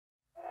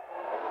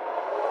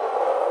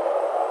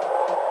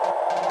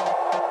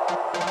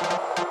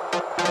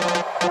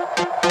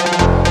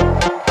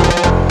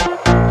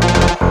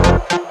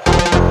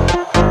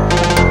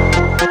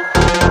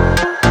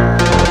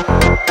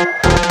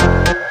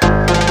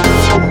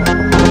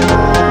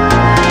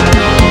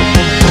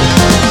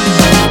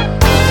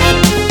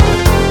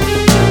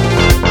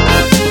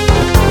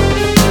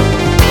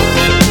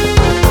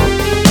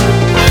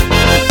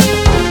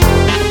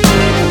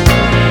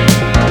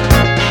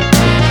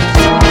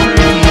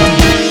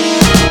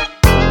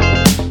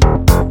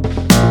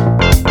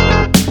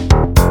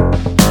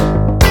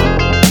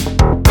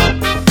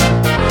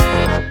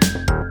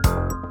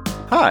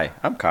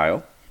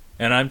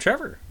And I'm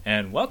Trevor,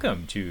 and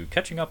welcome to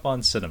Catching Up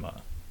on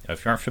Cinema.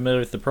 If you aren't familiar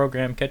with the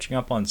program, Catching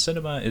Up on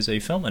Cinema is a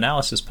film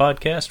analysis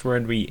podcast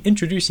wherein we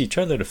introduce each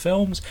other to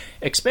films,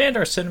 expand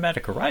our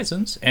cinematic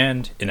horizons,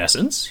 and, in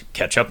essence,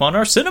 catch up on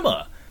our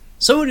cinema.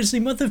 So it is the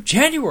month of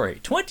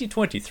January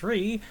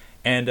 2023,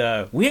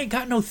 and we ain't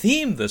got no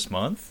theme this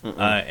month,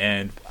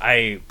 and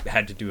I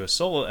had to do a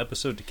solo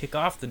episode to kick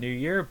off the new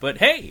year, but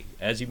hey,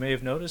 as you may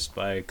have noticed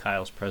by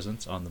Kyle's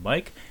presence on the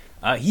mic,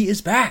 he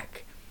is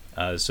back.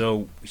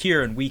 So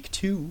here in week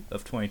 2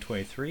 of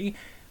 2023,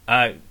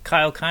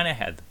 Kyle kind of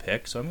had the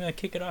pick, so I'm going to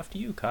kick it off to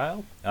you,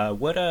 Kyle.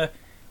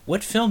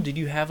 What film did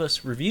you have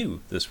us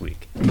review this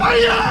week?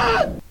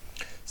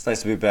 It's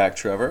nice to be back,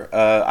 Trevor.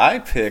 I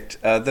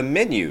picked The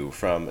Menu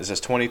from, is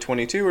this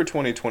 2022 or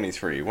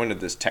 2023? When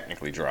did this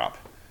technically drop?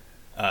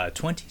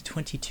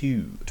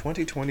 2022.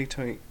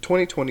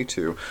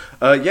 2022.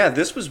 Yeah,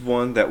 this was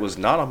one that was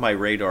not on my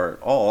radar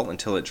at all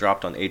until it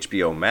dropped on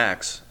HBO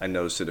Max. I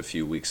noticed it a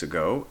few weeks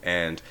ago,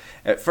 and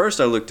at first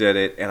I looked at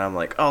it and I'm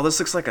like, oh, this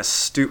looks like a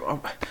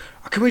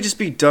can we just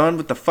be done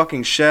with the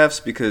fucking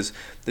chefs? Because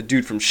the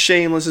dude from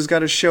Shameless has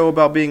got a show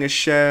about being a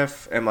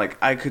chef, and like,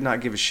 I could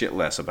not give a shit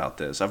less about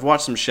this. I've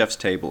watched some Chef's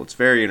Table. It's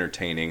very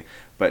entertaining,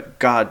 but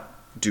God,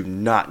 do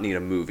not need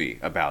a movie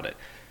about it.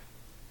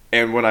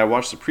 And when I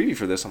watched the preview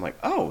for this, I'm like,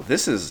 oh,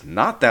 this is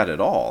not that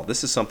at all.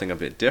 This is something a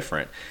bit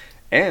different.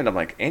 And I'm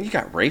like, and you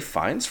got Ralph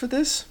Fiennes for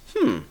this?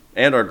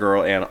 And our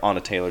girl,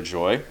 Anna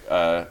Taylor-Joy,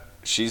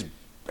 she's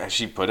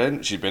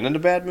been in a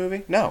bad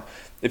movie? No.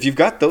 If you've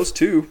got those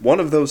two,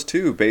 one of those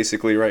two,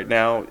 basically, right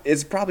now,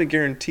 it's probably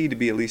guaranteed to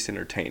be at least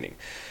entertaining.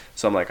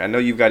 So I'm like, I know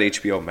you've got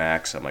HBO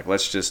Max. I'm like,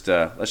 let's just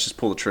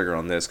pull the trigger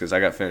on this, because I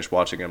got finished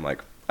watching it. I'm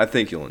like, I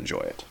think you'll enjoy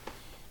it.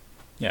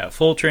 Yeah,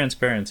 full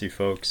transparency,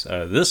 folks.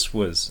 This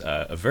was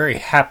a very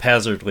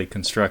haphazardly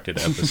constructed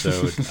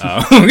episode.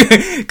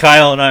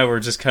 Kyle and I were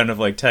just kind of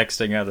like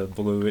texting out of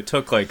the blue. It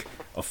took like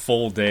a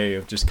full day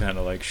of just kind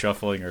of like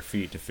shuffling our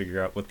feet to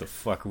figure out what the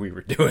fuck we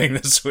were doing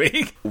this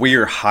week. We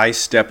are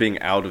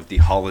high-stepping out of the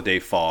holiday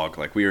fog.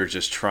 Like, we are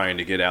just trying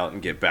to get out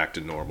and get back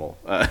to normal.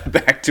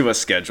 Back to a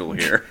schedule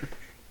here.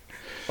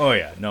 Oh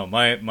yeah, no,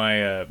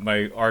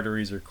 my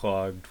arteries are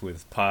clogged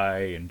with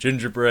pie and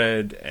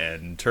gingerbread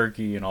and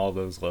turkey and all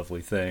those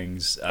lovely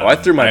things. I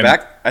threw my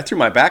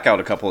back out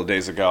a couple of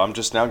days ago. I'm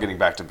just now getting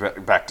back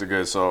to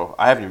good, so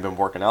I haven't even been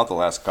working out the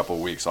last couple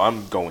of weeks, so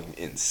I'm going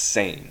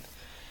insane.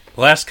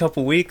 Last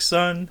couple weeks,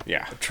 son?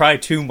 Yeah. Try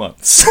 2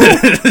 months.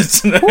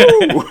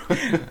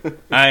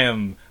 I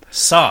am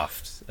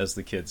soft, as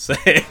the kids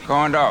say.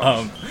 Corn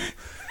dogs.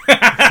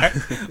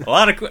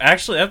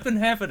 Actually, I've been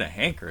having a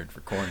hankering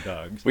for corn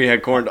dogs. We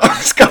had corn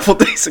dogs a couple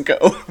days ago.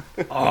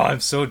 Oh, I'm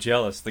so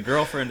jealous. The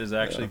girlfriend has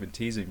actually been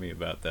teasing me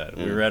about that.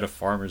 We were at a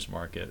farmer's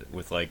market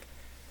with, like,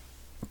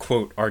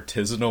 quote,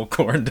 artisanal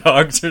corn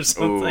dogs or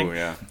something. Oh,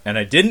 yeah. And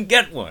I didn't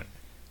get one.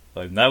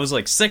 Like, that was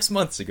like 6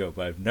 months ago,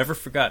 but I've never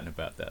forgotten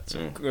about that.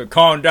 So,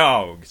 corn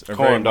dogs are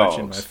very much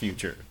in my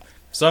future.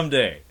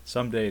 Someday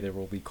there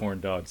will be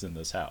corn dogs in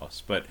this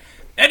house. But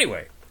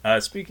anyway,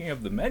 speaking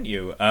of the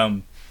menu,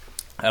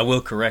 I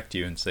will correct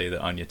you and say that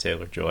Anya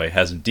Taylor-Joy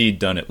has indeed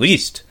done at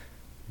least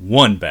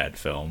one bad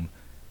film,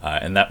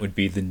 and that would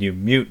be The New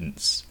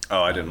Mutants.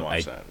 Oh, I didn't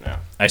watch that, yeah.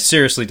 I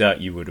seriously doubt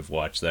you would have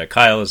watched that.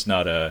 Kyle is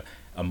not a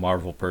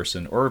Marvel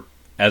person, or,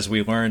 as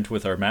we learned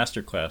with our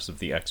masterclass of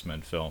the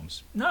X-Men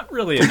films, not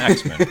really an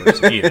X-Men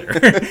person either.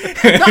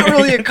 Not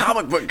really a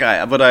comic book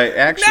guy, but I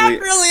actually...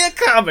 Not really a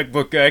comic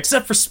book guy,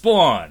 except for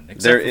Spawn.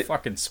 Except for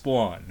fucking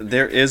Spawn.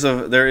 There is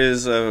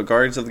a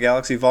Guardians of the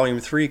Galaxy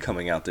Volume 3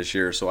 coming out this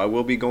year, so I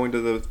will be going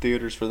to the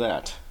theaters for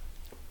that.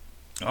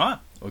 Well,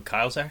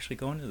 Kyle's actually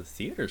going to the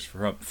theaters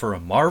for a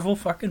Marvel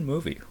fucking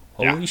movie.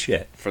 Holy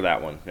shit. For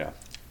that one, yeah.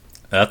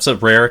 That's a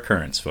rare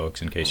occurrence,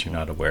 folks, in case you're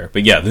not aware.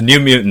 But yeah, The New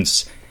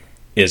Mutants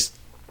is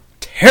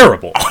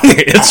terrible.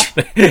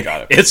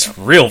 It's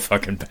real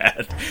fucking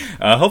bad.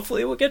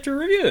 Hopefully we'll get to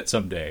review it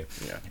someday.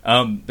 Yeah.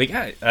 But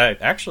yeah,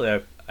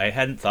 actually I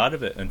hadn't thought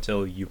of it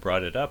until you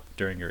brought it up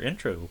during your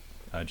intro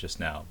just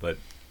now. But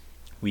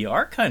we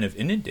are kind of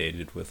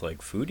inundated with like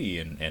foodie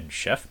and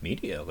chef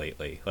media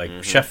lately,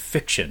 like chef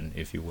fiction,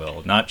 if you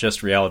will, not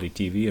just reality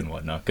TV and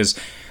whatnot. Because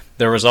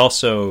there was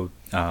also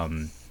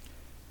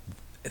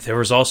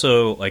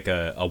like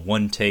a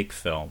one take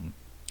film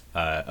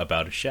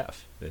about a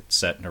chef. It's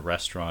set in a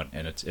restaurant,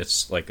 and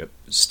it's like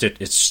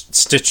it's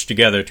stitched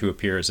together to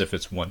appear as if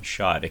it's one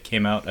shot. It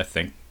came out, I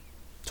think,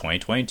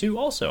 2022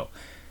 also.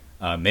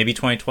 Maybe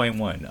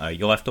 2021.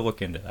 You'll have to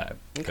look into that,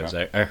 because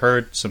I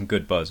heard some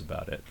good buzz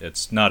about it.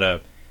 It's not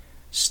a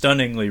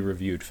stunningly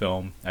reviewed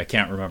film. I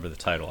can't remember the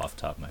title off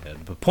the top of my head.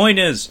 But point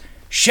is,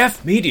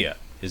 chef media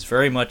is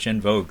very much in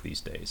vogue these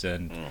days,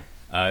 and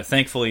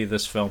thankfully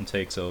this film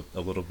takes a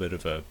little bit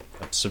of a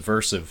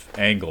subversive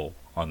angle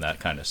on that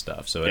kind of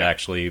stuff. So it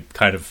actually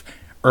kind of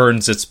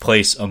earns its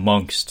place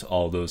amongst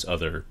all those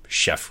other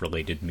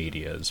chef-related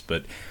medias.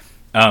 But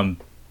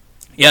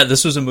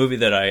this was a movie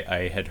that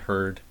I had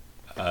heard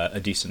a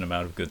decent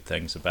amount of good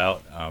things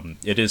about.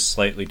 It is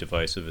slightly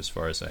divisive as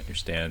far as I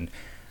understand.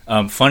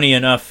 Funny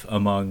enough,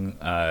 among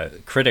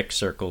critic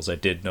circles, I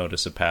did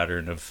notice a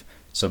pattern of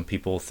some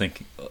people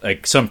think,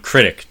 like some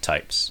critic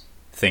types,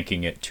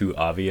 thinking it too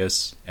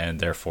obvious and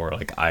therefore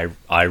like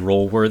eye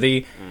roll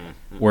worthy,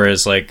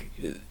 whereas like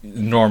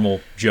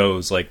normal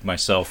Joes like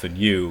myself and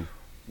you,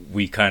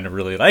 we kind of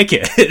really like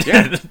it.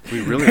 Yeah,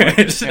 we really like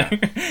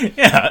it.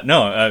 Yeah,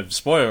 no,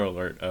 spoiler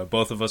alert,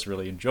 both of us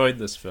really enjoyed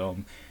this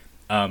film.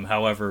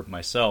 However,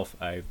 myself,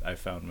 I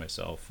found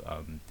myself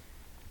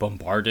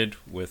bombarded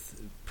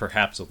with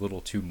perhaps a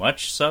little too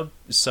much sub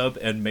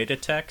and meta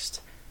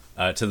text,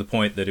 to the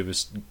point that it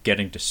was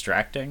getting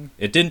distracting.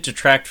 It didn't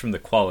detract from the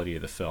quality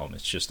of the film.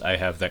 It's just I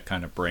have that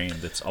kind of brain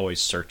that's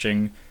always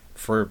searching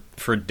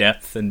for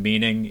depth and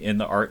meaning in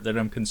the art that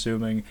I'm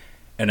consuming,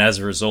 and as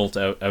a result,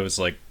 I was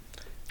like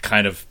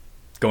kind of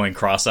going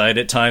cross-eyed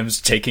at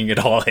times, taking it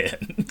all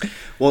in.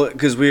 Well,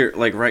 because we're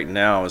like right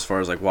now, as far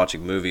as like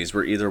watching movies,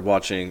 we're either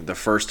watching the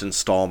first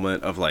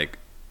installment of like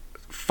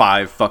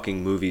 5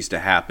 fucking movies to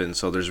happen.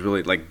 So there's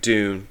really like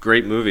Dune,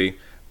 great movie,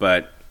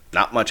 but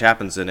not much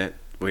happens in it.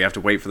 We have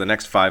to wait for the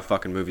next 5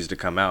 fucking movies to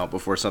come out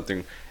before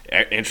something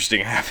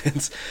interesting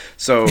happens.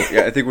 So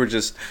yeah, I think we're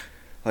just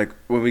like,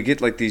 when we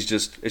get like these,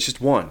 it's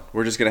just one.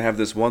 We're just gonna have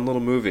this one little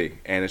movie,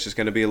 and it's just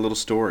gonna be a little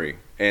story.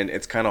 And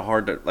it's kind of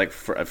hard to like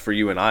for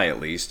you and I at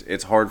least.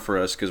 It's hard for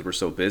us because we're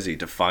so busy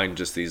to find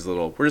just these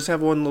little. We're just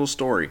have one little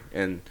story,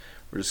 and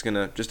we're just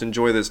gonna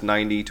enjoy this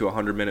 90 to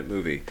 100-minute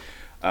movie.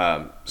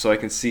 So I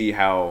can see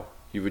how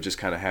you would just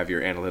kind of have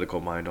your analytical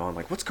mind on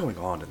like, what's going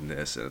on in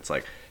this, and it's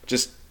like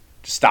just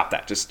stop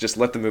that. Just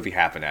let the movie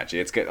happen at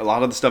you. A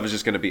lot of the stuff is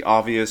just going to be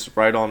obvious,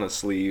 right on the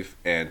sleeve,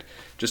 and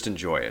just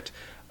enjoy it.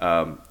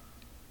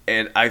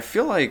 And I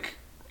feel like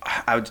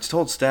I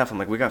told Steph, I'm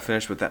like, we got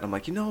finished with that. And I'm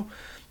like,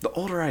 the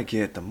older I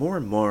get, the more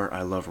and more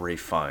I love Ralph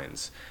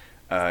Fiennes.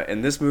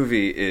 And this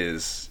movie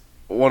is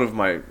one of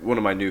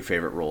my new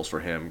favorite roles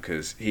for him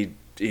because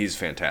he's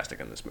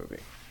fantastic in this movie.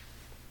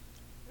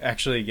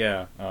 Actually,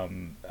 yeah.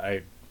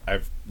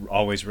 I've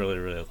always really,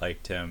 really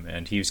liked him,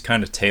 and he was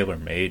kind of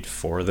tailor-made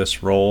for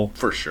this role.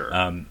 For sure.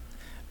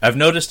 I've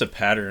noticed a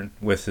pattern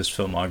with his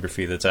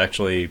filmography that's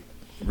actually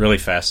really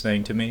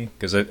fascinating to me,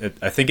 because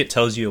I think it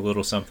tells you a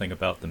little something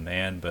about the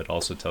man, but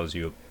also tells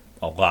you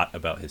a lot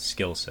about his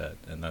skill set,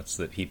 and that's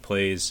that he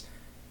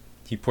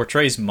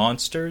portrays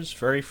monsters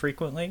very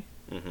frequently,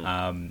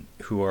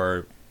 who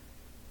are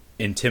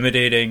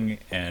intimidating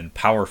and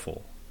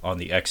powerful on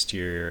the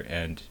exterior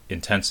and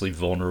intensely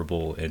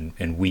vulnerable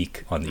and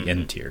weak on the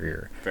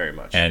interior. Very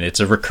much. And it's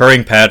a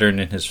recurring pattern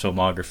in his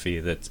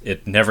filmography that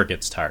it never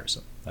gets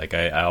tiresome. Like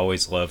I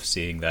always love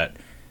seeing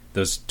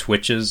those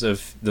twinges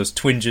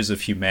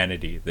of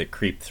humanity that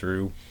creep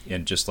through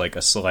in just like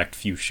a select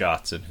few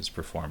shots in his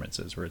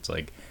performances, where it's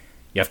like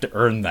you have to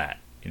earn that,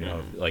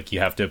 like you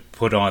have to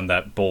put on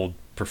that bold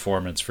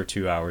performance for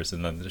 2 hours,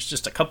 and then there's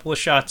just a couple of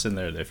shots in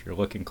there that if you're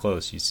looking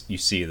close, you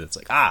see that's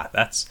like,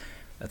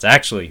 that's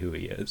actually who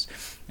he is.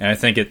 And I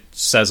think it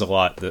says a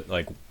lot that,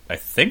 like, I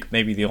think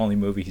maybe the only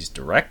movie he's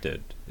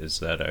directed is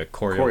that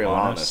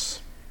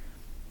Coriolanus.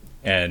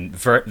 And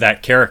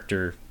that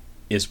character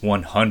is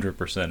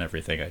 100%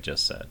 everything I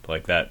just said.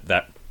 Like,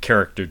 that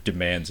character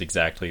demands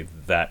exactly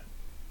that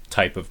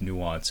type of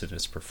nuance in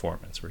his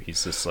performance, where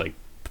he's this, like,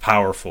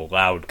 powerful,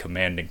 loud,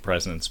 commanding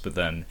presence, but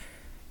then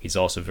he's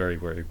also very,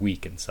 very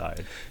weak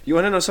inside. You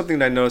want to know something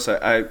that I noticed?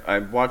 I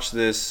watched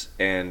this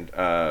and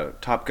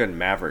Top Gun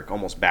Maverick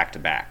almost back to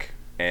back.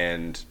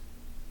 And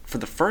for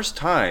the first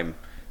time,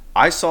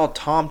 I saw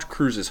Tom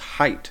Cruise's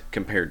height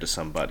compared to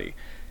somebody.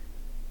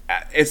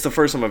 It's the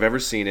first time I've ever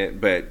seen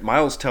it, but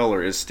Miles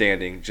Teller is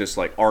standing just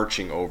like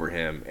arching over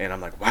him. And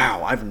I'm like,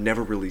 wow, I've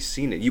never really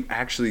seen it. You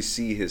actually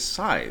see his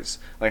size,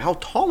 like how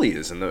tall he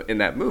is in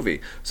that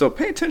movie. So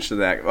pay attention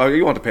to that. Oh,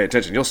 you want to pay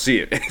attention, you'll see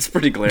it. It's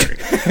pretty glaring.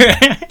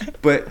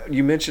 But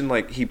you mentioned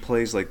like he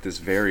plays like this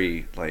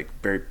very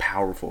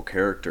powerful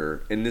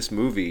character. In this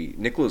movie,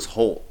 Nicholas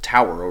Hoult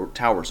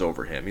towers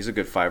over him. He's a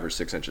good 5 or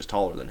 6 inches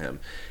taller than him.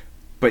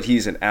 But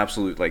he's an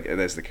absolute, like,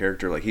 as the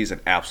character, like, he's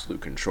in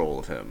absolute control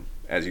of him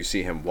as you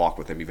see him walk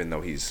with him, even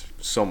though he's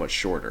so much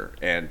shorter.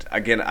 And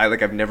again,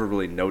 I've never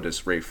really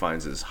noticed Ralph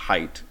Fiennes'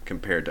 height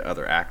compared to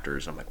other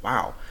actors. I'm like,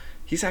 wow,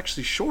 he's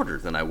actually shorter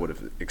than I would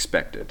have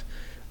expected.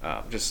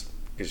 Just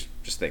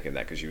thinking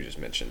that because you just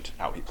mentioned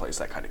how he plays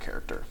that kind of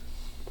character.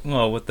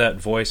 Well, with that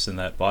voice and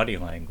that body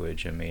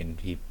language, I mean,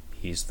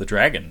 he's the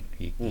dragon.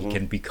 He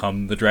can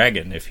become the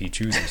dragon if he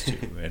chooses to.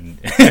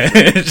 And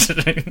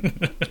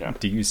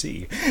do you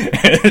see?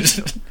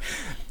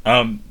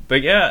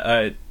 But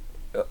yeah,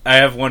 I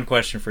have one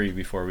question for you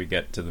before we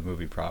get to the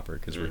movie proper,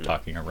 because we're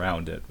talking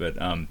around it. But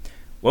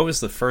what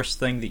was the first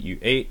thing that you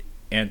ate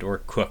and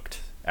or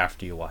cooked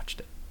after you watched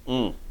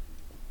it?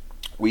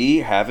 We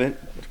haven't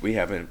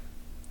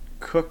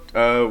cooked.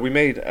 We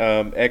made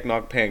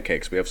eggnog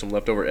pancakes. We have some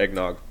leftover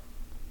eggnog.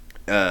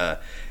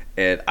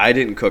 And I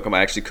didn't cook them.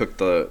 I actually cooked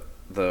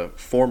the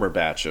former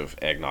batch of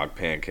eggnog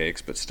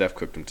pancakes, but Steph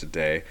cooked them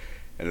today.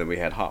 And then we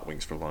had hot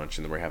wings for lunch,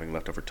 and then we're having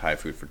leftover Thai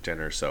food for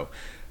dinner. So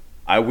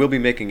I will be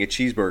making a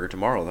cheeseburger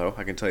tomorrow, though.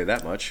 I can tell you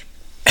that much.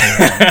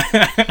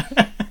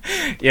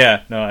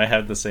 Yeah, no, I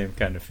had the same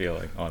kind of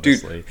feeling,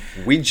 honestly.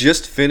 Dude, we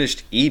just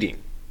finished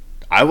eating.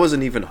 I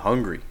wasn't even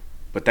hungry.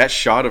 But that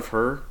shot of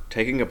her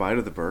taking a bite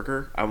of the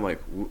burger, I'm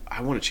like,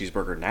 I want a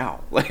cheeseburger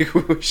now. Like,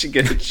 we should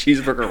get a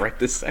cheeseburger right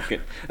this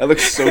second. That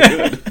looks so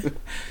good.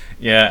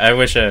 Yeah, I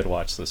wish I had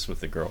watched this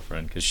with a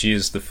girlfriend, because she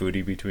is the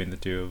foodie between the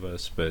two of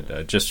us.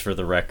 But just for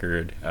the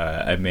record,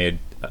 I made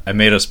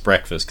us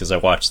breakfast, because I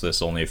watched this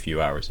only a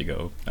few hours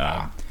ago,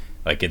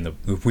 like in the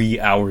wee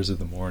hours of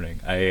the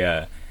morning.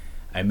 I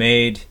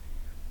made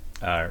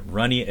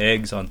runny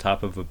eggs on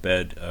top of a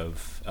bed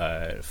of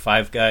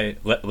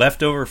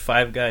leftover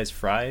Five Guys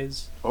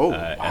fries. Oh,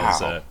 wow.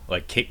 As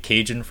like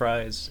Cajun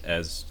fries,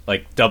 as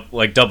like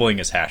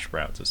doubling as hash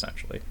browns,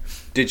 essentially.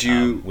 Did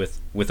you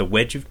with a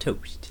wedge of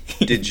toast?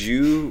 Did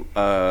you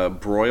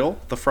broil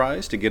the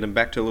fries to get them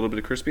back to a little bit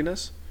of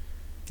crispiness?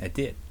 I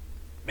did.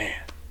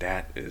 Man,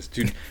 that is,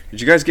 dude.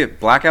 Did you guys get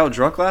blackout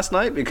drunk last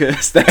night?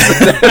 Because that's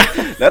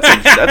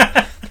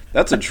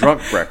a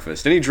drunk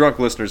breakfast. Any drunk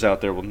listeners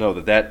out there will know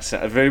that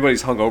if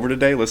anybody's hungover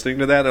today listening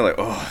to that, they're like,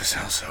 "Oh, it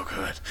sounds so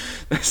good.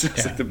 That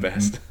sounds like the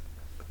best."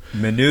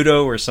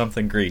 Menudo or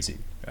something greasy.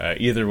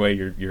 Either way,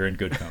 you're in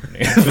good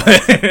company.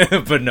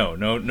 but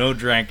no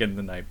drinking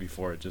the night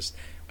before. Just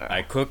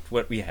I cooked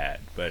what we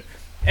had. But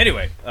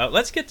anyway,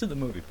 let's get to the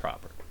movie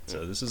proper.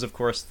 So this is, of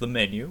course, The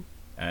Menu.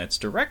 It's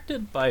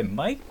directed by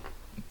Mark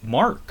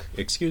Mylod,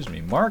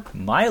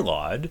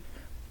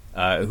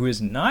 who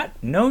is not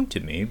known to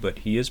me, but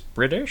he is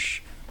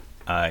British.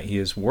 He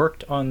has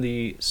worked on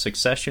the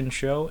Succession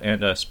show,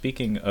 and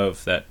speaking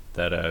of that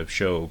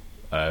show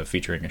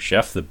featuring a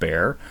chef, The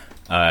Bear,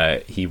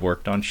 he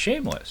worked on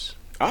Shameless,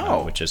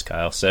 which, as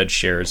Kyle said,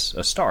 shares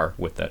a star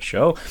with that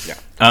show. Yeah.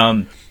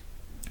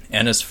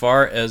 And as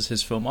far as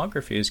his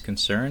filmography is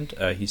concerned,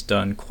 he's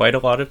done quite a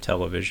lot of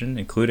television,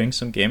 including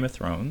some Game of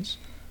Thrones,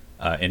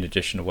 in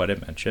addition to what I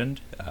mentioned.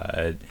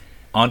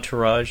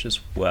 Entourage as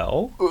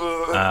well.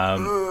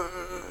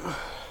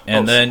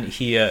 And then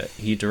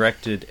he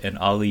directed an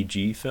Ali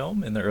G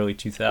film in the early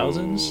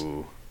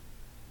 2000s.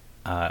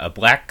 A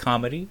black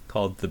comedy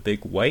called The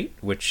Big White,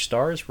 which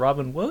stars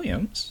Robin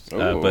Williams,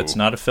 but it's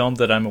not a film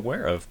that I'm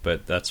aware of,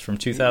 but that's from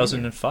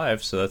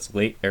 2005, so that's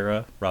late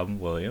era Robin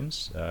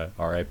Williams,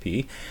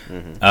 R.I.P.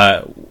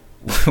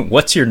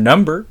 What's Your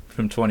Number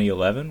from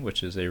 2011,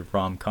 which is a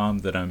rom-com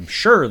that I'm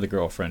sure the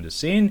girlfriend has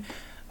seen,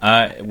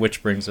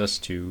 which brings us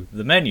to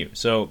The Menu.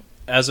 So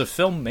as a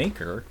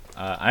filmmaker,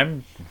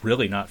 I'm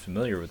really not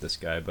familiar with this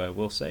guy, but I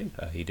will say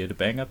he did a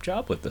bang-up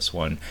job with this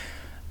one.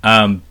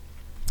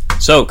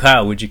 So,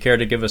 Kyle, would you care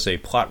to give us a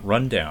plot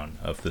rundown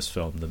of this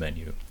film, The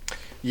Menu?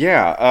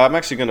 Yeah, I'm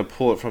actually going to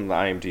pull it from the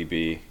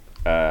IMDb.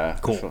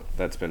 Cool.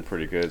 That's been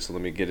pretty good, so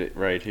let me get it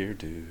right here.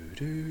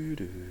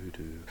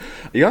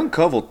 A young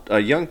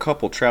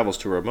couple travels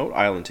to a remote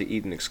island to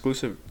eat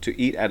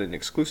at an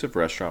exclusive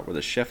restaurant where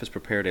the chef has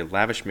prepared a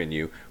lavish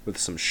menu with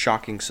some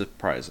shocking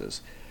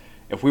surprises.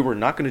 If we were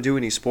not going to do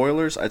any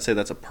spoilers, I'd say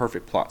that's a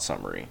perfect plot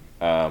summary.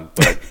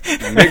 But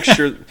make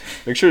sure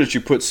that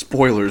you put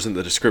spoilers in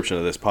the description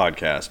of this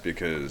podcast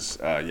because,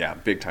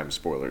 big time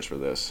spoilers for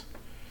this.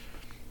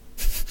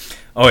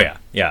 Oh yeah,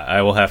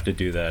 I will have to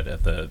do that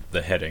at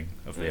the heading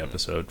of the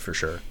episode for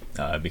sure,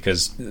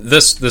 because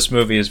this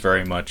movie is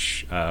very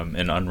much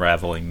an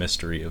unraveling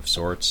mystery of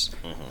sorts.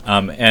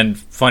 And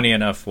funny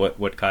enough,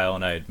 what Kyle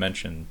and I had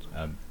mentioned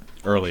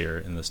earlier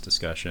in this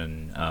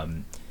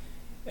discussion.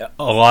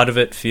 A lot of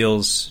it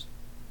feels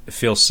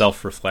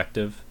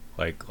self-reflective,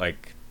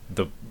 like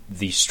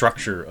the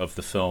structure of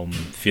the film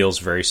feels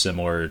very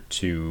similar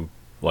to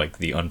like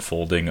the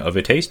unfolding of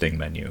a tasting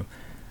menu,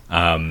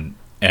 and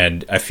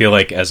I feel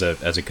like as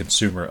a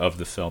consumer of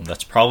the film,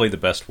 that's probably the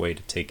best way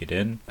to take it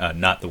in,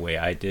 not the way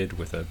I did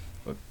with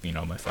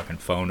my fucking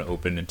phone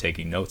open and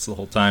taking notes the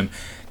whole time.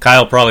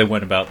 Kyle probably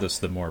went about this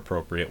the more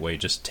appropriate way,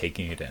 just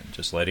taking it in,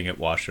 just letting it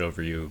wash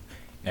over you.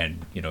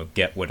 And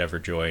get whatever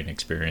joy and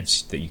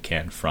experience that you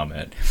can from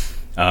it.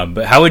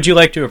 But how would you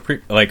like to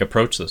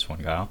approach this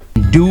one, Kyle?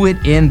 Do it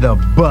in the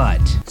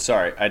butt.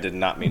 Sorry, I did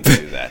not mean to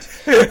do that.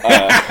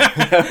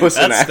 That was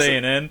That's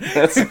staying in.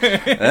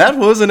 That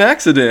was an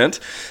accident.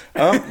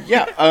 Do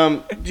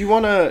you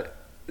want to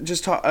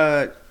just talk?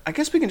 I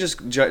guess we can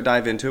just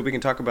dive into it. We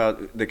can talk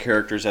about the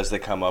characters as they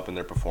come up and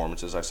their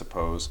performances, I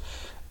suppose.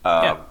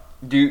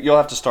 You'll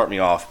have to start me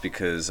off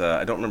because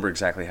I don't remember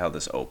exactly how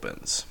this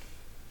opens.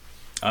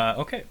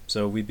 Okay,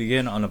 so we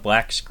begin on a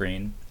black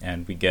screen,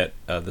 and we get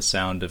the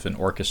sound of an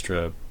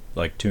orchestra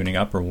like tuning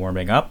up or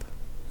warming up.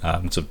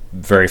 It's a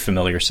very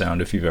familiar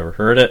sound if you've ever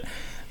heard it.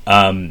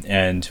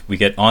 And we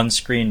get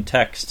on-screen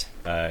text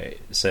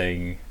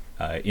saying,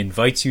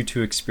 invites you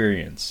to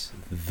experience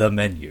the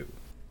menu.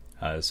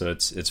 So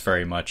it's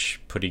very much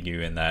putting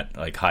you in that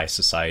like high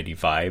society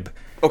vibe.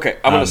 Okay,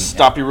 I'm going to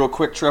stop you real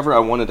quick, Trevor. I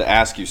wanted to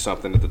ask you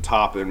something at the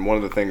top, and one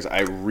of the things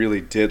I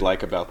really did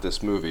like about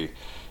this movie.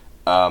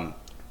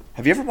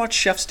 Have you ever watched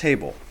Chef's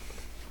Table?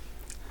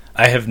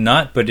 I have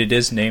not, but it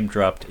is name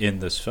dropped in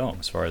this film,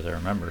 as far as I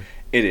remember.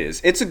 It is.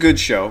 It's a good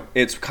show.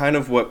 It's kind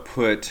of what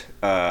put,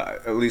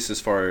 at least as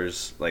far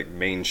as like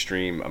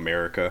mainstream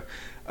America,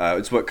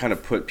 It's what kind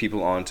of put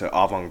people onto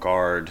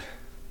avant-garde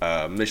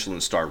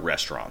Michelin star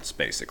restaurants,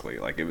 basically.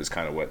 Like, it was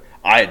kind of what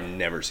I had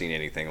never seen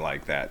anything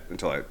like that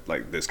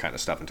this kind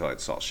of stuff until I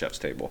saw Chef's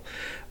Table.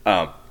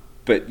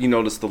 But you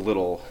notice the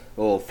little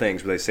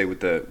things where they say what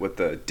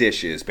the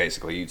dish is.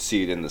 Basically, you'd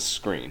see it in the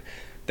screen.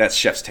 That's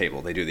Chef's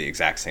Table. They do the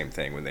exact same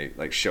thing when they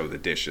like show the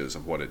dishes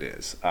of what it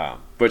is,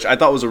 which I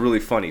thought was a really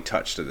funny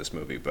touch to this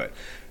movie. But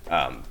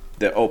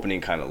the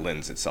opening kind of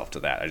lends itself to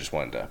that. I just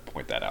wanted to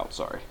point that out.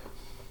 Sorry.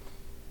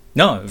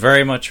 No,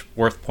 very much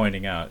worth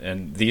pointing out.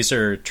 And these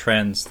are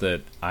trends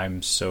that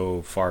I'm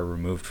so far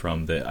removed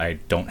from that I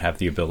don't have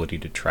the ability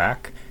to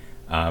track.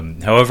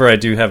 However, I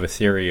do have a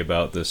theory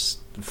about this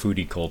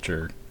foodie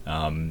culture.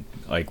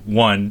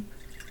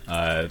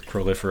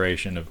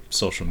 Proliferation of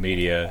social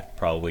media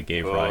probably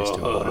gave rise to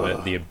a lot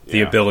of it.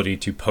 The ability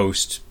to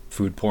post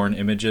food porn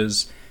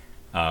images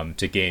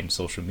to gain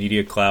social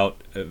media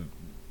clout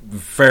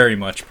very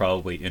much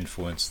probably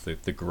influenced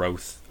the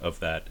growth of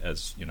that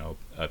as, you know,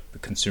 a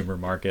consumer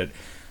market.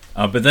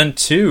 But then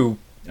too,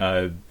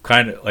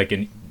 kind of like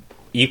an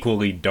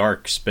equally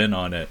dark spin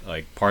on it,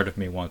 like part of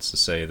me wants to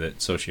say that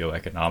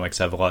socioeconomics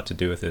have a lot to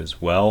do with it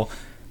as well,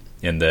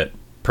 in that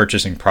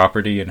purchasing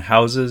property and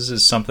houses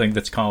is something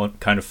that's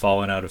kind of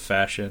fallen out of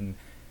fashion,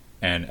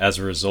 and as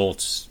a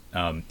result,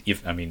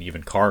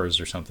 even cars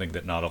are something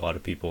that not a lot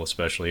of people,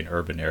 especially in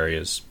urban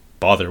areas,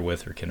 bother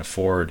with or can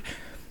afford.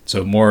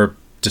 So more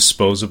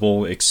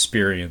disposable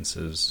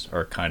experiences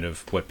are kind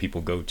of what people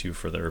go to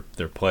for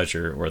their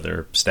pleasure or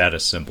their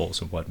status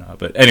symbols and whatnot.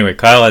 But anyway,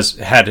 Kyle has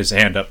had his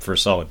hand up for a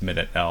solid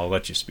minute now. I'll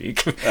let you speak.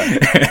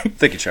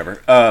 Thank you,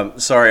 Trevor.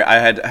 Sorry,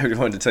 I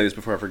wanted to tell you this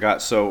before I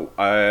forgot. So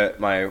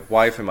my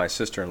wife and my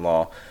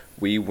sister-in-law,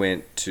 we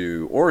went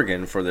to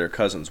Oregon for their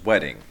cousin's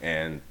wedding,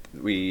 and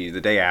the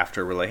day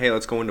after, we're like, hey,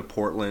 let's go into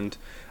Portland.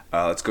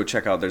 Let's go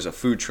check out. There's a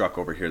food truck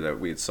over here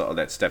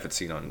that Steph had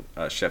seen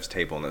on Chef's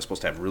Table, and they're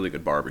supposed to have really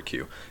good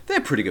barbecue. They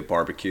have pretty good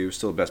barbecue.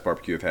 Still the best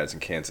barbecue I've had is in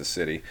Kansas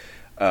City.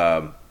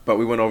 But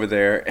we went over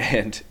there,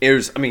 and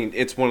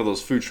it's one of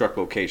those food truck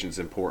locations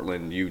in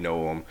Portland. You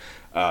know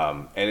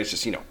them. And it's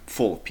just,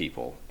 full of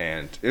people.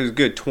 And it was a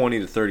good 20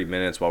 to 30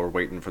 minutes while we're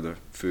waiting for the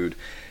food.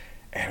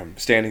 And I'm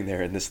standing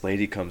there, and this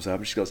lady comes up,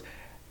 and she goes,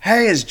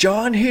 hey, is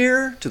John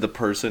here? To the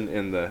person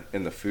in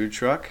the food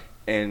truck.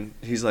 And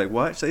he's like,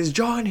 what? She's like, is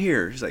John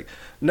here? She's like,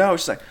 no.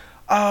 She's like,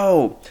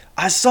 oh,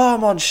 I saw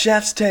him on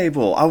Chef's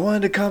Table. I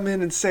wanted to come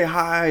in and say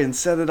hi and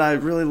said that I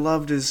really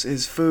loved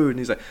his food. And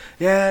he's like,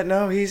 yeah,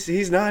 no,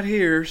 he's not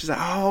here. She's like,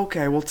 oh,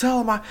 okay. Well,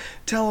 tell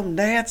him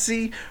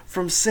Nancy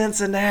from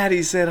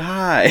Cincinnati said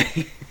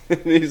hi.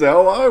 And he's like,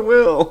 oh, I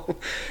will.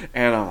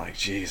 And I'm like,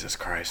 Jesus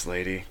Christ,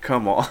 lady,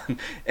 come on.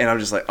 And I'm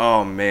just like,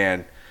 oh,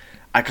 man.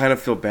 I kind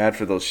of feel bad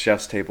for those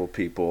Chef's Table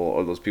people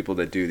or those people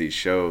that do these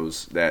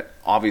shows that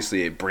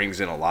obviously it brings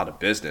in a lot of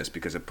business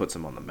because it puts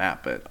them on the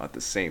map. But at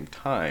the same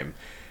time,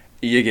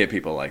 you get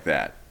people like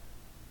that.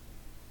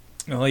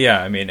 Well,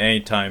 yeah,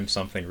 anytime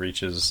something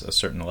reaches a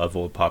certain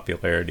level of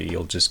popularity,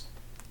 you'll just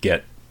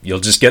get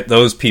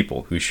those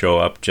people who show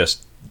up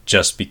just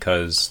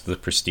because the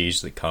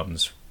prestige that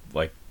comes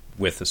like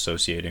with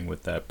associating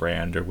with that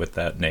brand or with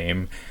that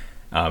name.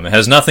 It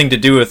has nothing to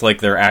do with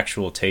like their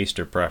actual taste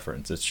or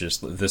preference. It's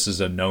just, this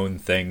is a known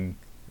thing,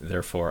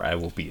 therefore I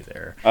will be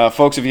there.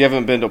 Folks, if you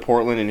haven't been to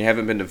Portland and you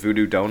haven't been to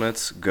Voodoo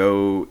Donuts,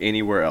 go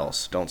anywhere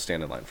else. Don't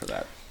stand in line for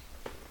that.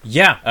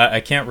 Yeah,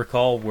 I can't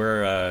recall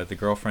where the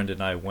girlfriend and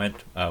I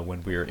went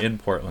when we were in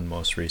Portland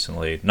most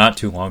recently. Not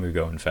too long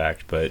ago, in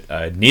fact. But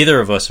neither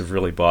of us have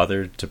really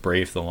bothered to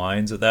brave the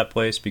lines at that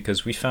place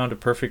because we found a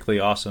perfectly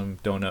awesome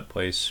donut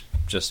place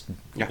just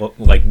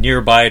like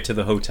nearby to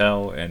the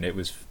hotel, and it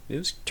was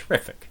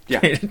terrific.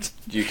 Yeah,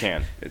 you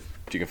can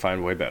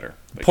find way better.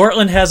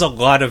 Portland has a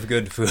lot of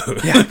good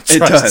food. Yeah, it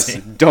does.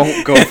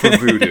 Don't go for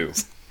Voodoo.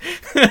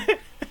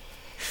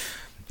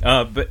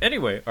 But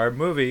anyway, our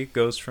movie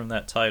goes from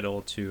that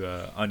title to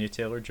Anya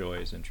Taylor-Joy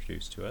is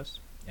introduced to us,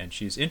 and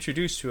she's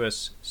introduced to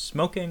us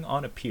smoking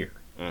on a pier.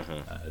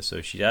 Mm-hmm.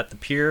 So she's at the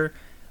pier,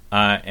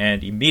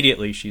 and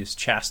immediately she is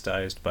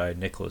chastised by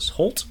Nicholas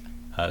Hoult.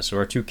 So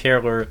our two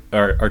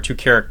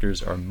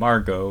characters are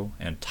Margot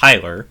and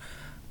Tyler,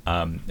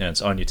 and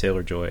it's Anya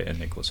Taylor-Joy and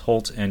Nicholas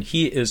Hoult, and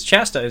he is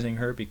chastising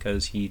her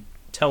because he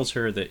tells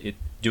her that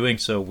doing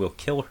so will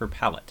kill her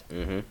palate.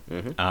 Mm-hmm,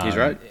 mm-hmm. He's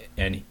right.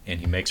 And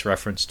he makes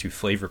reference to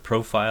flavor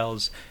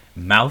profiles,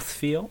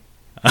 mouthfeel,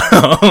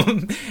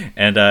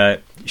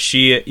 and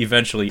she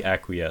eventually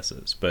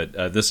acquiesces. But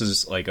this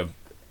is like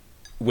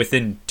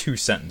within 2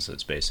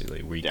 sentences,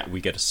 basically. We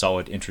get a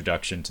solid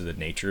introduction to the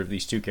nature of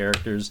these two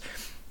characters.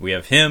 We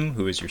have him,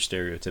 who is your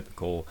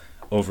stereotypical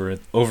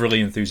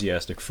overly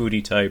enthusiastic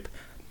foodie type,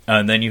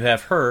 and then you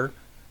have her,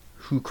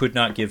 who could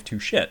not give 2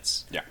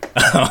 shits. Yeah.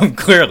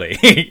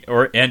 Clearly,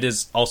 and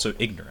is also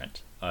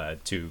ignorant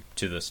to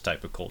this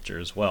type of culture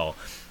as well.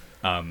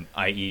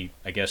 I.e.,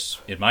 I guess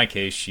in my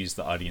case, she's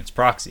the audience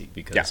proxy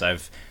because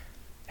I've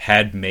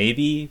had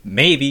maybe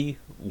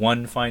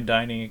one fine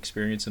dining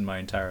experience in my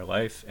entire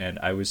life, and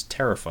I was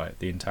terrified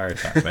the entire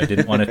time. I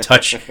didn't want to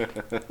touch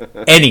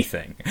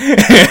anything.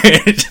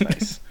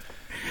 Nice.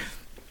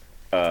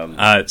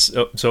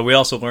 So we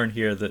also learned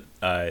here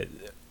that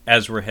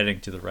as we're heading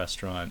to the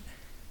restaurant,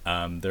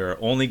 there are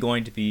only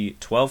going to be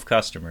 12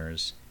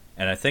 customers,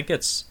 and I think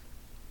it's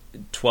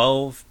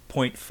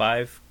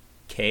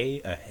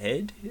 12.5K a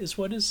head is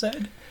what is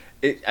said.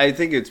 I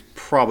think it's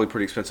probably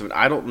pretty expensive. And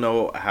I don't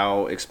know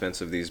how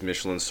expensive these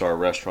Michelin star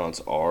restaurants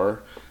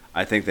are.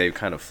 I think they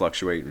kind of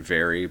fluctuate and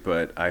vary,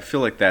 but I feel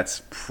like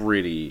that's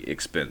pretty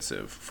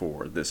expensive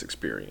for this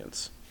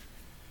experience.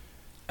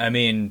 I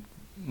mean,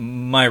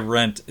 my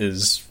rent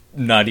is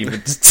not even a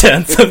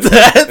tenth of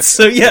that,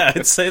 so yeah,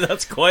 I'd say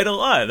that's quite a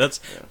lot. That's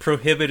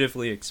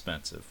prohibitively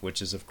expensive,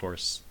 which is, of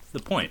course, the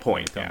point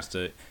when it comes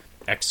to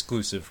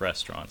exclusive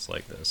restaurants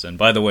like this. And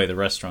by the way, the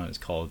restaurant is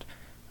called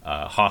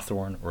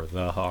Hawthorne, or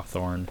The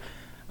Hawthorne.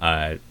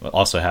 It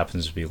also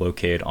happens to be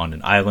located on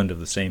an island of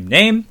the same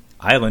name.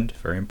 Island,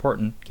 very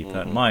important. Keep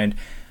that in mind.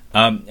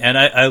 And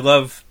I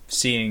love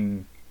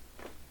seeing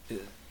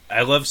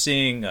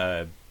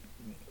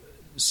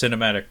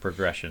cinematic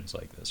progressions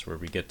like this, where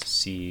we get to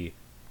see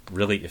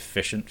really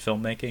efficient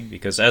filmmaking.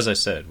 Because, as I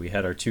said, we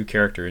had our two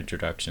character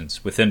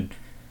introductions within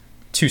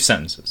 2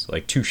 sentences,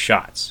 like 2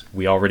 shots.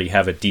 We already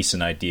have a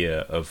decent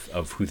idea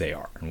of who they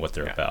are and what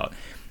they're about.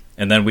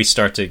 And then we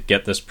start to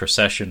get this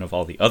procession of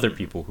all the other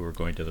people who are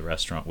going to the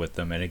restaurant with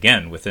them. And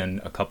again, within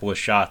a couple of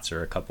shots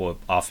or a couple of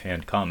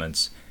offhand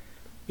comments,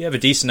 you have a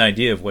decent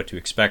idea of what to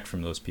expect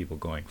from those people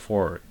going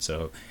forward.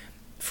 So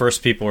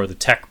first people are the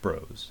tech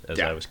bros, as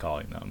I was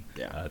calling them.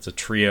 It's a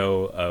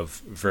trio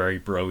of very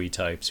bro-y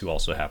types who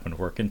also happen to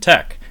work in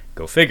tech.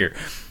 Go figure.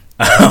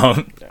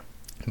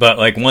 But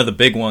like one of the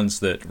big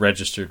ones that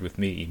registered with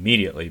me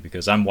immediately,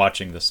 because I'm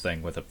watching this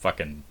thing with a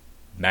fucking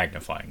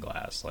magnifying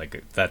glass,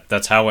 like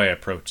that's how I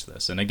approach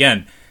this. And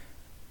again,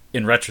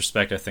 in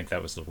retrospect, I think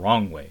that was the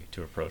wrong way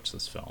to approach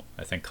this film.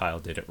 I think Kyle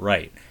did it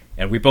right,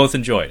 and we both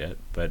enjoyed it.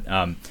 But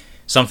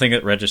something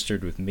that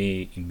registered with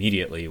me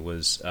immediately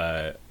was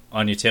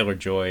Anya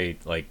Taylor-Joy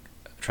like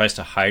tries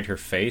to hide her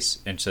face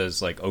and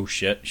says like, "Oh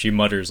shit." She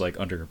mutters like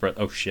under her breath,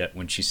 "Oh shit,"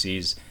 when she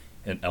sees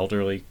an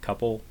elderly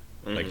couple.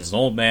 Like it's an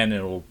old man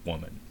and an old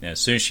woman. And as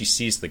soon as she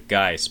sees the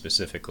guy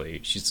specifically,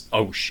 she's,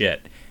 "Oh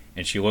shit,"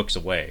 and she looks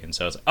away. And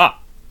so it's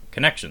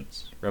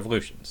connections,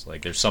 revolutions.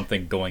 Like there's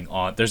something going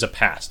on. There's a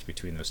past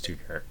between those two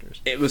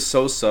characters. It was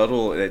so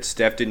subtle that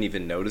Steph didn't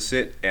even notice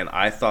it, and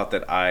I thought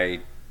that I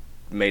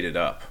made it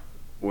up.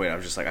 When I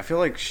was just like, I feel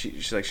like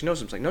she's like, she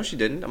knows him. It's like, no, she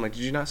didn't. I'm like,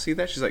 did you not see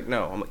that? She's like,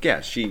 no. I'm like,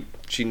 yeah, she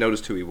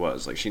noticed who he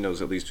was. Like she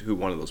knows at least who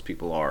one of those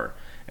people are,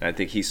 and I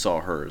think he saw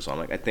hers. So I'm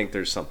like, I think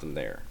there's something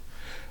there.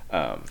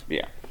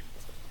 Yeah.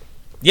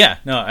 Yeah,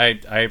 no,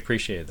 I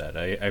appreciate that.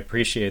 I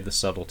appreciate the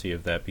subtlety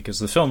of that, because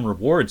the film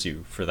rewards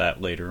you for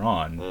that later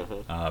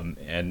on,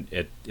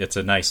 and it's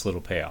a nice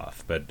little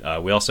payoff.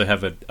 But we also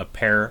have a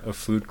pair of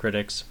food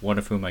critics, one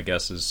of whom I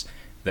guess is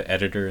the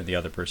editor, and the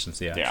other person's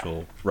the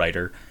actual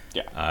writer.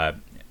 Yeah.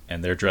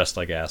 And they're dressed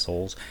like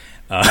assholes.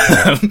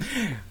 And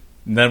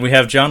then we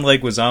have John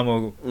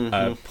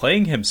Leguizamo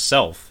playing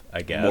himself,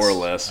 I guess. More or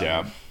less,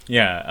 yeah.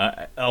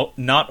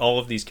 Not all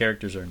of these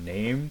characters are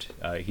named.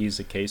 He's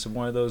a case of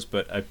one of those,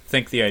 but I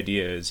think the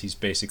idea is he's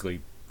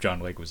basically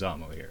John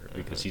Leguizamo here,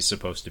 because he's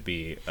supposed to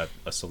be a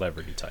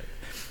celebrity type.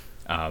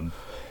 And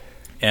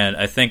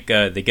I think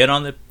they get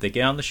on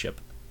the ship,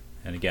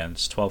 and again,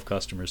 it's 12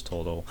 customers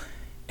total,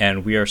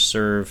 and we are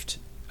served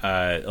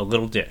a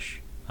little dish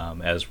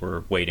as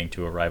we're waiting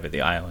to arrive at the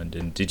island.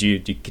 And did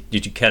you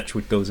catch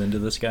what goes into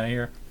this guy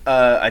here?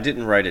 I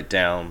didn't write it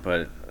down,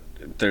 but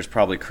there's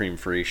probably cream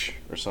fraiche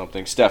or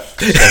something. Steph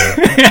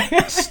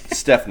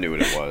knew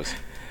what it was.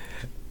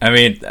 I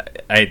mean,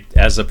 I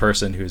as a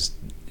person who's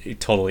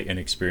totally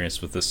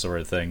inexperienced with this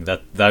sort of thing,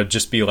 that would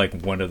just be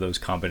like one of those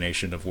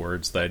combination of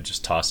words that I'd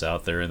just toss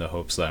out there in the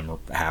hopes that I'm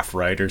half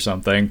right or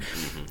something.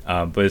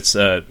 But it's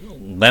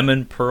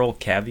lemon pearl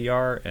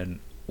caviar and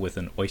with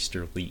an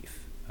oyster leaf.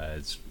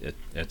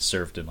 It's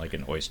served in like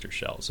an oyster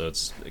shell, so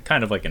it's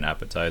kind of like an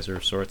appetizer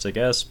of sorts, I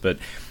guess. But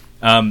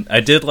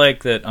I did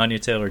like that Anya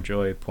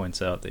Taylor-Joy points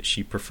out that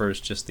she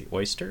prefers just the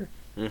oyster,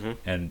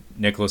 and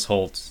Nicholas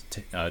Hoult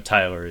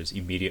Tyler is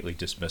immediately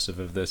dismissive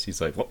of this.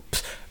 He's like, "Well,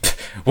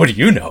 what do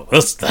you know?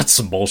 That's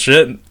some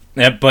bullshit."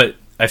 But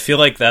I feel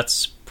like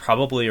that's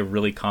probably a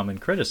really common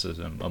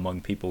criticism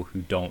among people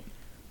who don't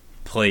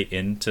play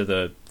into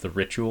the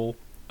ritual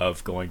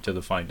of going to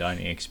the fine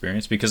dining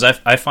experience, because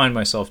I find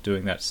myself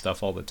doing that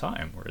stuff all the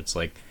time, where it's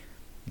like,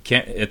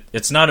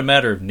 it's not a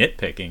matter of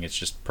nitpicking, it's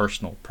just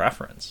personal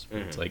preference.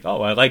 It's like,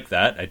 oh, I like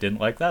that, I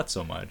didn't like that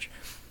so much.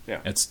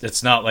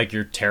 It's not like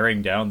you're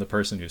tearing down the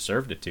person who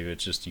served it to you.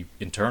 It's just you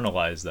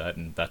internalize that,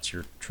 and that's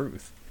your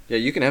truth. Yeah,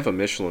 you can have a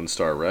Michelin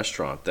star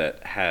restaurant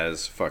that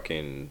has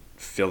fucking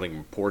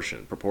filling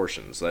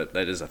proportions. That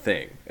is a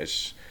thing.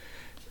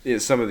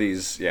 It's some of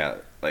these,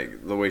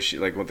 like the way she,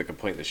 like what the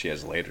complaint that she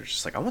has later,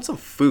 just like, I want some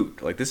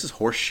food. Like, this is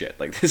horse shit.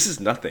 Like, this is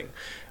nothing.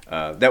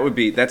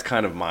 That's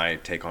kind of my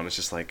take on it. It's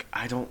just like,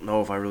 I don't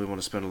know if I really want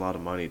to spend a lot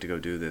of money to go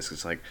do this.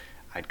 It's like,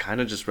 I'd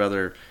kind of just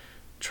rather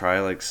try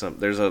like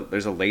there's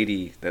a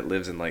lady that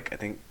lives in like, I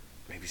think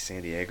maybe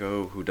San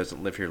Diego, who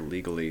doesn't live here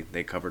legally.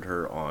 They covered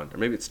her on, or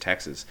maybe it's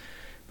Texas.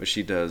 but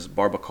she does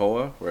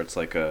barbacoa, where it's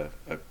like a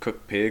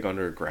cooked pig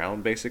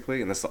underground, basically,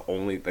 and that's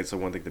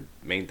the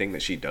main thing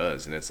that she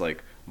does, and it's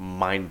like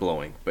mind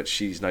blowing. But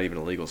she's not even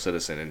a legal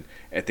citizen, and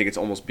I think it's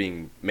almost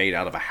being made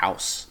out of a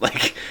house.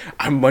 Like,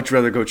 I'd much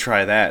rather go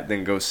try that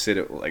than go sit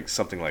at like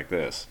something like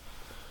this.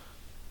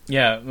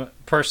 Yeah,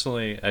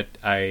 personally,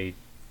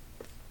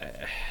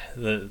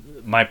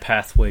 my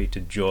pathway to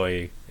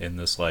joy in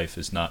this life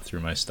is not through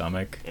my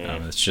stomach.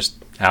 It's just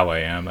how I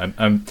am.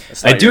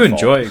 I do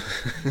enjoy.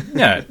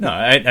 Yeah, no,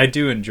 I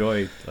do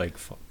enjoy like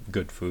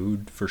good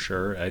food for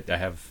sure. I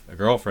have a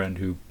girlfriend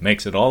who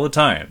makes it all the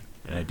time,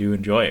 and I do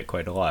enjoy it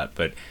quite a lot.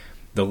 But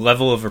the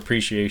level of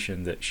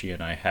appreciation that she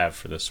and I have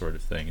for this sort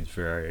of thing is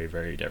very,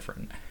 very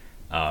different.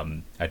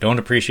 I don't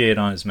appreciate it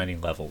on as many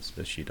levels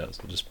as she does.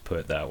 I'll just put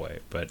it that way.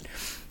 But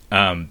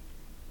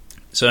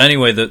so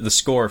anyway, the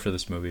score for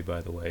this movie,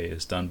 by the way,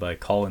 is done by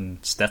Colin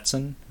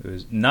Stetson, who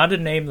is not a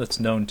name that's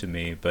known to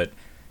me, but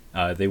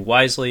they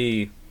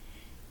wisely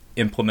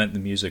implement the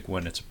music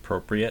when it's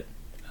appropriate.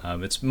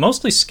 It's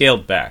mostly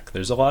scaled back.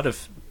 There's a lot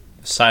of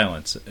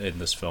silence in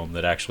this film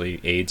that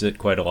actually aids it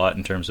quite a lot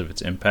in terms of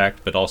its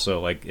impact, but also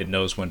like it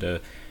knows when to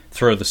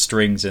throw the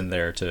strings in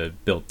there to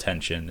build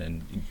tension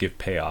and give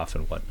payoff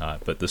and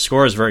whatnot. But the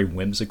score is very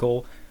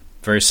whimsical,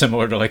 very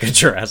similar to like a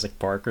Jurassic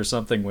Park or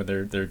something when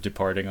they're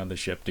departing on the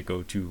ship to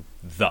go to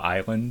the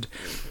island.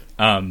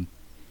 And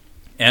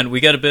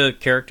we got a bit of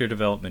character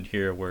development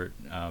here where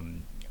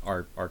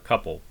our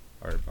couple,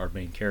 our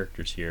main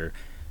characters here,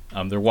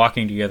 they're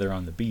walking together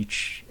on the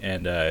beach,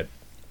 and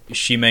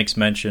she makes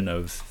mention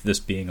of this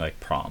being like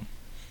prom.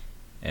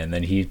 And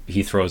then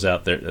he throws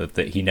out there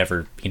that he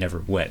never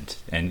went.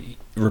 And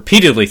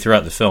repeatedly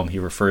throughout the film, he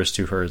refers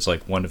to her as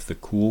like one of the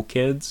cool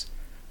kids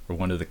or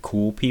one of the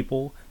cool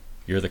people.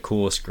 You're the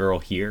coolest girl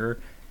here.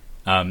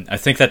 I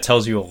think that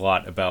tells you a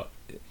lot about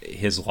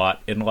his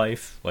lot in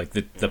life, like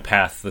the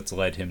path that's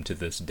led him to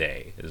this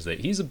day, is that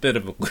he's a bit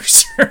of a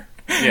loser.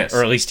 Yes.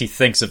 Or at least he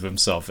thinks of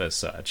himself as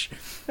such.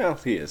 Well,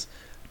 he is.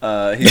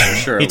 He's for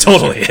sure. He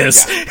totally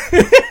is.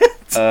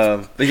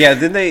 Yeah. But yeah,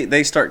 then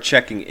they start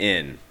checking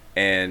in.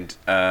 And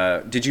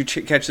did you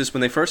catch this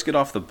when they first get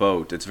off the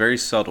boat? It's very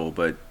subtle,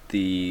 but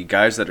the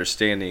guys that are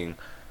standing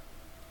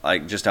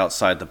like just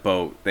outside the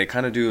boat, they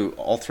kind of do,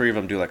 all three of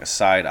them do like a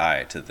side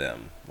eye to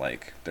them,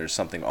 like there's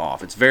something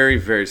off. It's very,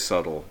 very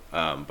subtle,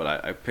 but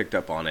I picked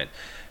up on it.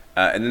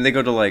 And then they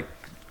go to like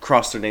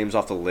cross their names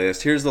off the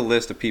list. Here's the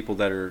list of people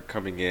that are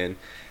coming in,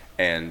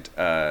 and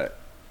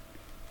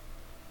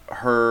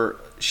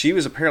she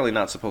was apparently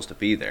not supposed to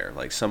be there.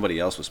 Like somebody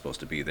else was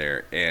supposed to be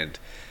there, and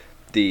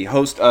the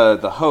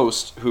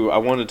host, who I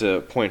wanted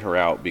to point her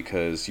out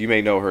because you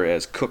may know her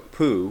as Cook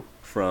Poo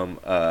from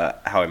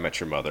How I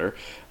Met Your Mother,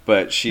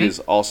 but she is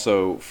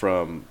also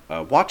from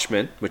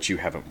Watchmen, which you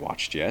haven't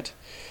watched yet.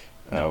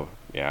 No.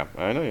 Yeah,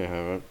 I know you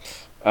haven't.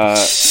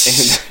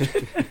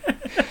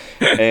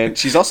 And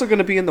she's also going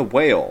to be in The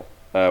Whale,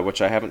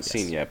 which I haven't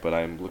seen yet, but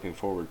I'm looking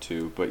forward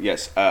to. But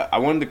yes, I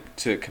wanted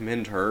to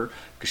commend her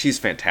because she's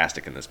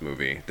fantastic in this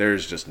movie.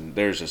 There's just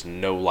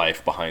no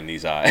life behind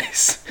these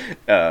eyes.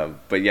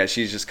 But yeah,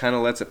 she just kind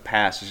of lets it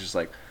pass. She's just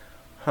like,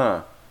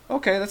 huh,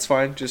 okay, that's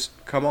fine.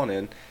 Just come on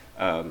in.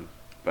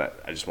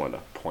 But I just wanted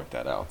to point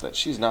that out, that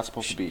she's not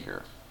supposed to be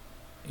here.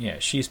 Yeah,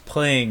 she's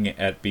playing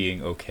at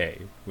being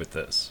okay with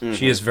this. Mm-hmm.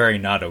 She is very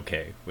not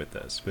okay with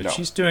this, but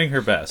she's doing her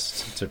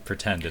best to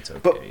pretend it's okay.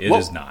 But it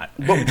is not.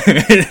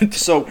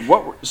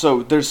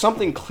 So there's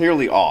something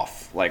clearly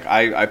off. Like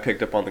I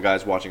picked up on the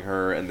guys watching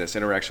her and this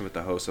interaction with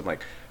the host. I'm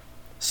like,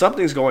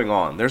 something's going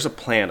on. There's a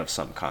plan of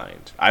some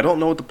kind. I don't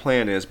know what the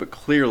plan is, but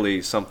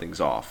clearly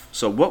something's off.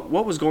 So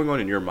what was going on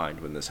in your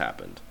mind when this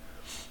happened?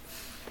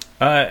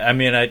 I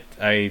mean,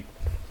 I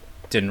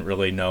didn't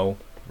really know.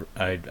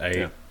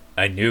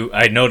 I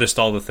noticed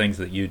all the things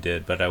that you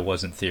did, but I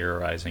wasn't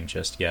theorizing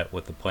just yet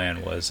what the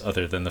plan was,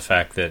 other than the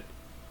fact that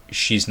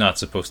she's not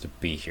supposed to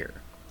be here.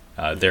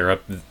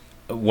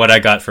 What I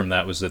got from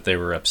that was that they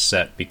were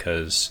upset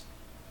because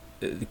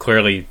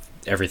clearly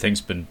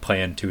everything's been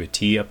planned to a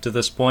T up to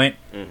this point,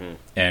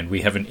 and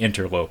we have an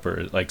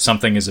interloper. Like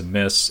something is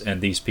amiss, and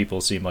these people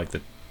seem like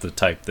the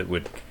type that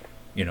would,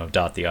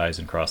 dot the I's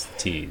and cross the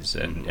T's.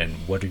 And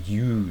what are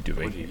you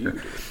doing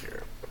here?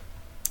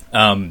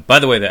 By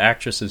the way, the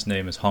actress's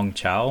name is Hong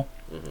Chow,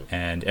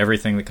 and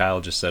everything that Kyle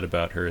just said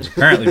about her is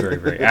apparently very,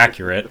 very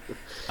accurate.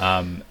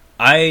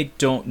 I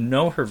don't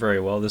know her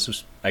very well. This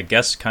was, I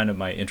guess, kind of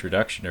my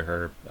introduction to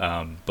her.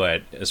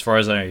 But as far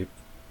as I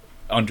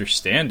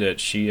understand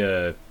it,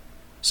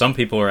 some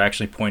people are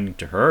actually pointing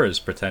to her as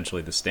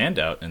potentially the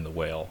standout in The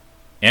Whale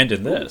and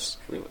in this.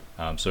 Really?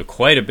 So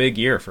quite a big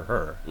year for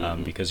her.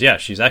 Because, yeah,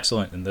 she's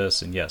excellent in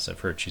this, and yes, I've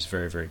heard she's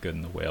very, very good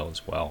in The Whale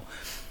as well.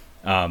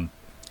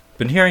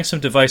 Been hearing some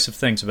divisive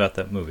things about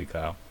that movie,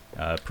 Kyle.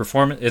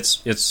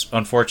 Performance. It's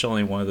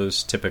unfortunately one of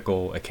those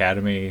typical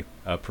Academy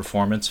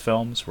performance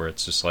films where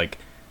it's just like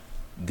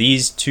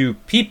these two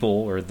people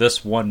or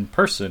this one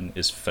person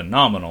is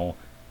phenomenal.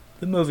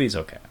 The movie's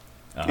okay.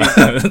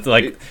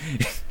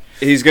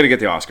 He's gonna get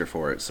the Oscar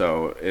for it,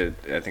 so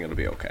I think it'll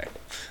be okay.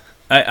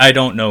 I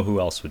don't know who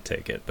else would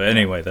take it, but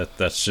anyway,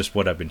 that's just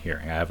what I've been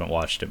hearing. I haven't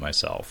watched it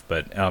myself,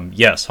 but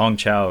yes, Hong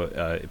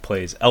Chow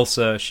plays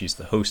Elsa. She's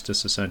the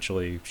hostess,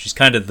 essentially. She's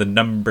kind of the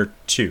number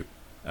two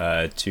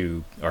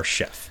to our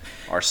chef.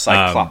 Our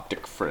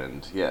cycloptic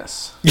friend,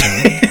 yes.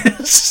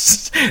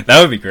 That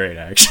would be great,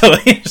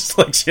 actually. Just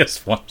like she has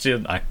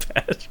an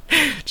iPad,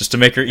 just to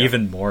make her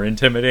even more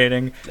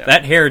intimidating. Yeah.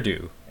 That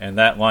hairdo and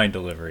that line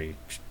delivery,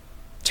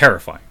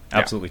 terrifying,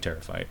 absolutely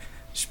terrifying.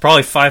 She's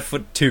probably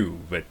 5'2",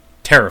 but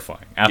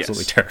terrifying,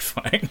 absolutely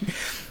terrifying.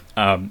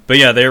 But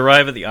yeah, they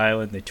arrive at the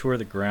island, they tour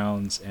the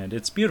grounds, and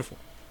it's beautiful.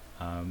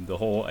 The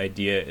whole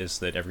idea is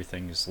that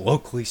everything is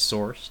locally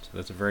sourced.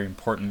 That's a very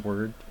important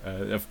word,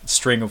 a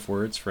string of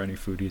words for any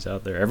foodies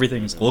out there.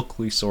 Everything is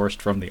locally sourced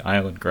from the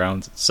island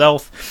grounds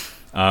itself.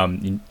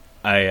 One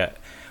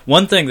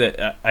thing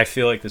that I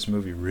feel like this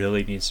movie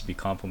really needs to be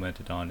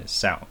complimented on is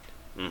sound.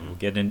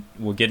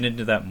 We'll get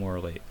into that more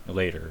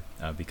later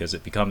because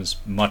it becomes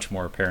much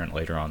more apparent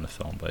later on in the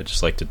film. But I'd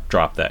just like to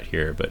drop that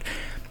here. But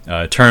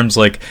terms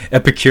like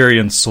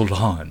Epicurean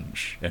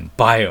Solange and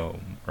biome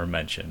are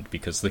mentioned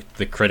because the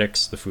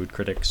food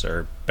critics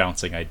are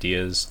bouncing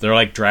ideas. They're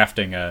like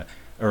drafting a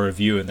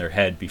review in their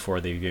head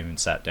before they've even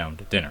sat down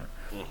to dinner.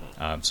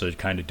 So they're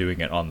kind of doing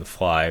it on the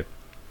fly.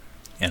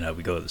 And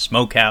we go to the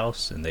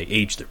smokehouse, and they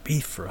age their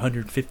beef for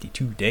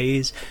 152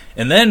 days.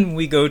 And then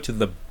we go to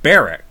the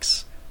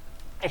barracks.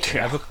 We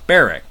have a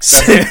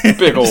barracks. That's a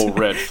big old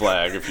red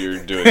flag if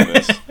you're doing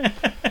this.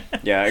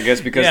 Yeah, I guess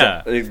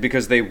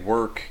because they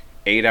work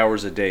 8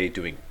 hours a day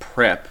doing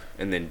prep,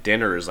 and then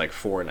dinner is like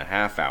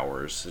 4.5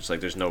 hours. It's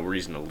like there's no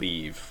reason to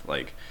leave.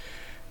 Like,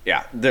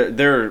 yeah,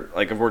 they're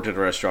like, I've worked at a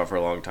restaurant for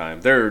a long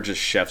time. There are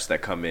just chefs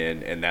that come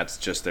in, and that's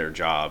just their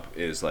job,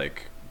 is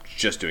like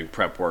just doing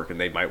prep work, and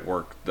they might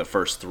work the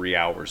first 3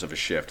 hours of a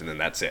shift, and then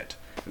that's it.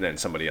 And then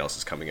somebody else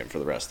is coming in for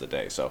the rest of the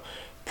day. So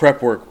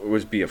prep work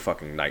would be a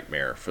fucking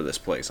nightmare for this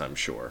place, I'm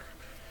sure.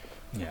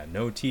 Yeah,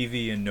 no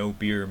TV and no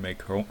beer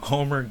make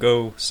Homer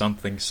go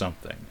something.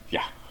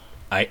 Yeah.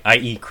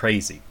 I.e.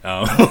 crazy.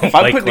 Like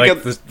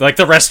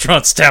the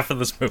restaurant staff of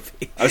this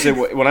movie. I would say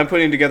when I'm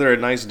putting together a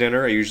nice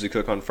dinner, I usually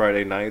cook on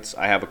Friday nights.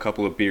 I have a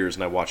couple of beers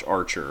and I watch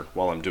Archer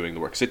while I'm doing the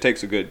work. Because it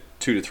takes a good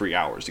 2 to 3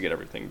 hours to get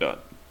everything done.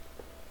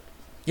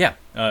 Yeah.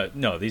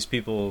 No, these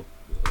people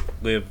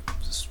live,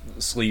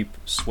 sleep,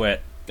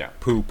 sweat,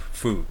 poop,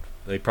 food.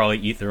 They probably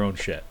eat their own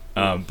shit.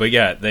 But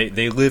yeah,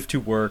 they live to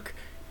work.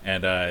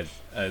 And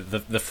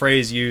the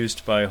phrase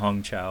used by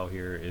Hong Chow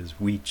here is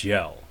 "we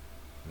gel."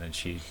 And then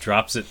she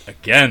drops it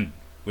again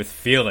with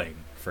feeling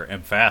for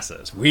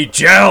emphasis. We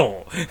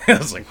gel! I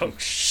was like, oh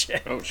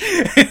shit.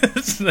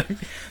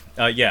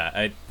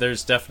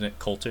 There's definite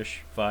cultish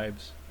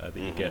vibes that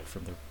you get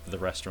from the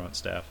restaurant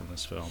staff in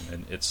this film,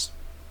 and it's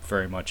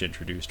very much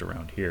introduced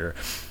around here.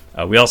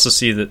 We also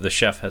see that the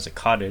chef has a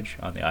cottage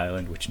on the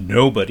island, which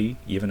nobody,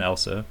 even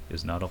Elsa,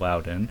 is not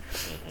allowed in.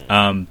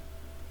 And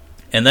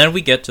then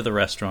we get to the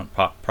restaurant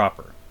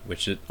proper,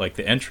 which is like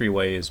the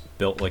entryway is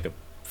built like a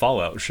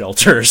Fallout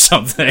shelter or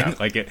something. Yeah.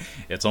 Like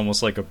it's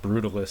almost like a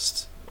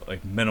brutalist,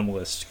 like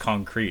minimalist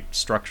concrete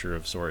structure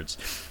of sorts.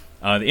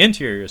 The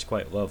interior is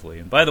quite lovely,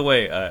 and by the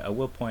way, I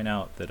will point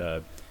out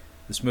that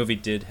this movie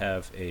did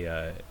have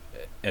a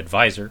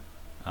advisor,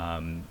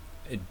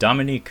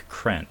 Dominique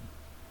Crenn,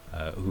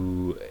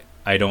 who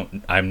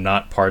I'm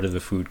not part of the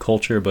food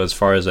culture, but as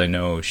far as I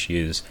know, she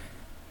is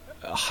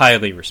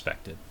highly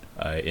respected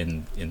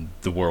in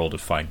the world of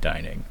fine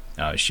dining.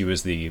 She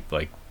was the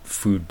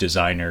food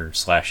designer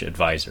 /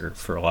 advisor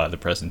for a lot of the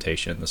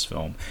presentation in this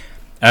film,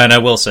 and I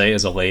will say,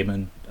 as a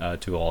layman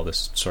to all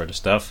this sort of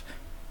stuff,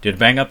 did a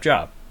bang up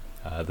job.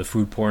 The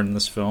food porn in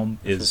this film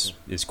is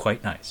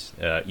quite nice,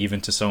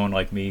 even to someone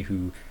like me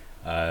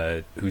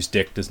whose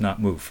dick does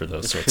not move for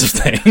those sorts of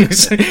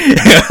things.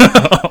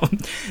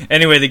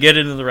 Anyway, they get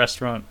into the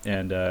restaurant,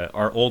 and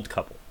our old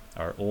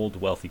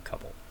wealthy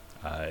couple,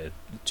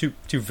 two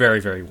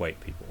very, very white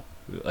people,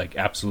 like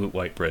absolute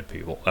white bread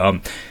people.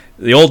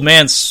 The old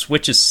man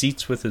switches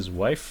seats with his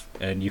wife,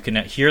 and you can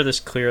hear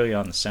this clearly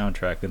on the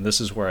soundtrack, and this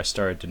is where I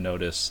started to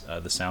notice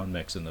the sound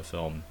mix in the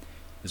film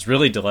is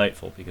really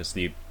delightful, because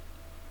the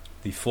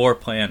floor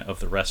plan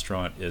of the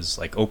restaurant is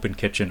like open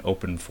kitchen,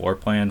 open floor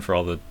plan for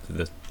all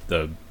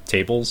the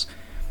tables,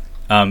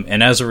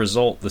 and as a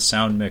result, the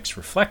sound mix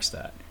reflects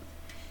that,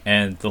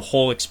 and the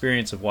whole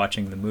experience of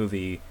watching the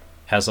movie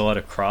has a lot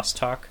of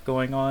crosstalk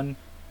going on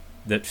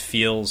that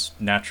feels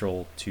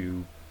natural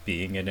to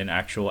being in an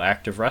actual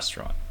active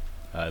restaurant.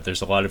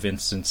 There's a lot of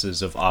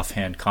instances of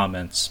offhand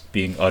comments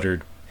being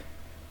uttered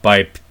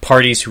by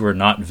parties who are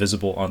not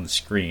visible on the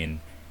screen,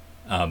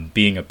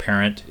 being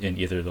apparent in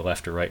either the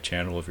left or right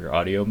channel of your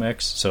audio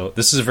mix. So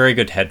this is a very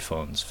good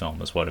headphones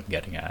film, is what I'm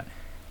getting at,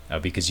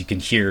 because you can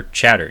hear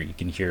chatter, you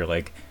can hear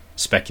like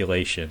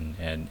speculation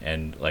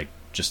and like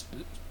just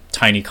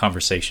tiny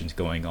conversations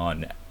going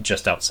on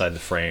just outside the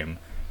frame,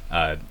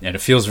 and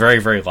it feels very,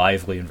 very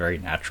lively and very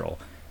natural,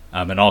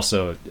 and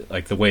also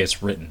like the way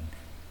it's written.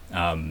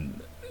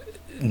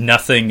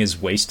 Nothing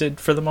is wasted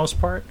for the most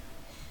part.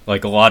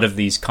 Like a lot of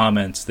these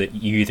comments that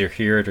you either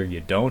hear it or you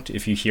don't.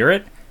 If you hear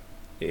it,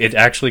 it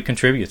actually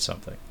contributes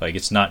something. Like,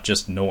 it's not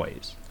just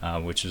noise,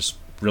 which is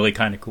really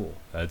kind of cool.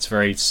 It's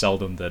very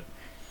seldom that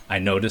I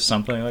notice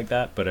something like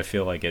that, but I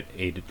feel like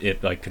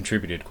it like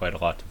contributed quite a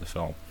lot to the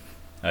film.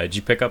 Did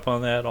you pick up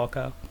on that at all,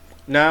 Kyle?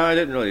 No, I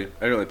didn't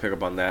really pick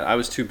up on that. I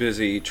was too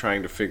busy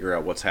trying to figure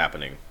out what's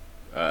happening.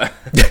 I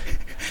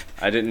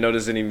didn't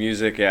notice any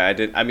music. Yeah, I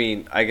did. I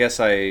mean, I guess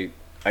I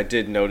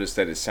did notice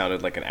that it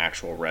sounded like an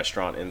actual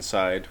restaurant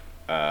inside.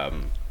 I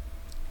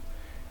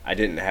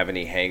didn't have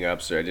any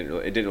hang-ups, or it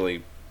didn't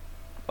really,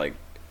 like,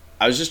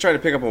 I was just trying to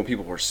pick up on what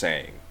people were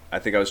saying. I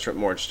think I was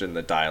more interested in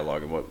the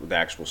dialogue and what the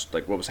actual,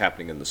 like, what was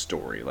happening in the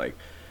story. Like,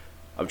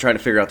 I'm trying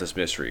to figure out this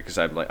mystery because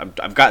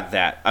I've got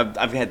that.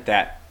 I've had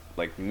that,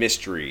 like,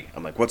 mystery.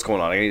 I'm like, what's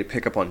going on? I need to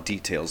pick up on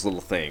details,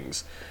 little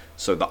things.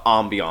 So the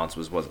ambiance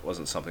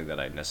wasn't something that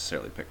I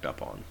necessarily picked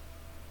up on.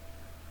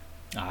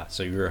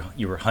 So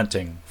you were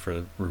hunting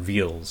for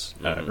reveals,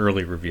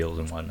 early reveals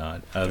and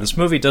whatnot. This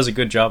movie does a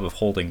good job of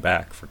holding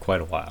back for quite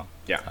a while.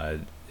 Yeah.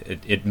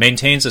 It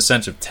maintains a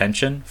sense of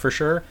tension for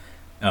sure,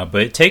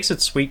 but it takes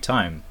its sweet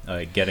time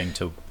getting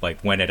to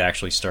like when it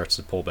actually starts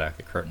to pull back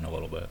the curtain a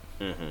little bit.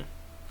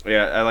 Mm-hmm.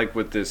 Yeah, I like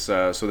with this.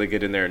 So they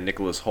get in there, and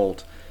Nicholas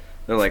Hoult.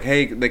 They're like,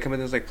 hey, they come in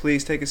and it's like,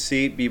 please take a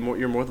seat.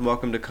 You're more than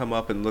welcome to come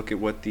up and look at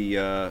what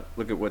the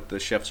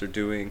chefs are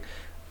doing.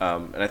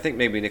 And I think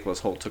maybe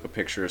Nicholas Hoult took a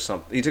picture or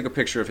something. He took a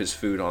picture of his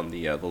food on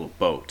the little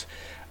boat.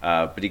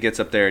 But he gets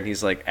up there and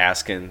he's like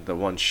asking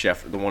one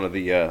of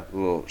the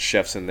little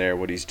chefs in there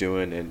what he's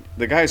doing. And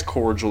the guy's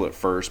cordial at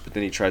first, but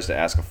then he tries to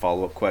ask a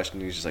follow-up question.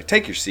 And he's just like,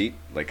 take your seat,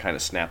 like kind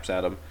of snaps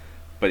at him.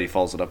 But he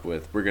follows it up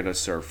with, we're going to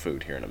serve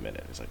food here in a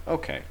minute. He's like,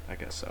 okay, I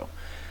guess so.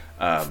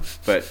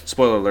 But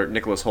spoiler alert,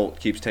 Nicholas Hoult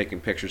keeps taking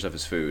pictures of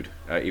his food,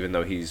 even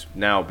though he's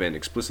now been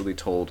explicitly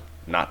told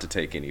not to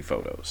take any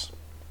photos.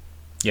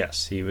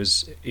 Yes, he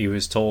was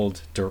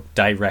told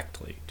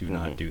directly, do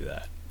not do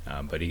that.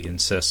 But he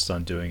insists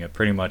on doing it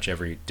pretty much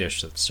every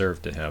dish that's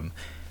served to him.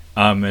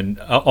 And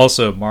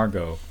also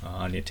Margot,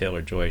 Anya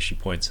Taylor-Joy, she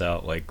points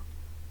out, like,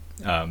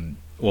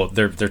 well,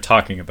 they're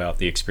talking about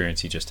the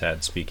experience he just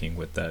had speaking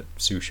with that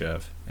sous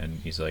chef, and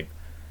he's like,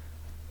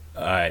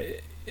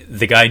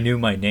 the guy knew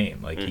my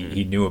name, like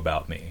he knew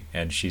about me,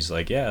 and she's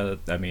like, yeah,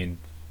 I mean,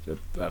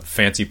 a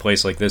fancy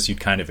place like this,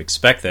 you'd kind of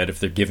expect that if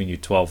they're giving you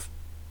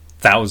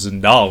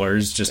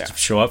 $12,000 just to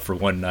show up for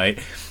one night,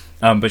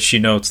 but she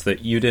notes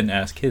that you didn't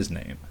ask his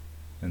name,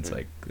 and it's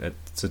like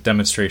that's a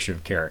demonstration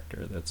of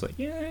character. That's like,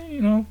 yeah,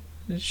 you know,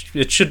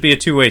 it should be a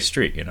two-way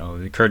street, you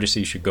know,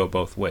 courtesy should go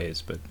both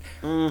ways, but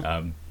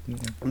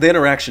the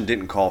interaction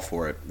didn't call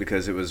for it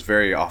because it was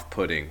very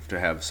off-putting to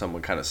have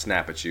someone kind of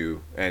snap at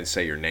you and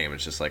say your name.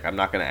 It's just like, I'm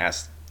not going to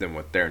ask them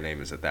what their name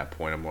is at that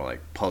point. I'm more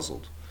like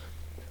puzzled.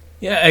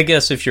 Yeah, I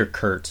guess if you're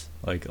Kurt,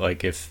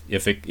 like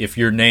if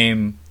your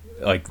name,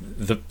 like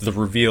the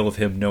reveal of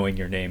him knowing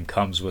your name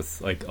comes with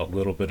like a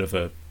little bit of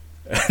a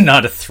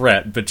not a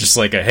threat, but just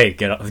like a hey,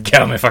 get out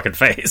of my fucking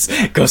face,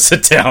 go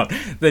sit down.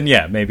 Then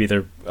yeah, maybe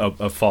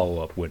a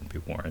follow up wouldn't be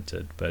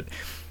warranted. But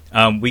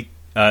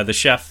the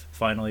chef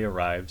finally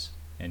arrives,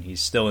 and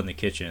he's still in the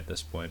kitchen at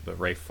this point. But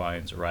Ralph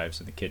Fiennes arrives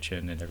in the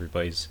kitchen, and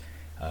everybody's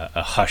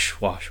a hush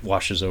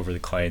washes over the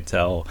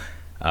clientele,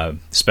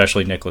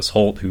 especially Nicholas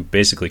Hoult, who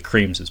basically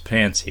creams his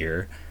pants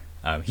here.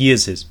 He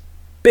is his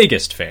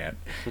biggest fan,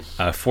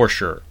 for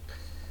sure.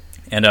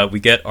 And we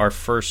get our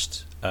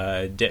first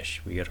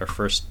dish. We get our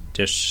first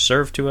dish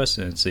served to us,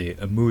 and it's a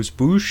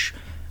amuse-bouche.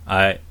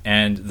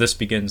 And this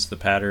begins the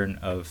pattern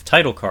of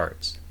title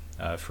cards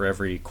for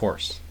every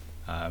course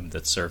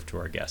that's served to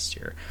our guests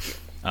here.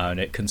 And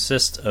it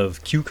consists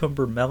of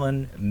cucumber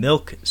melon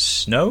milk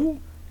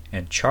snow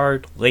and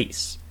charred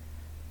lace.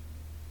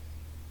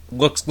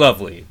 Looks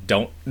lovely.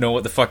 Don't know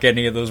what the fuck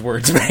any of those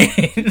words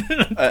mean.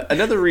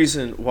 Another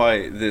reason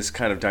why this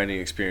kind of dining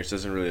experience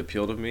doesn't really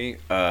appeal to me,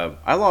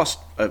 I lost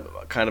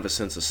kind of a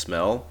sense of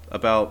smell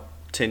about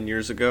 10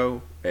 years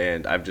ago,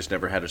 and I've just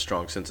never had a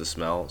strong sense of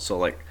smell. So,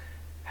 like,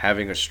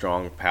 having a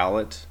strong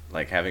palate,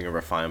 like having a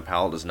refined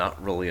palate, is not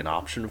really an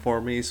option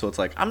for me. So it's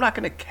like, I'm not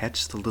going to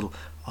catch all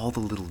the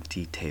little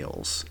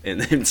details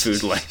in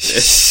food like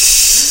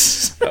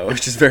this,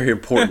 which is very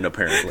important,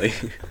 apparently.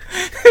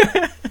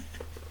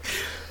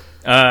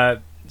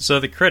 So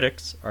the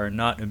critics are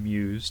not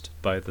amused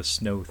by the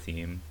snow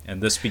theme,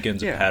 and this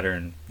begins a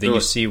pattern that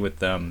you see with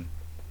them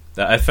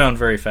that I found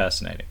very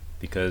fascinating,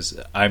 because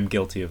I'm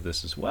guilty of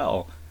this as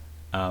well,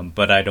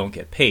 but I don't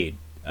get paid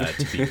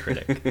to be a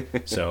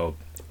critic. So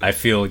I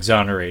feel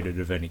exonerated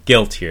of any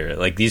guilt here.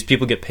 Like, these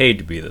people get paid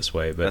to be this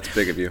way, but that's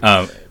big of you.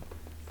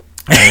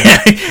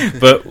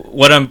 But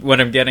what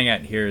I'm getting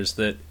at here is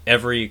that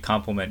every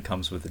compliment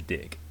comes with a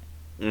dig.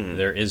 Mm-hmm.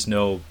 There is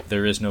no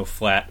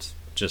flat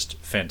just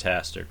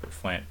fantastic or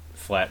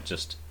flat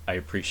just I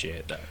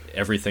appreciate that.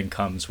 Everything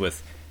comes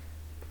with,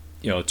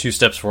 2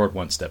 steps forward,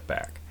 1 step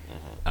back.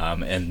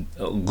 Mm-hmm. And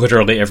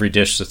literally every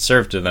dish that's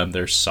served to them,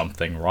 there's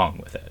something wrong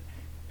with it.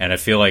 And I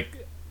feel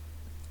like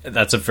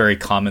that's a very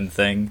common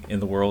thing in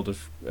the world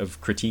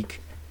of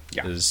critique.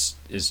 Yeah. is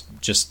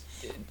just,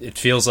 it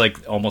feels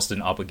like almost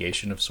an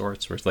obligation of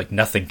sorts, where it's like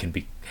nothing can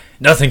be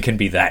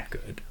that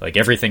good. Like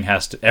everything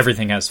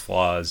has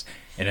flaws,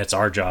 and it's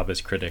our job as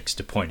critics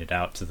to point it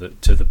out to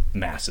the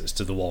masses,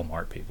 to the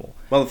Walmart people.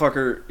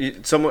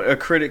 Motherfucker, a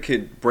critic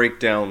could break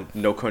down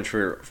No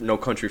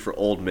Country for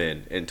Old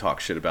Men and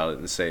talk shit about it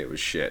and say it was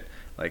shit.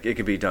 Like, it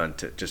could be done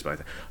to just by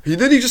that.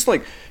 Then he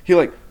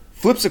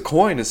flips a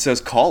coin and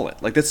says, call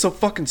it. Like, that's so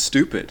fucking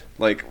stupid.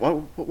 Like,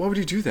 why would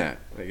he do that?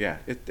 Like, yeah,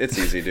 it's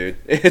easy, dude.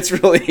 It's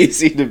really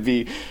easy to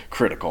be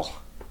critical.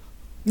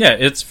 Yeah,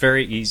 it's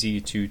very easy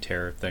to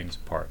tear things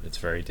apart. It's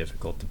very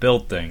difficult to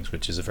build things,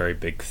 which is a very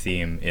big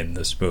theme in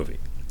this movie,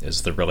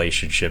 is the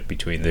relationship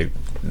between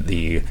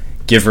the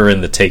giver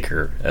and the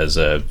taker, as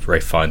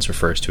Ralph Fiennes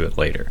refers to it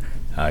later.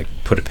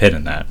 Put a pin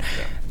in that.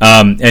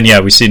 Yeah. And yeah,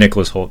 we see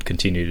Nicholas Hoult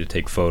continue to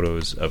take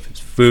photos of his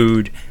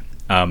food,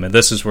 and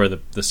this is where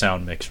the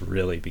sound mix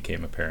really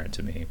became apparent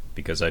to me,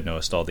 because I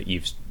noticed all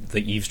the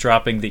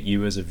eavesdropping that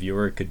you as a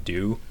viewer could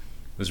do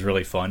was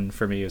really fun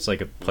for me. It's like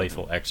a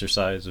playful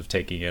exercise of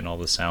taking in all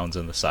the sounds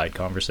and the side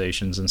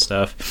conversations and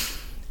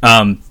stuff.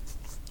 And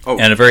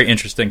a very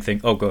interesting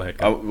thing. Oh, go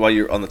ahead. While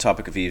you're on the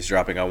topic of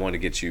eavesdropping, I want to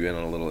get you in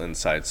on a little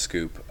inside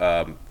scoop.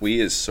 We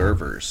as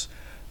servers,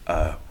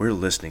 we're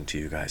listening to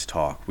you guys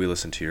talk. We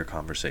listen to your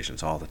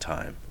conversations all the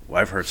time.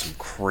 I've heard some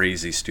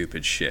crazy,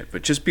 stupid shit,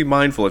 but just be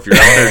mindful if you're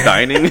out there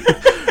dining.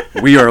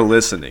 We are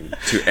listening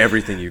to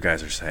everything you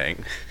guys are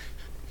saying.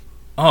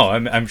 Oh,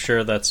 I'm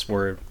sure that's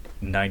where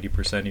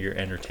 90% of your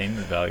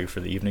entertainment value for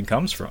the evening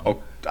comes from.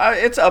 Oh,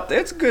 it's up there.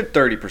 It's a good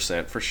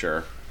 30% for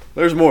sure.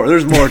 There's more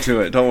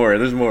to it. Don't worry.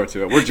 There's more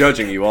to it. We're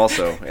judging you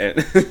also.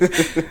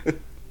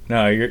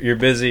 No, you're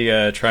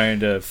busy trying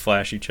to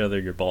flash each other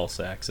your ball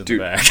sacks in the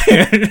back.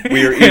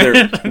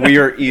 we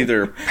are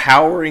either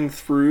powering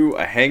through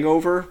a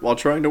hangover while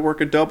trying to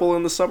work a double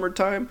in the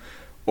summertime,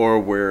 or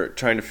we're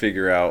trying to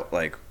figure out,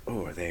 like,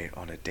 oh, are they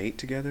on a date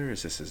together?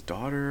 Is this his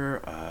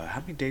daughter? How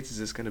many dates is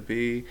this going to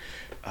be?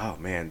 Oh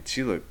man,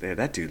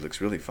 that dude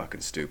looks really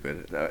fucking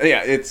stupid.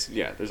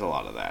 There's a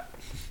lot of that.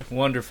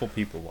 Wonderful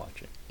people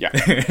watching. Yeah.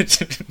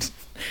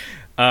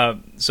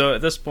 So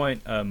at this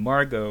point,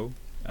 Margot,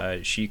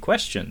 she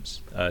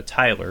questions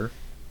Tyler,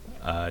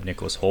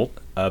 Nicholas Hoult,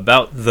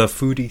 about the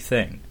foodie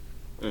thing.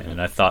 Mm-hmm.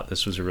 And I thought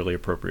this was a really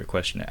appropriate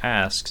question to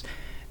ask.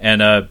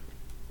 And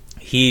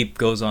he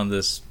goes on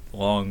this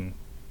long,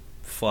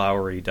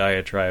 flowery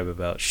diatribe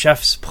about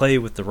chefs play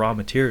with the raw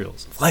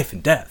materials of life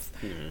and death.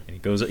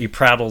 Mm-hmm. And he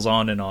prattles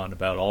on and on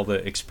about all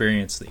the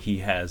experience that he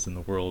has in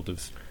the world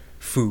of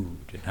food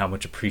and how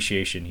much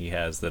appreciation he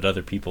has that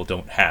other people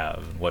don't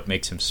have, and what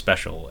makes him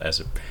special as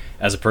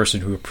a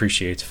person who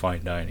appreciates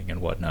fine dining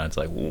and whatnot. It's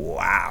like,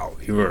 wow,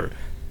 you are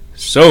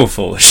so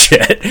full of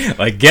shit.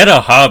 Like, get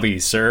a hobby,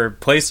 sir.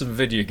 Play some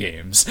video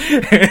games.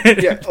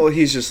 Yeah, well,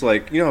 he's just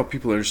like, how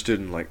people are interested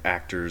in, like,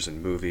 actors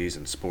and movies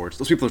and sports.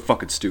 Those people are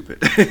fucking stupid.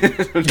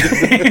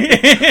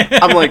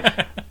 I'm like,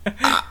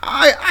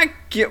 I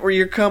get where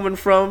you're coming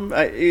from.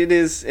 It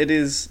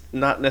is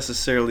not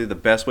necessarily the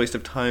best waste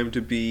of time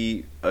to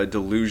be a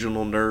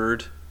delusional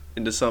nerd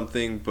into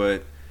something,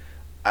 but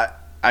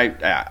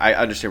I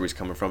understand where he's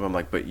coming from. I'm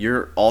like, but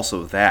you're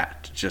also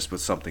that, just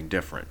with something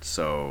different.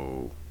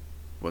 So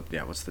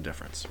what's the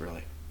difference,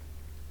 really?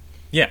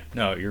 Yeah,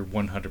 no, you're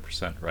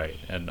 100% right.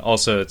 And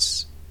also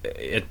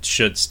it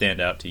should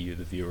stand out to you,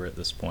 the viewer, at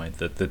this point,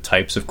 that the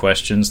types of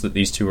questions that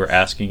these two are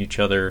asking each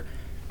other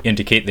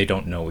indicate they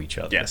don't know each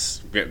other.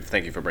 Yes.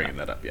 Thank you for bringing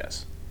that up,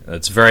 yes.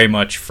 It's very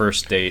much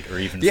first date or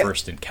even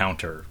first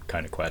encounter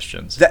kind of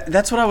questions.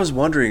 That's what I was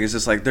wondering, is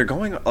just like, they're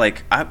going,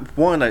 like, I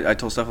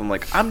told Steph, I'm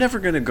like, I'm never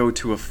going to go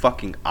to a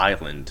fucking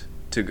island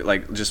to,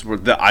 like, just where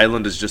the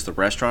island is just the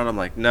restaurant. I'm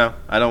like, no,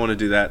 I don't want to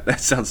do that. That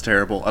sounds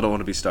terrible. I don't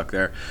want to be stuck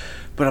there.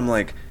 But I'm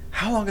like,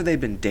 how long have they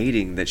been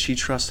dating that she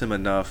trusts him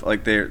enough?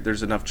 Like,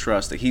 there's enough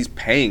trust that he's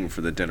paying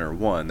for the dinner.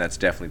 One, that's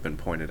definitely been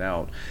pointed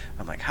out.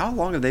 I'm like, how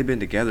long have they been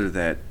together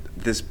that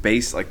there's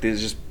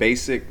just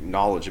basic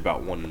knowledge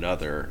about one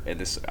another, and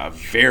this a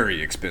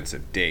very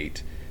expensive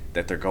date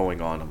that they're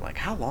going on? I'm like,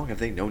 how long have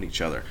they known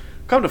each other?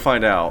 Come to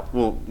find out,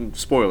 well,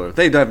 spoiler,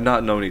 they have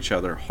not known each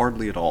other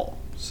hardly at all.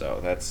 So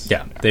that's...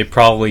 Yeah, they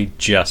probably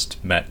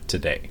just met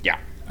today. Yeah.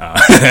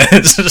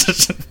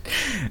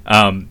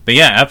 But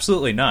yeah,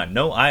 absolutely not.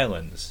 No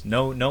islands.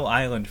 No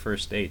island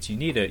first dates. You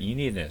need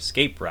an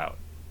escape route.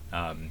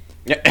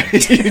 Yeah, you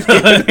need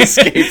an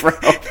escape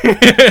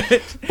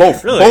route.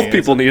 Both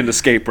people need an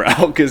escape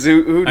route, because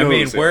who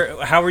knows? I mean,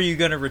 how are you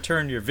going to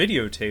return your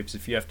videotapes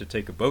if you have to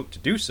take a boat to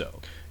do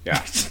so? Yeah.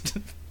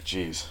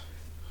 Jeez.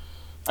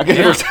 I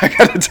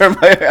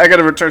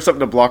gotta return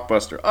something to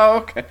Blockbuster. Oh,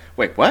 okay.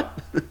 Wait, what?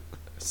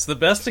 It's the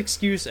best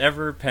excuse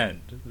ever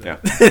penned. Yeah.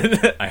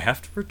 I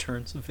have to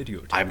return some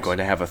videotapes. I'm going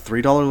to have a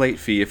 $3 late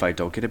fee if I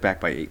don't get it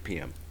back by 8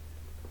 p.m.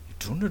 You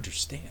don't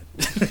understand.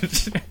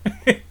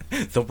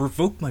 They'll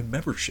revoke my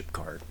membership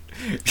card.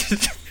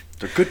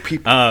 They're good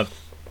people.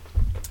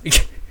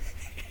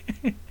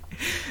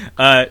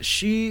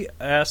 She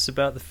asks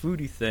about the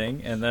foodie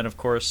thing, and then, of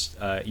course,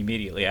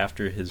 immediately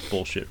after his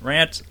bullshit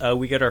rant,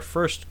 we get our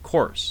first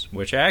course,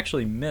 which I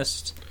actually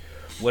missed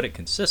what it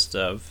consists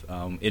of.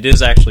 It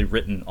is actually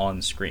written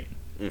on screen.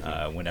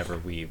 Whenever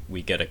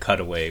we get a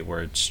cutaway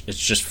where it's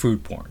just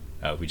food porn.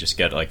 We just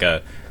get like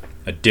a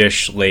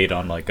dish laid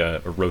on like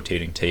a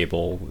rotating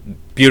table,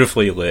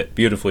 beautifully lit,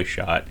 beautifully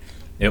shot.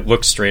 It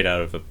looks straight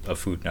out of a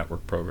Food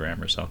Network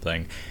program or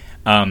something.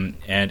 And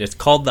it's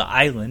called The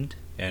Island,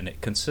 and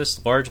it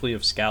consists largely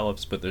of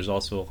scallops, but there's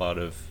also a lot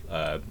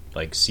of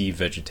like sea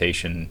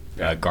vegetation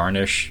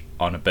garnish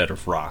on a bed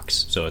of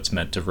rocks. So it's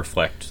meant to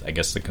reflect, I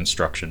guess, the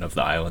construction of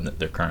the island that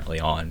they're currently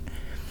on.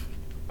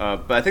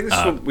 But I think this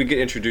is when we get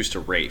introduced to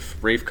Rafe.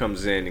 Rafe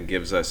comes in and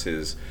gives us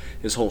his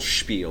whole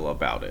spiel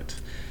about it.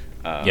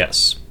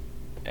 Yes.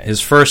 His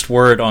first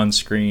word on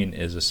screen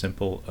is a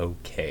simple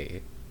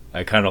 "okay."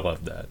 I kind of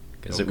love that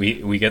because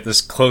we get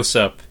this close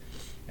up,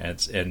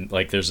 and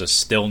like there's a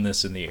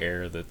stillness in the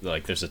air that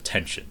like there's a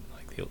tension,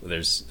 like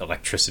there's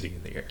electricity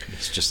in the air.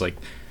 It's just like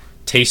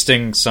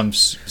tasting some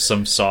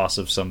sauce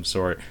of some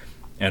sort.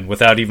 And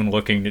without even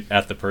looking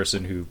at the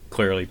person who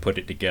clearly put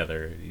it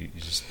together, he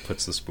just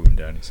puts the spoon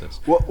down. He says,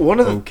 "Well,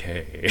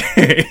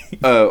 okay."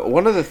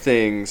 One of the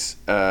things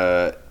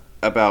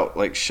about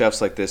like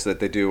chefs like this that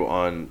they do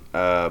on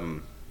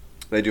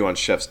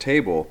Chef's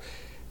Table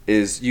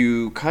is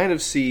you kind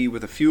of see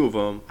with a few of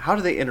them how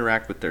do they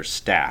interact with their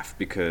staff,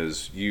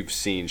 because you've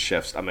seen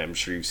chefs. I mean, I'm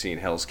sure you've seen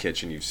Hell's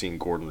Kitchen. You've seen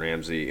Gordon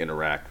Ramsay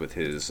interact with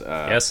his.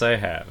 Yes, I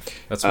have.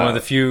 That's one of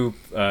the few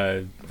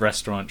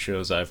restaurant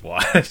shows I've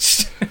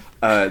watched.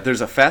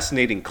 There's a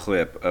fascinating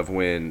clip of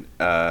when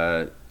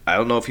I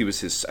don't know if he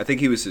was his. I think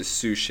he was his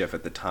sous chef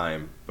at the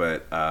time,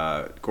 but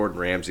Gordon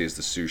Ramsay is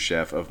the sous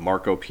chef of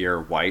Marco Pierre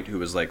White, who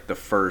was like the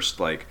first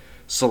like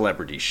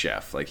celebrity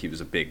chef. Like he was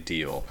a big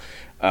deal,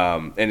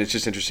 and it's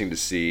just interesting to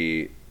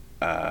see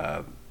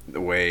the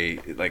way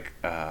like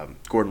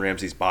Gordon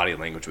Ramsay's body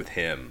language with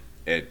him.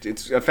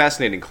 It's a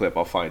fascinating clip.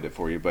 I'll find it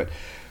for you, but.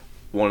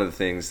 One of the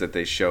things that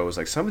they show is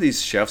like some of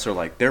these chefs are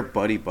like they're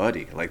buddy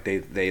like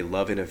they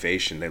love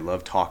innovation, they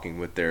love talking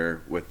with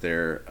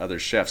their other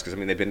chefs, because I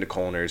mean they've been to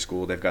culinary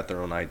school, they've got their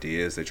own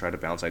ideas, they try to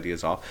bounce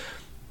ideas off.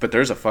 But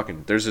there's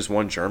this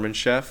one German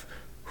chef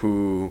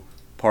who,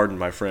 pardon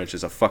my French,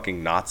 is a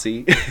fucking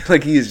Nazi.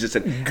 Like he is just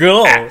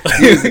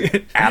he is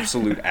an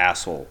absolute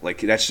asshole. Like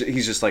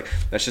he's just like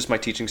that's just my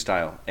teaching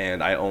style,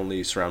 and I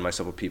only surround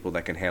myself with people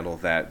that can handle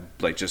that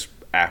like just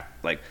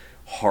act like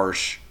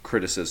harsh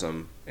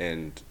criticism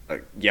and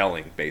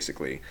yelling,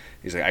 basically.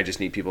 He's like, I just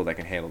need people that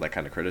can handle that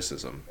kind of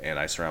criticism, and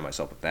I surround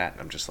myself with that.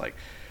 And I'm just like,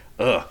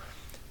 ugh.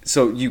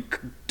 So you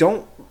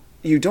don't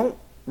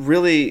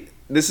really.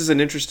 This is an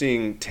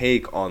interesting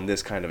take on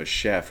this kind of a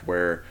chef,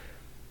 where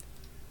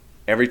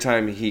every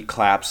time he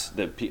claps,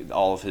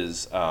 all of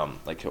his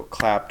like he'll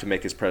clap to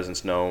make his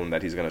presence known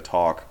that he's going to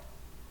talk,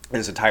 and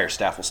his entire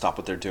staff will stop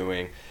what they're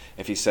doing.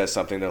 If he says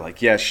something, they're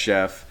like, yes,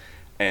 chef.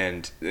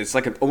 And it's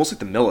like almost like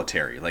the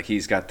military. Like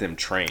he's got them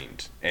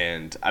trained.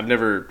 And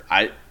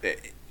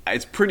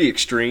it's pretty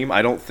extreme.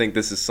 I don't think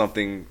this is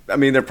something. I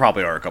mean, there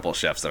probably are a couple of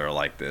chefs that are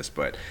like this,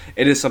 but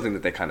it is something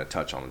that they kind of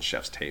touch on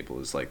Chef's Table.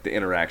 Is like the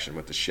interaction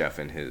with the chef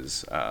and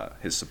his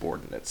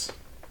subordinates.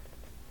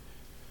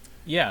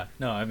 Yeah,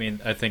 no, I mean,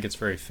 I think it's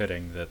very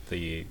fitting that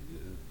the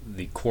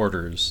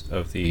quarters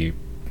of the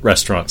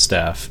restaurant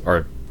staff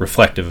are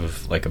reflective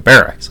of like a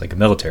barracks, like a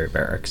military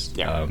barracks,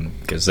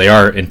 because they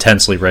are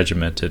intensely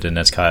regimented, and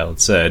as Kyle had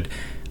said,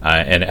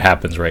 and it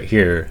happens right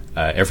here,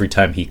 every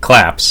time he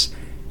claps,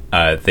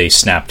 they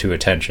snap to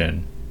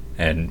attention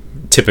and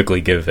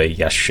typically give a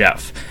yes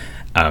chef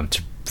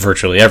to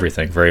virtually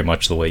everything, very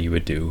much the way you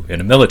would do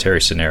in a military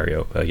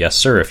scenario, a yes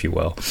sir, if you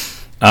will.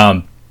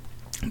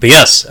 But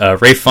yes,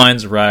 Ralph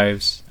Fiennes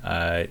arrives.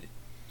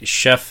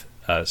 Chef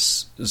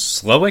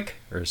Slovak.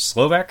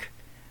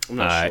 I'm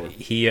not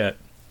sure.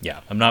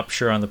 I'm not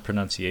sure on the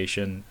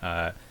pronunciation.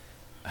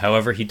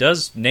 However, he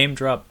does name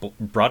drop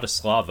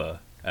Bratislava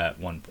at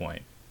one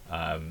point.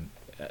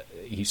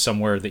 He's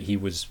somewhere that he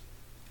was.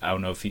 I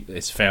don't know if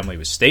his family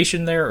was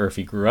stationed there or if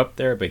he grew up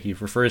there, but he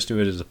refers to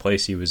it as a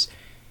place he was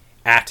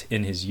at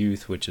in his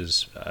youth, which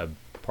is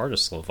part of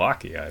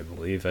Slovakia, I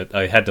believe.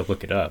 I had to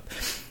look it up.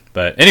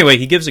 But anyway,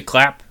 he gives a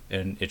clap,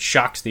 and it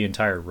shocks the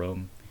entire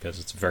room because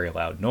it's a very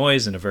loud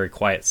noise in a very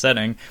quiet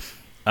setting.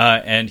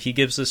 And he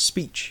gives a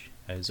speech,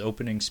 his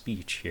opening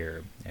speech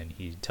here, and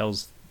he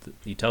tells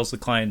the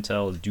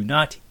clientele, do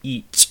not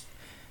eat,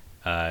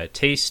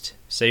 taste,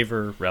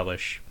 savor,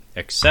 relish,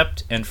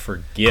 accept, and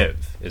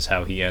forgive is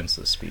how he ends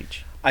the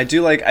speech. I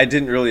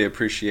didn't really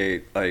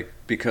appreciate, like,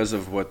 because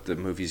of what the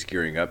movie's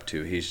gearing up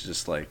to, he's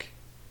just like,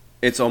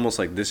 it's almost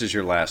like this is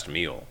your last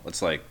meal.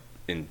 It's like,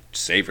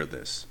 savor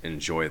this,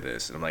 enjoy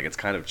this. And I'm like, it's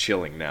kind of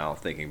chilling now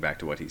thinking back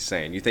to what he's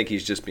saying. You think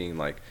he's just being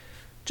like,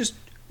 just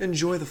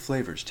enjoy the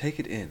flavors, take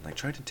it in, like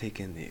try to take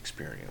in the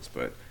experience.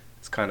 But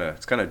it's kind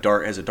of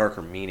dark, has a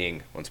darker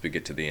meaning once we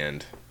get to the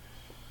end.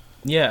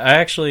 Yeah, I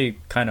actually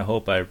kind of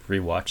hope I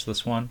rewatch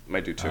this one.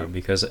 Might do too.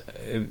 Because,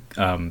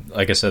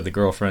 like I said, the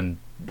girlfriend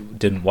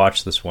didn't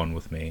watch this one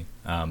with me,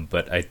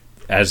 but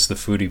as the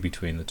foodie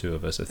between the two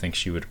of us, I think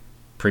she would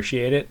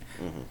appreciate it.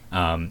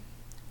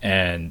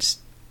 And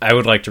I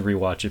would like to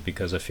rewatch it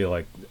because I feel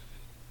like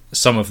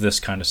some of this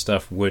kind of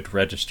stuff would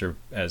register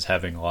as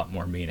having a lot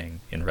more meaning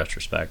in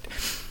retrospect.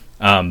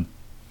 But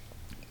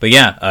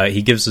yeah,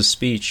 he gives a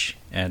speech,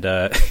 and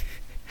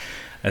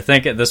I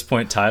think at this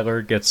point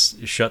Tyler gets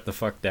shut the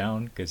fuck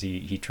down because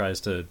he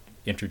tries to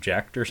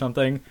interject or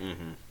something.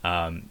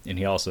 And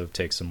he also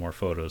takes some more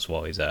photos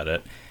while he's at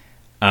it.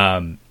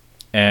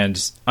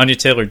 And Anya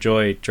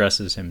Taylor-Joy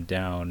dresses him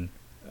down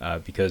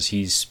because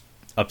he's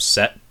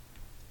upset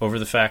over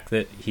the fact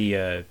that he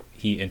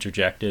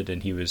interjected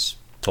and he was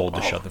told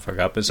to shut the fuck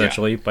up,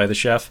 essentially, by the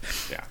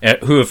chef,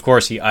 who, of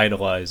course, he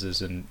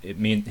idolizes, and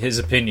his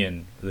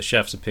opinion, the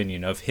chef's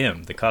opinion of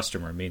him, the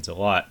customer, means a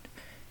lot.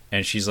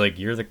 And she's like,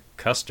 you're the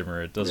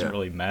customer. It doesn't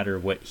really matter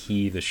what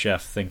he, the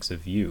chef, thinks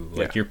of you.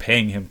 Like, you're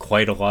paying him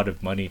quite a lot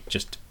of money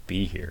just to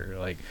be here.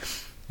 Like,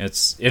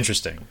 it's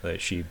interesting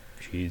that she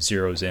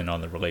zeroes in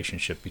on the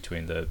relationship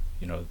between the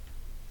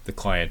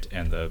client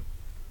and the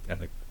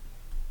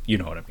you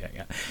know what I'm getting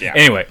at. Yeah.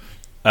 Anyway,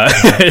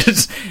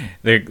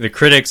 the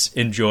critics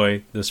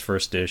enjoy this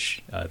first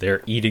dish.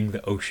 They're eating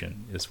the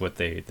ocean is what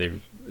they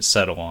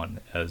settle on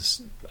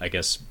as, I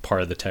guess,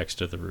 part of the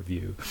text of the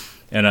review.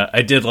 And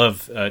I did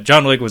love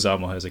John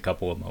Leguizamo has a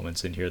couple of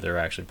moments in here that are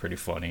actually pretty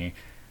funny,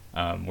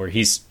 where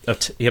he's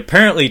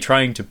apparently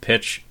trying to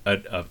pitch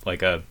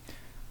a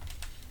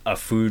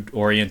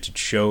food-oriented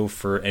show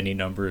for any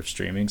number of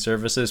streaming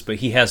services, but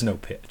he has no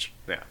pitch.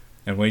 Yeah.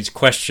 And when he's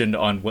questioned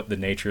on what the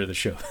nature of the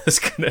show is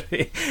going to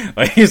be,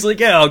 he's like,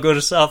 yeah, I'll go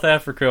to South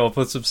Africa, I'll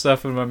put some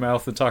stuff in my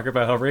mouth and talk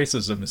about how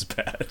racism is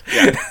bad.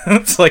 Yeah.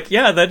 It's like,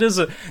 yeah, that is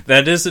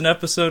an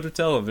episode of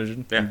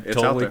television. Yeah, you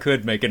totally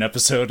could make an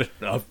episode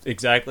of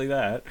exactly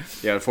that.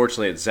 Yeah,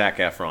 unfortunately, it's Zac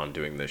Efron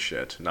doing this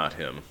shit, not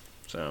him.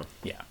 So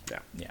yeah,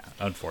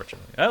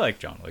 unfortunately. I like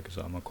John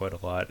Leguizamo quite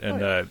a lot.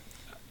 And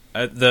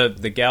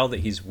the gal that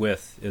he's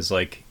with is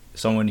like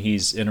someone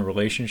he's in a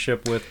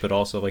relationship with, but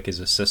also like his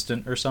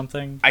assistant or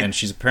something, and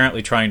she's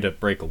apparently trying to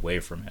break away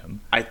from him.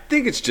 I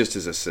think it's just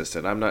his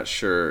assistant. I'm not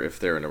sure if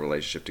they're in a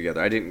relationship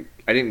together. I didn't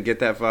get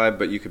that vibe,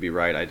 but you could be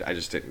right. I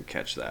just didn't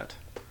catch that.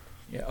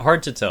 Yeah,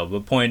 hard to tell. The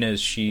point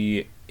is,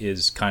 she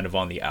is kind of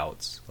on the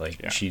outs.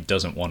 She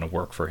doesn't want to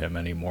work for him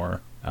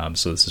anymore.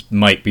 So this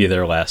might be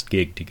their last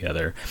gig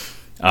together.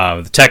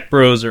 The tech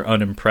bros are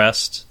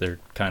unimpressed. They're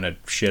kind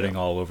of shitting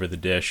all over the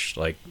dish,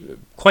 like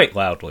quite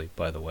loudly,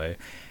 by the way.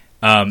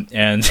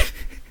 And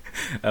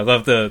I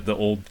love the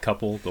old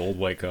couple, the old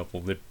white couple,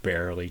 that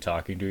barely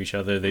talking to each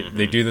other.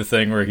 They do the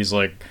thing where he's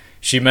like,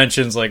 she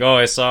mentions like, oh,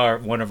 I saw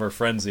one of our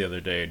friends the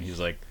other day, and he's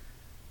like,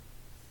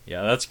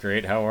 yeah, that's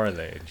great. How are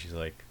they? And she's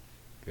like,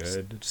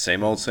 good.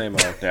 Same old.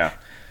 Yeah.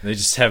 They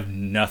just have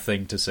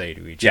nothing to say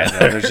to each other.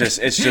 Yeah, no,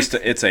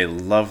 it's a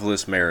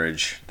loveless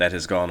marriage that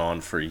has gone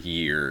on for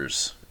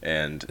years.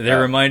 And they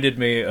reminded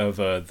me of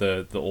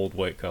the old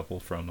white couple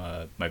from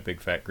My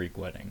Big Fat Greek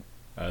Wedding.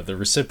 The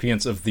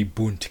recipients of the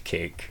Bunt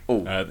cake.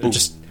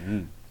 Just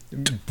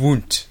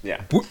Bunt.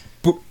 Yeah.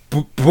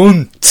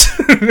 Bunt.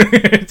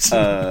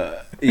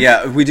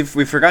 Yeah,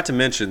 we forgot to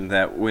mention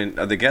that when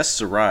the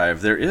guests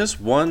arrive, there is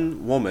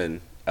one woman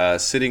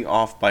sitting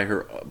off by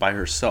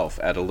herself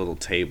at a little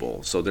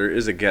table. So there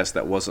is a guest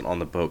that wasn't on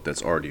the boat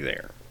that's already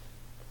there.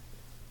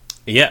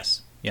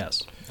 Yes.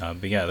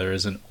 But yeah, there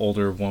is an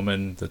older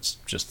woman that's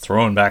just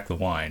throwing back the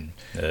wine.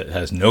 It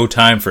has no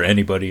time for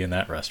anybody in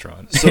that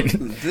restaurant. So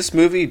this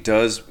movie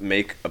does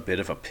make a bit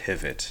of a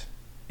pivot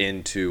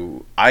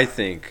into, I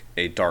think,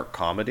 a dark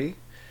comedy.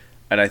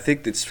 And I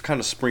think it's kind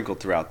of sprinkled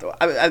throughout, though.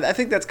 I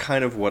think that's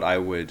kind of what I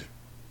would,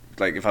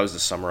 like, if I was to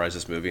summarize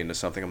this movie into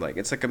something, I'm like,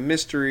 it's like a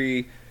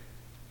mystery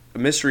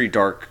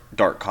dark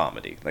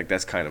comedy. Like,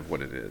 that's kind of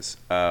what it is.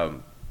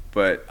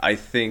 But I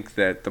think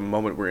that the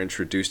moment we're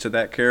introduced to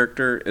that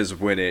character is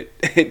when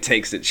it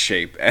takes its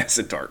shape as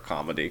a dark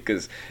comedy,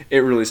 because it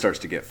really starts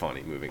to get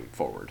funny moving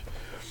forward.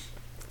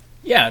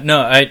 Yeah,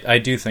 no, I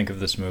do think of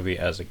this movie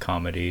as a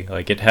comedy.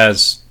 Like, it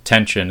has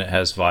tension, it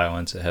has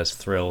violence, it has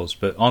thrills,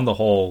 but on the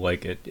whole,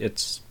 like,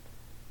 it's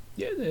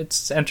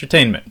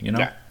entertainment, you know?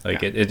 Yeah,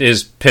 like, yeah. It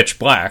is pitch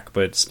black,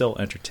 but it's still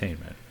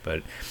entertainment.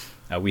 But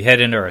we head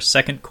into our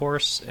second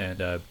course, and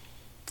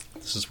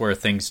this is where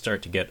things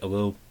start to get a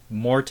little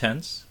more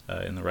tense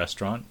in the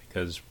restaurant,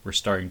 because we're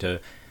starting to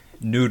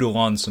noodle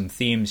on some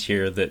themes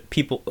here that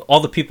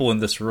all the people in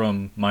this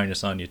room,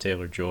 minus Anya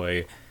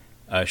Taylor-Joy,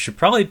 should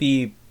probably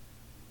be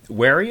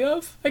wary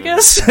of, I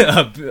guess,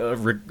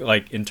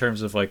 like in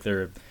terms of like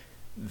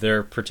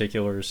their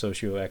particular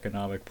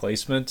socioeconomic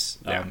placement,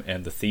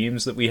 and the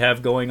themes that we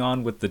have going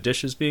on with the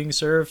dishes being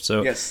served.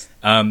 So yes.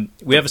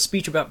 We have a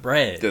speech about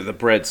bread. The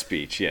bread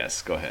speech,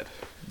 yes. Go ahead.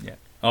 Yeah.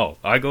 Oh,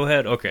 I go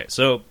ahead? Okay,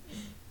 so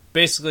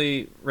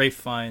basically, Ralph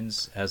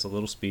Fiennes has a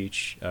little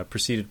speech,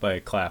 preceded by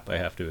a clap, I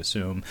have to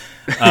assume.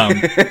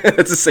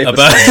 That's the same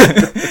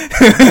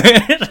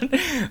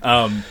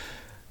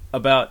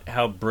about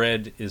how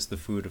bread is the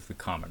food of the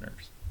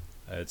commoners.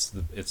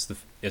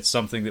 It's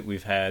something that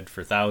we've had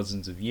for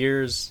thousands of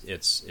years.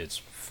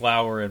 It's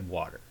flour and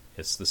water.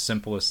 It's the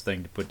simplest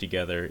thing to put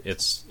together.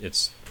 It's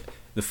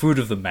the food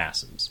of the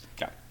masses.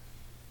 Okay.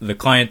 The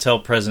clientele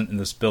present in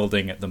this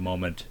building at the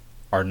moment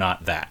are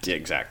not that. Yeah,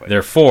 exactly.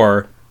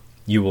 Therefore,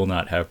 you will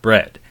not have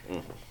bread.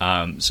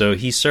 Mm-hmm. So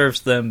he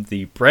serves them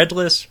the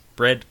breadless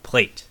bread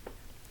plate,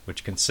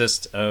 which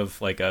consists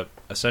of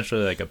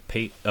essentially like a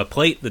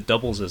plate that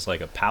doubles as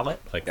like a palette,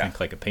 think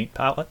like a paint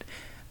palette,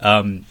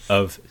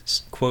 of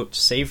quote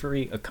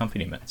savory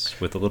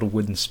accompaniments with a little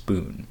wooden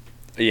spoon.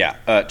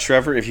 Yeah,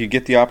 Trevor, if you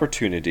get the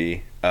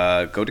opportunity,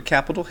 go to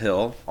Capitol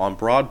Hill on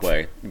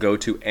Broadway. Go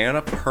to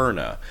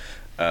Annapurna.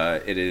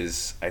 It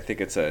is, I think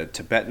it's a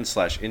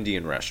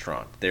Tibetan/Indian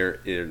restaurant. There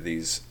are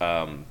these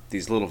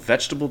little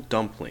vegetable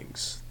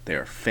dumplings. They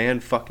are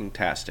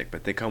fan-fucking-tastic,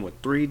 but they come with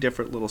 3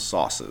 different little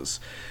sauces.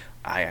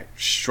 I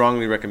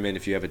strongly recommend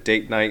if you have a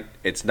date night.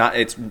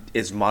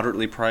 It's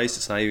moderately priced.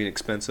 It's not even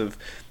expensive.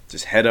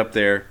 Just head up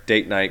there,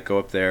 date night, go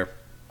up there,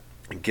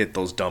 and get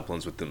those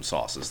dumplings with them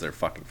sauces. They're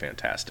fucking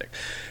fantastic.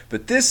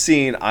 But this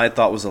scene I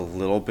thought was a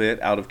little bit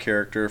out of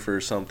character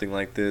for something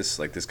like this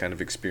kind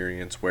of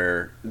experience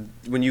where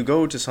when you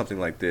go to something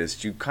like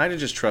this, you kind of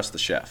just trust the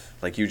chef.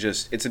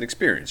 It's an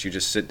experience. You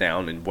just sit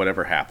down and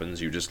whatever happens,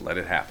 you just let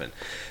it happen.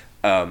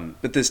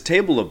 But this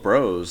table of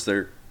bros,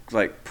 they're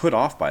like put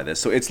off by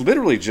this. So it's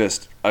literally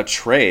just a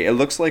tray. It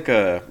looks like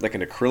an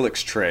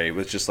acrylics tray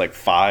with just like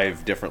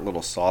 5 different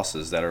little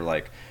sauces that are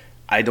like,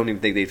 I don't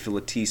even think they'd fill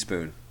a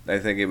teaspoon. I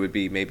think it would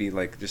be maybe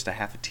like just a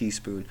half a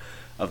teaspoon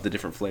of the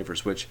different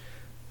flavors, which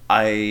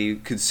I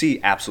could see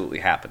absolutely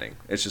happening.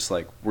 It's just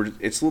like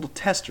it's little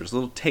testers,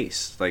 little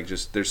tastes. Like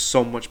just there's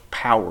so much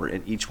power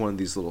in each one of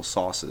these little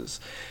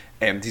sauces.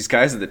 And these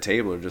guys at the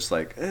table are just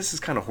like, this is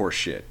kind of horse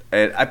shit.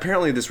 And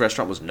apparently this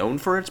restaurant was known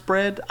for its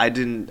bread. I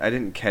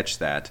didn't catch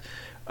that.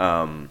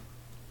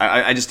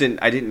 I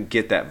didn't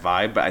get that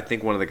vibe, but I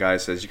think one of the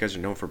guys says, you guys are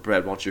known for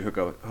bread, why don't you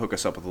hook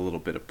us up with a little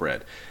bit of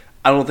bread?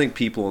 I don't think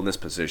people in this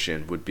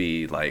position would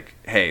be like,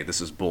 hey,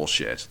 this is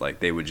bullshit. Like,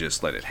 they would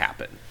just let it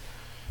happen.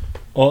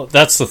 Well,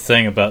 that's the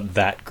thing about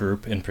that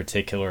group in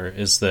particular,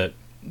 is that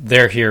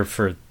they're here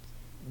for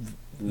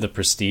the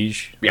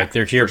prestige. Yeah, like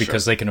they're here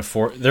because sure. they can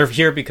afford. They're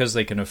here because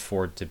they can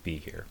afford to be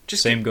here.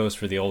 Same goes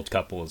for the old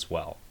couple as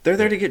well. They're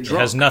there to get drunk.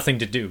 It has nothing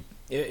to do.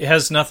 It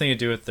has nothing to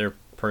do with their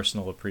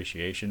personal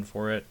appreciation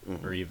for it,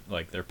 or even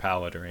like their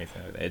palate or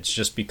anything like that. It's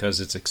just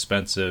because it's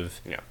expensive,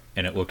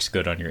 and it looks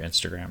good on your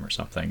Instagram or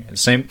something. And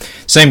same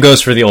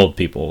goes for the old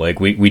people. Like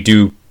we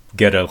do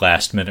get a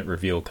last minute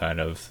reveal,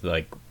 kind of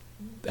like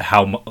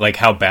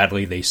how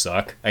badly they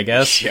suck, I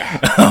guess. Yeah.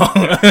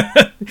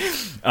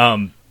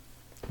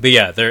 But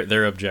yeah,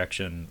 their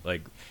objection,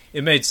 like,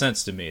 it made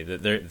sense to me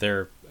that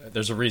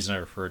there's a reason I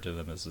refer to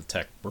them as the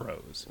tech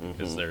bros,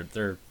 because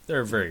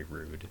they're very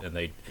rude, and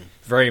they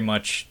very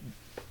much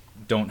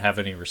don't have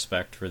any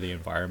respect for the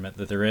environment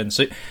that they're in.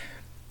 So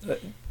a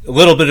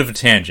little bit of a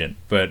tangent,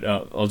 but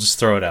I'll just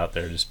throw it out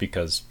there just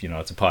because,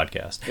 it's a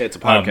podcast. Yeah, it's a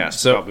podcast.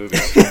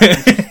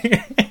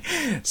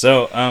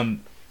 So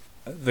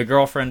the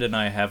girlfriend and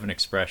I have an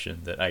expression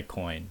that I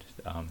coined.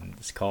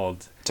 It's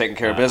called taking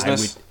care of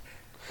business.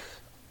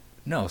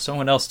 No,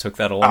 someone else took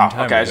that a long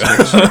time ago.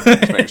 Just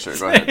making sure.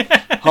 Go ahead.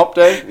 Hump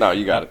day? No,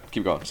 you got it.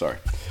 Keep going. Sorry.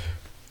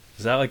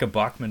 Is that like a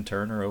Bachman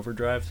Turner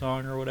Overdrive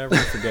song or whatever?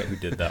 I forget who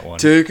did that one.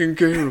 Taking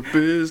care of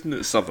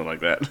business. Something like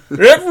that.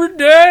 Every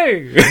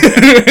day!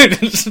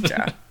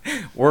 Yeah.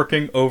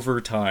 Working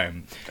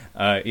overtime.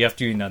 You have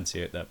to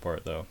enunciate that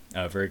part, though,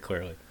 very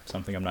clearly.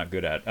 Something I'm not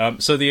good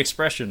at. So the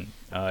expression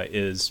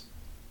is,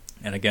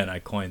 and again, I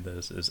coined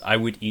this, is I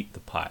would eat the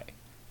pie.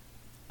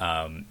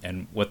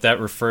 And what that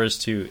refers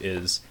to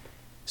is,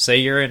 say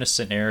you're in a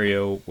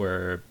scenario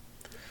where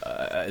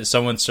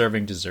someone's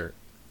serving dessert,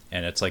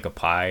 and it's like a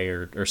pie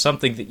or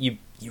something that you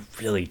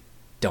really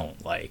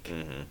don't like,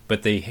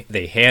 but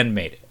they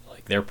handmade it.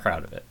 Like, they're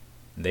proud of it.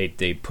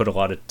 They put a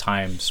lot of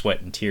time,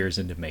 sweat, and tears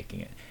into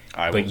making it.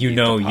 I would eat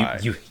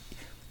the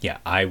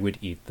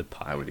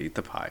pie. I would eat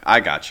the pie. I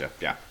gotcha.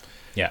 Yeah.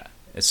 Yeah.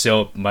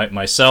 So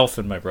myself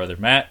and my brother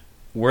Matt,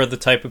 we're the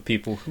type of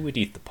people who would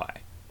eat the pie.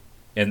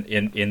 And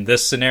in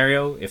this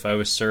scenario, if I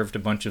was served a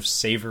bunch of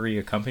savory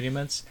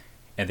accompaniments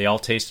and they all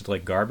tasted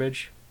like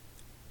garbage,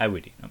 I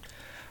would eat them.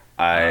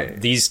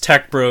 These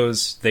tech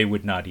bros, they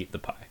would not eat the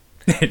pie.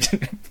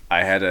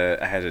 I had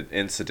an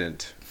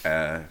incident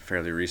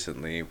fairly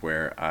recently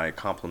where I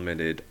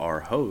complimented our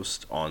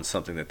host on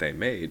something that they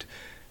made,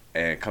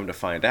 and come to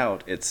find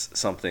out it's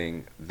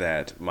something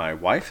that my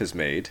wife has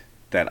made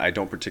that I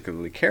don't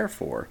particularly care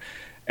for.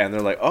 And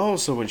they're like, oh,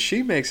 so when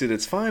she makes it,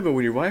 it's fine, but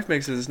when your wife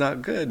makes it, it's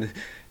not good.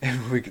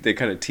 And they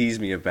kind of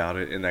teased me about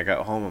it, and I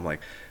got home, I'm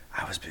like,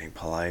 I was being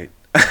polite.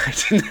 I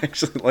didn't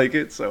actually like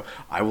it, so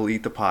I will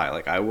eat the pie.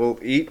 Like, I will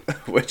eat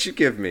what you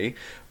give me,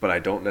 but I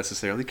don't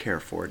necessarily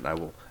care for it, and I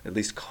will at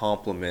least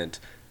compliment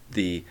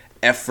the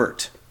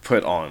effort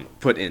put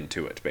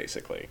into it,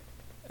 basically.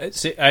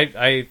 See,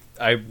 I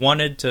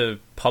wanted to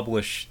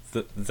publish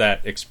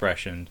that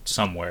expression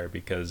somewhere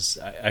because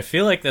I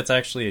feel like that's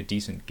actually a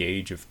decent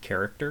gauge of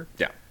character.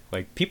 Yeah.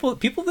 Like people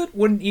that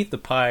wouldn't eat the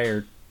pie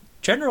are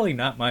generally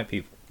not my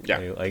people.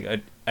 Yeah.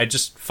 I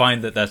just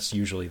find that that's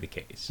usually the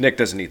case. Nick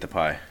doesn't eat the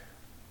pie.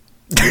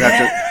 You have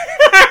to.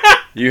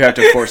 You have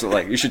to force it.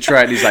 Like, you should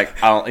try it. He's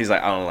like, I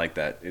don't like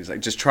that. He's like,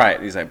 just try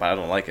it. He's like, but I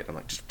don't like it. I'm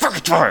like, just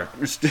fucking try it.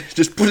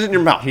 Just put it in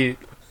your mouth.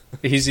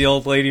 He's the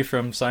old lady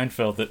from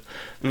Seinfeld that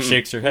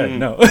shakes her head.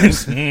 No.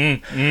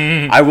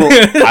 I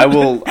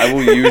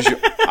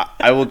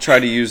will try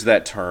to use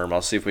that term.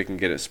 I'll see if we can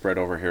get it spread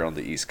over here on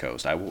the East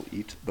Coast. I will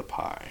eat the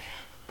pie.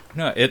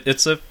 No,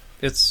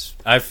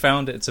 I've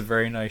found it's a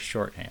very nice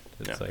shorthand.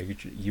 It's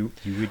like you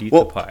would eat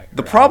the pie.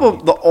 The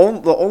problem, the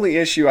only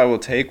issue I will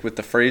take with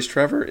the phrase,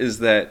 Trevor, is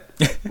that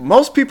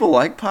most people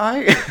like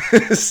pie,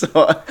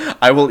 so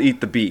I will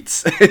eat the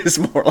beets. Is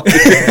more like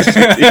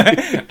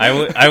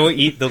I will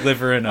eat the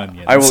liver and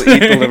onions. I will eat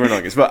the liver and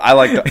onions, but I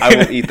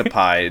will eat the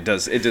pie. It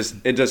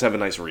does have a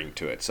nice ring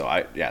to it. So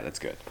that's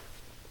good.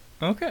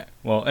 Okay.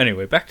 Well,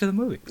 anyway, back to the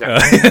movie.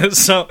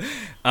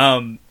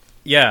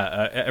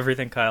 Yeah.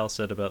 Everything Kyle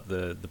said about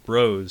the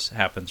bros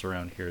happens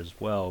around here as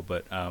well,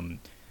 but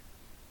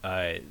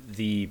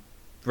the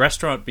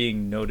restaurant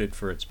being noted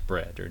for its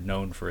bread, or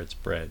known for its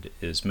bread,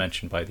 is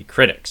mentioned by the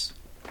critics.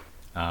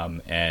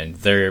 And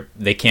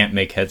they can't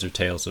make heads or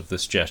tails of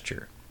this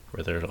gesture,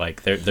 where they're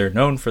like, they're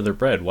known for their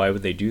bread, why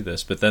would they do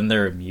this? But then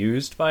they're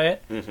amused by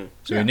it. Mm-hmm.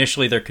 So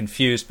initially they're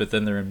confused, but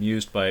then they're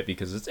amused by it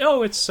because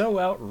it's so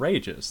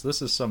outrageous.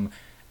 This is some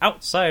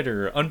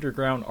outsider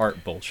underground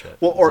art bullshit.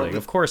 Well,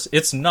 of course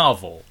it's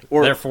novel,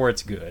 therefore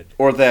it's good.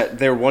 Or that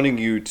they're wanting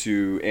you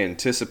to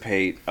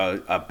anticipate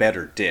a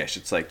better dish.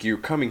 It's like you're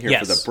coming here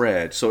for the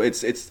bread, so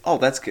it's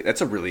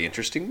that's a really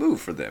interesting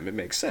move for them. It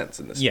makes sense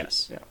in this.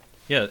 Yes.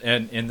 Yeah,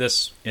 and in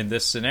this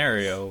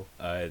scenario,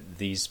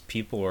 these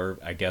people are,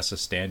 I guess, a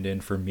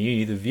stand-in for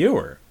me, the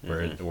viewer,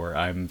 where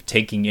I'm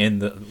taking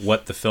in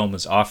what the film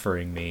is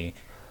offering me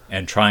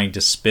and trying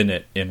to spin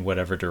it in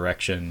whatever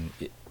direction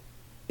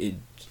it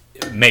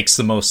makes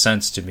the most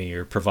sense to me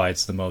or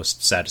provides the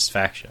most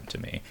satisfaction to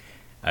me.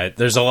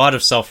 There's a lot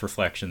of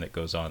self-reflection that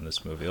goes on in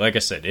this movie. Like I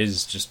said, it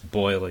is just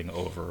boiling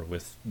over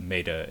with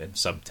meta and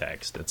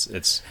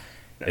subtext.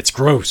 It's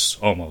gross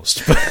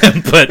almost,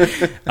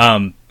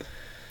 but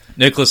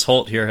Nicholas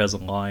Hoult here has a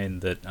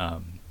line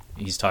that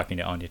he's talking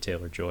to Anya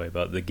Taylor-Joy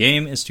about. The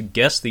game is to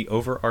guess the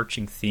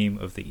overarching theme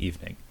of the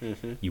evening.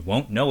 Mm-hmm. You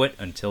won't know it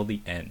until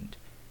the end,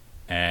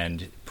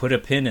 and put a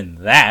pin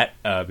in that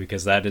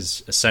because that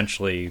is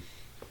essentially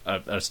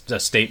a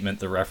statement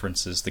that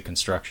references the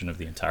construction of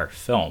the entire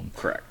film.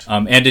 Correct.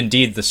 And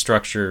indeed the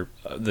structure,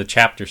 the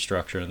chapter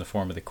structure in the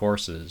form of the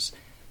courses,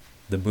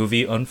 the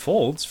movie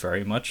unfolds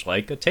very much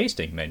like a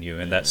tasting menu,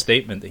 and that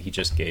statement that he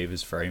just gave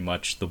is very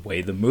much the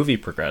way the movie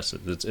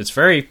progresses. It's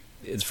very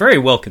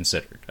well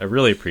considered. I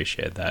really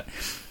appreciate that.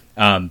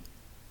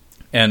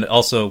 And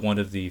also one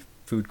of the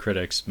food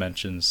critics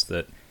mentions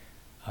that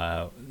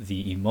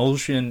the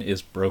emulsion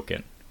is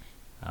broken.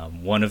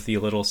 One of the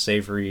little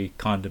savory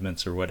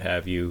condiments or what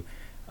have you,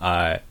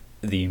 the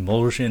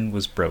emulsion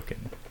was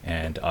broken.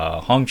 And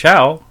Hong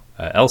Chow,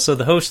 Elsa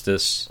the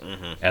hostess,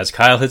 as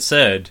Kyle had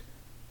said,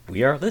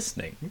 we are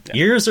listening. Yeah.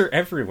 Ears are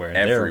everywhere.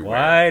 They're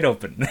wide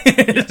open.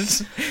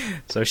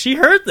 So she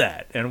heard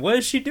that. And what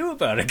does she do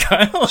about it,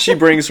 Kyle? She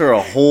brings her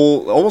a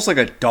whole, almost like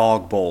a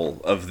dog bowl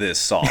of this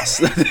sauce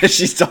that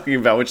she's talking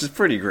about, which is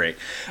pretty great.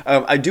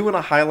 I do want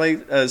to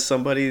highlight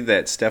somebody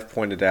that Steph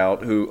pointed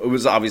out, who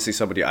was obviously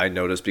somebody I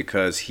noticed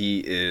because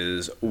he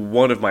is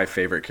one of my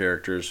favorite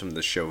characters from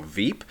the show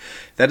Veep.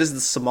 That is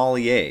the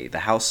sommelier, the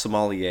house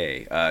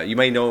sommelier. You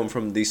may know him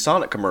from the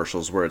Sonic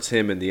commercials where it's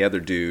him and the other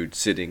dude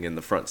sitting in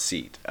the front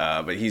seat.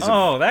 But he's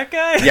that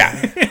guy.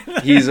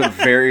 Yeah, he's a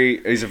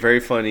very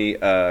funny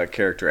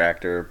character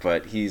actor.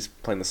 But he's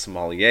playing the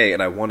sommelier,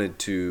 and I wanted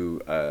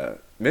to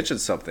mention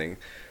something.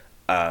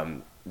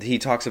 He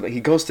talks about, he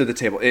goes to the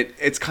table.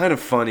 It's kind of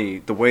funny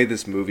the way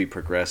this movie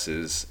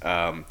progresses.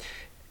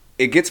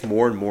 It gets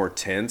more and more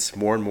tense,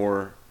 more and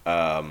more.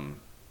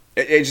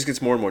 It just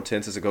gets more and more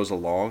tense as it goes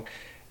along,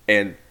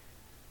 and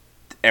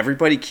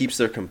everybody keeps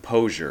their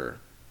composure.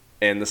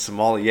 And the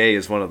sommelier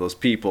is one of those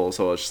people,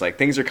 so it's just like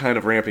things are kind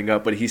of ramping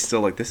up, but he's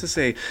still like, this is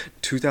a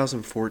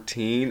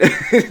 2014,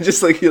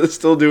 just like he's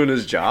still doing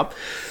his job.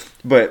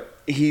 But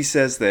he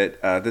says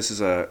that this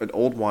is an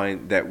old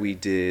wine that we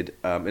did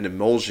an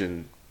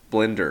emulsion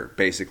blender,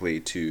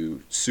 basically,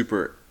 to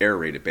super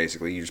aerate it,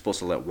 basically. You're supposed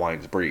to let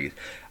wines breathe.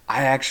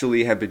 I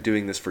actually have been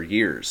doing this for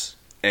years,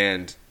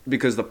 and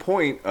because the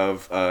point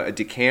of a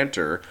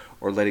decanter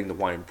or letting the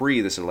wine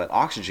breathe is to let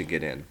oxygen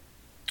get in.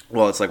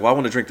 Well, it's like, well, I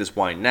want to drink this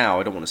wine now.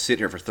 I don't want to sit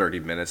here for 30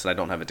 minutes, and I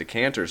don't have a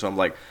decanter. So I'm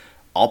like,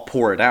 I'll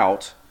pour it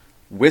out,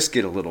 whisk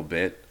it a little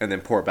bit, and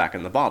then pour it back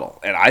in the bottle.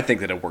 And I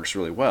think that it works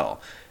really well.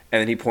 And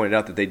then he pointed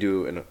out that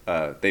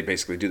they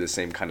basically do the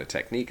same kind of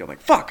technique. I'm like,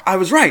 fuck, I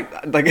was right.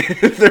 Like,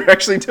 they're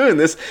actually doing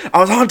this. I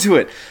was onto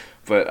it.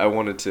 But I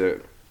wanted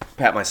to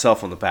pat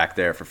myself on the back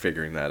there for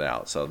figuring that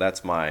out. So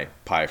that's my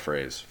pie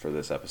phrase for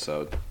this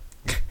episode.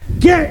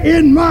 Get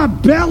in my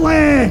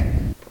belly!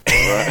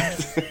 All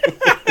right.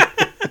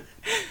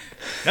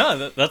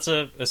 No, that's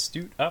a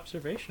astute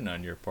observation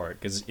on your part,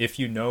 because if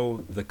you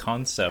know the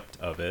concept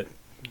of it,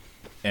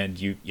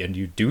 and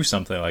you do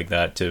something like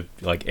that to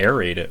like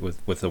aerate it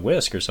with a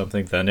whisk or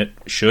something, then it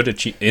should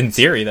achieve, in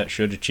theory, that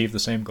should achieve the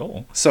same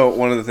goal. So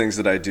one of the things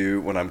that I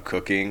do when I'm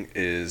cooking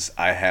is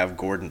I have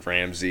Gordon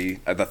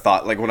Ramsay. The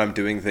thought, like when I'm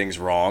doing things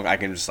wrong, I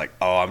can just like,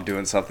 oh, I'm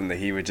doing something that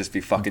he would just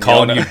be fucking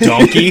Calling yelling you at me.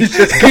 donkey?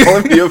 Just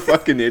calling me a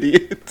fucking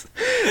idiot.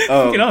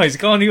 He's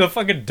calling you a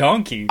fucking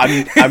donkey.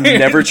 I'm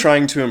never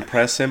trying to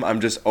impress him. I'm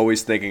just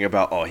always thinking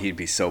about, oh, he'd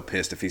be so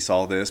pissed if he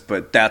saw this.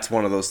 But that's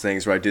one of those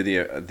things where I do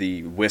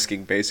the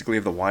whisking basically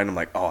of the wine. I'm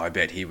like, oh, I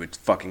bet he would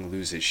fucking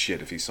lose his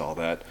shit if he saw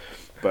that.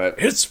 But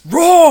it's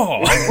raw.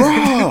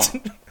 Raw.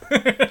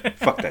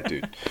 Fuck that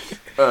dude.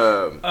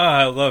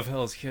 I love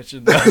Hell's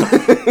Kitchen.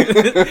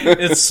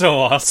 It's so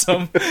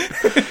awesome.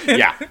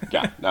 Yeah.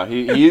 No,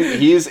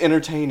 he is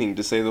entertaining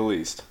to say the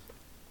least.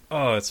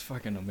 Oh, it's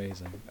fucking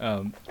amazing.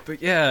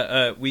 But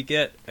yeah, we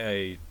get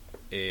a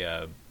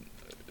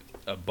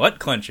butt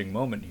clenching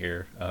moment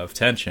here of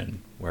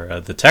tension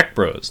where the tech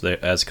bros,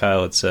 as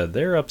Kyle had said,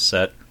 they're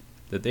upset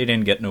that they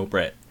didn't get no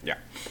bread. Yeah.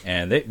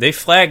 And they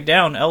flag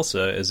down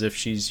Elsa as if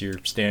she's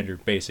your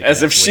standard basic.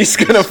 As if she's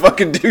gonna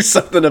fucking do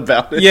something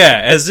about it.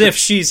 Yeah, as if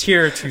she's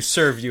here to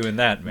serve you in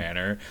that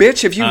manner.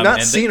 Bitch, have you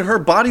not seen her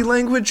body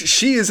language?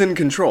 She is in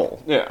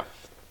control. Yeah.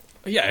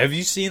 Yeah, have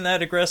you seen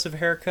that aggressive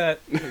haircut?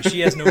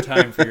 She has no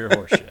time for your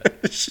horseshit.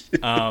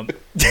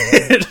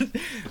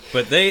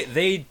 But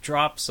they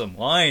drop some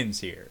lines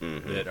here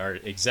that are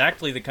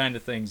exactly the kind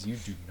of things you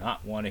do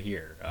not want to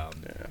hear.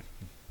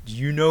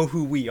 You know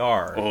who we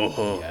are.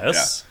 Oh,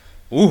 yes.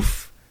 Yeah.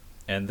 Oof.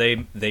 And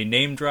they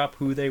name drop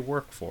who they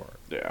work for.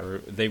 Yeah. Or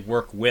they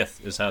work with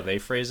is how they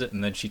phrase it,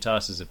 and then she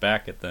tosses it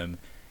back at them.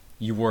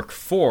 You work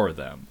for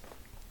them.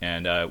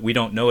 And we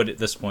don't know it at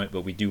this point,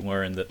 but we do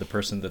learn that the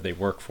person that they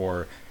work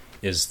for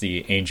is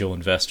the angel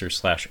investor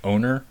 /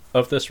 owner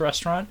of this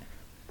restaurant.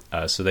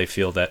 So they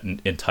feel that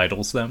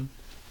entitles them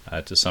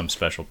to some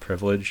special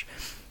privilege.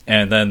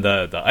 And then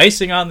the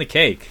icing on the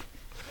cake,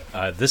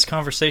 this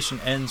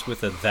conversation ends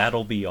with a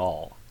 "that'll be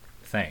all."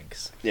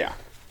 Thanks. Yeah.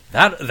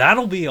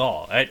 That'll be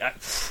all.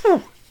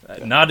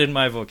 Not in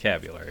my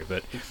vocabulary,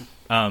 but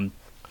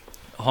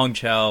Hong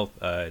Chow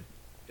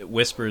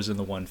whispers in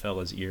the one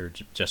fella's ear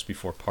just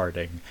before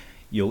parting,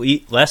 "You'll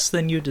eat less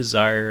than you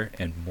desire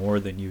and more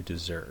than you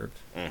deserve."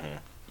 Mm-hmm.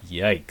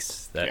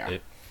 Yikes!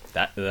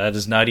 That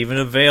is not even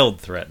a veiled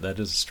threat. That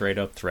is a straight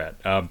up threat.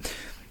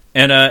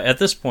 And at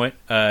this point,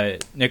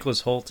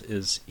 Nicholas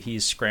Hoult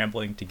he's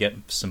scrambling to get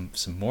some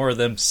more of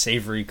them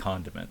savory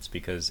condiments,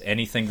 because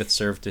anything that's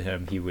served to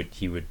him, he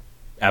would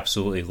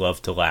absolutely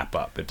love to lap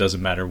up. It doesn't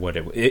matter what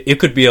it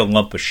could be a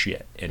lump of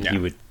shit, and he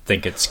would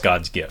think it's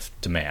God's gift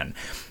to man.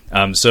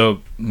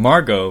 So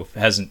Margot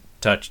hasn't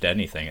touched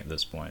anything at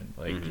this point.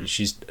 Like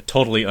she's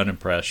totally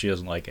unimpressed. She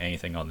doesn't like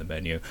anything on the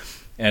menu,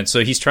 and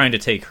so he's trying to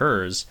take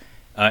hers.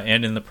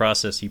 And in the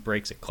process, he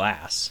breaks a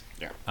glass,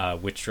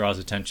 which draws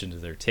attention to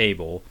their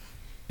table.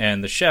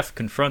 And the chef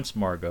confronts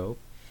Margot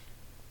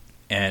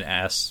and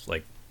asks,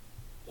 like,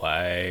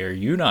 "Why are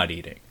you not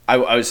eating?" I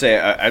would say,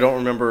 I don't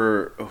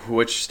remember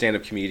which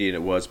stand-up comedian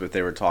it was, but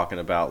they were talking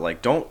about,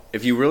 like,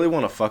 if you really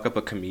want to fuck up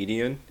a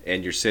comedian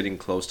and you're sitting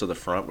close to the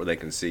front where they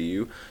can see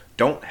you,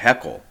 don't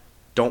heckle.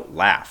 Don't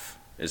laugh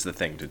is the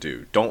thing to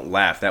do. Don't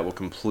laugh. That will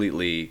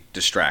completely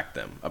distract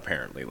them,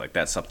 apparently. Like,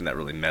 that's something that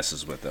really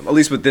messes with them. At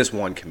least with this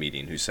one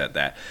comedian who said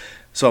that.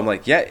 So I'm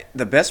like, yeah,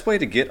 the best way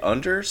to get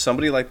under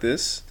somebody like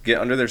this, get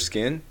under their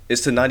skin, is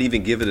to not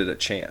even give it a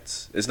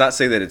chance. It's not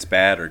say that it's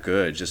bad or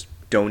good, just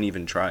don't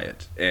even try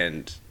it.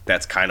 And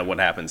that's kind of what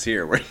happens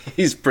here, where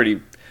he's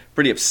pretty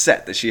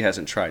upset that she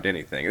hasn't tried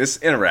anything. This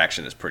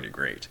interaction is pretty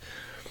great.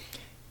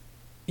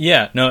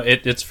 Yeah, no,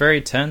 it's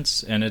very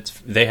tense, and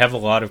they have a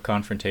lot of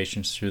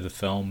confrontations through the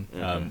film.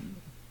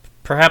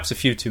 Perhaps a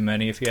few too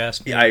many, if you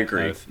ask me. Yeah, I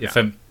agree.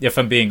 If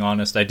I'm being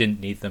honest, I didn't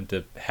need them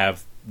to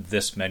have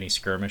this many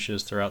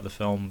skirmishes throughout the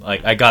film.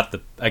 Like I got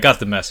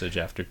the message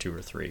after 2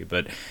 or 3,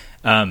 but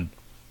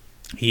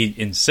he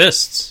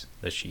insists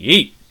that she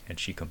eat, and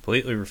she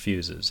completely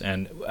refuses.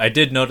 And I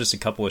did notice a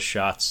couple of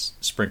shots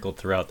sprinkled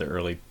throughout the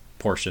early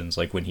portions,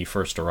 like when he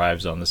first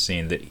arrives on the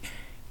scene, that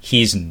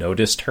he's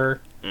noticed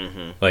her.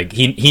 Mm-hmm. Like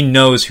he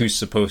knows who's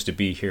supposed to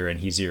be here, and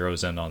he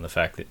zeroes in on the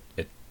fact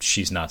that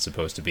she's not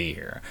supposed to be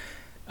here,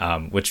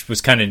 which was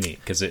kind of neat,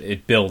 because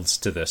it builds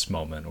to this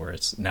moment where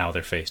it's now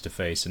they're face to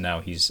face, and now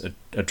he's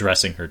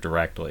addressing her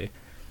directly.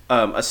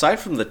 Aside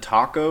from the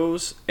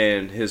tacos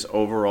and his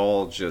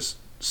overall just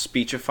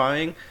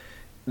speechifying,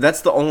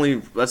 that's the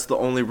only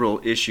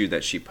real issue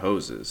that she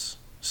poses.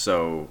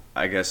 So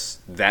I guess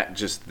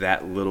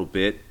that little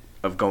bit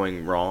of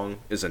going wrong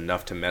is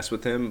enough to mess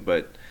with him.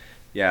 But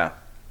yeah,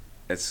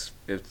 it's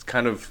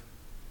kind of,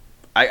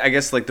 I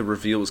guess, like, the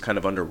reveal was kind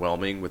of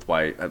underwhelming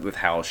with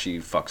how she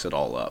fucks it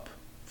all up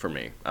for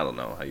me. I don't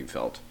know how you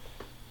felt.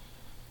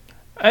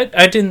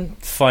 I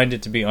didn't find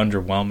it to be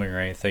underwhelming or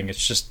anything.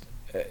 It's just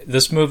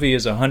this movie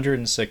is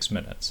 106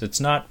 minutes. It's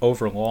not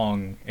over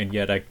long, and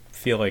yet I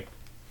feel like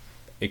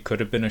it could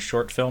have been a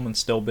short film and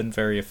still been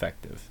very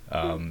effective.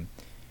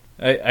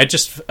 I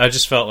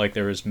just felt like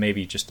there was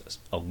maybe just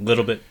a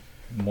little bit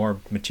more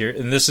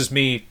material, and this is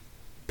me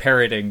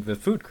parroting the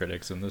food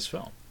critics in this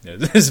film.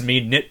 This is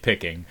me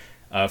nitpicking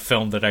a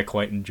film that I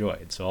quite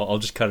enjoyed, so I'll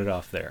just cut it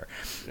off there.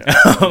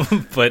 Yeah.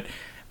 But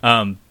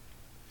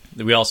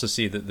we also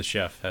see that the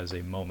chef has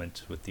a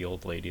moment with the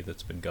old lady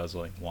that's been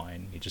guzzling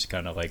wine. He just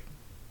kind of like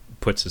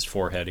puts his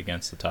forehead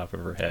against the top of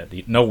her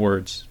head. No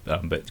words,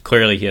 but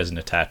clearly he has an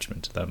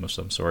attachment to them of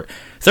some sort.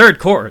 Third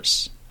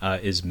course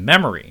is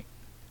memory.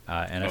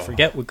 And I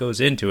forget what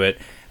goes into it,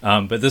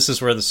 but this is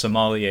where the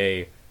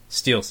sommelier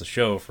steals the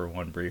show for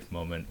one brief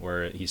moment,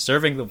 where he's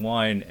serving the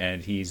wine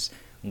and he's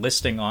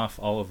listing off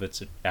all of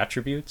its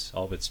attributes,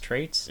 all of its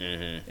traits,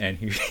 and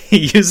he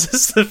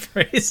uses the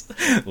phrase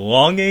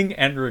longing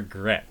and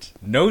regret.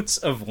 Notes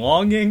of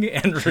longing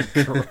and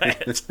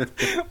regret.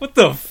 What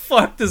the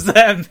fuck does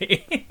that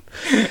mean?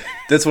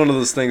 That's one of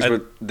those things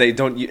where they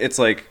don't, it's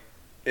like,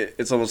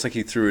 it's almost like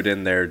he threw it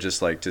in there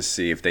just like to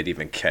see if they'd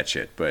even catch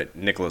it. But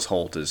Nicholas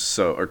Hoult is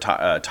so, or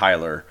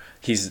Tyler,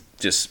 he's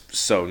just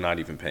so not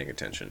even paying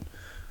attention.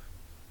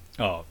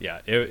 Oh, yeah,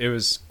 it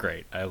was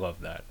great. I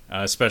love that.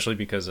 Especially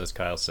because, as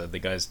Kyle said, the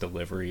guy's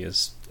delivery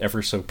is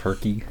ever so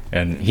perky,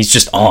 and he's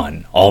just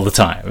on all the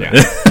time.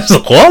 Yeah.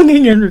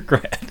 Longing and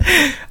regret.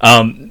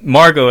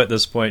 Margot, at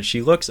this point,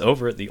 she looks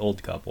over at the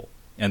old couple,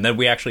 and then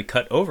we actually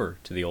cut over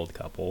to the old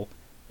couple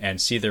and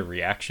see their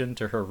reaction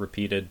to her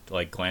repeated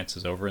like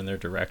glances over in their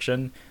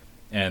direction,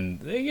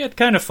 and they get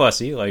kind of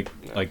fussy. Like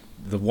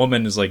the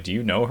woman is like, "Do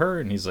you know her?"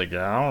 And he's like,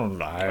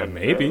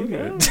 "Maybe."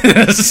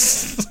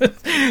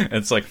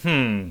 It's like,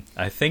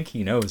 I think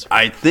he knows her.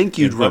 I think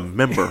you'd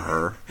remember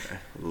her.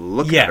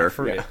 Look at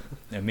her.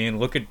 I mean,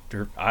 look at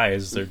her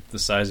eyes; they're the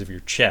size of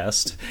your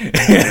chest.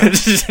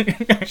 There's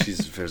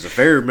a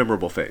very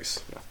memorable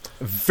face.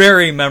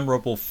 Very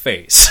memorable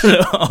face.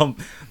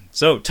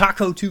 So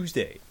Taco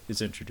Tuesday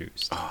is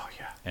introduced. Oh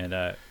yeah,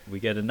 and we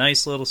get a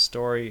nice little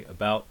story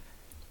about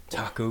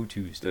Taco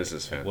Tuesday. This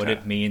is fantastic. What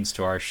it means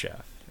to our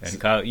chef. And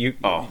Kyle,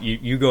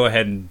 you go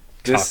ahead and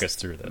talk us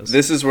through this.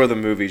 This is where the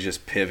movie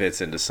just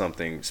pivots into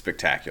something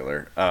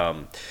spectacular.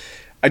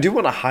 I do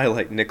want to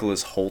highlight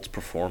Nicholas Hoult's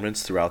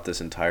performance throughout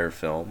this entire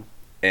film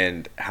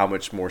and how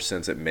much more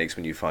sense it makes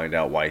when you find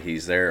out why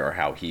he's there or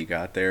how he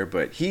got there.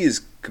 But he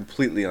is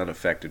completely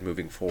unaffected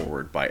moving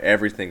forward by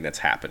everything that's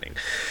happening.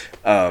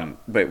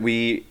 But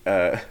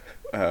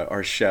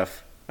our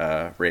chef,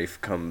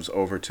 Rafe, comes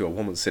over to a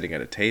woman sitting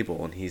at a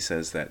table, and he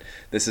says that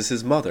this is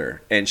his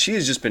mother, and she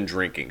has just been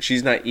drinking.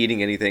 She's not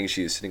eating anything.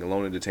 She is sitting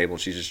alone at the table.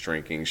 She's just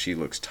drinking. She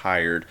looks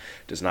tired,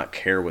 does not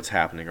care what's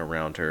happening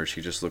around her.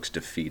 She just looks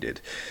defeated.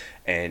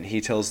 And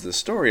he tells the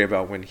story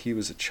about when he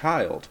was a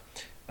child.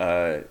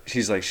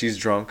 She's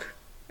drunk,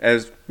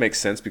 as makes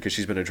sense because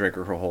she's been a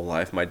drinker her whole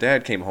life. My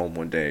dad came home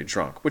one day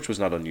drunk, which was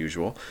not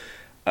unusual.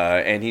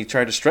 And he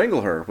tried to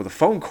strangle her with a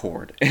phone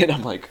cord. And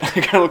I'm like,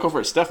 I gotta look over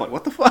at Steph, like,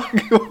 what the fuck?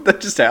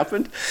 That just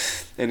happened?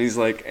 And he's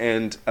like,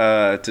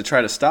 to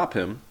try to stop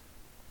him,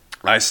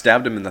 I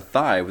stabbed him in the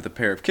thigh with a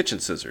pair of kitchen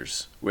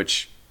scissors,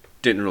 which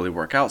didn't really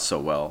work out so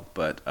well.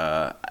 But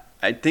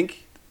I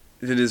think,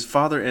 did his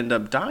father end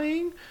up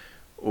dying?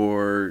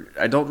 Or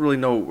I don't really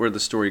know where the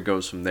story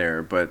goes from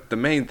there. But the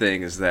main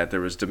thing is that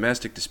there was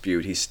domestic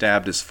dispute. He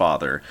stabbed his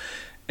father.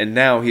 And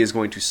now he is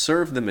going to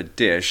serve them a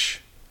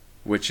dish,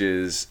 which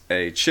is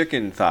a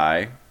chicken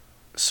thigh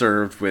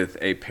served with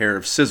a pair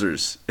of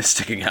scissors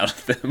sticking out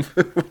of them,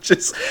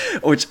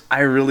 which I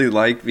really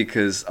like,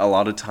 because a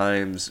lot of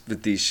times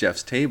with these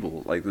chefs'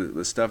 table, like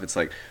the stuff, it's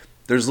like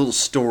there's little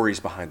stories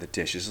behind the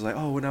dishes. It's like,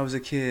 oh, when I was a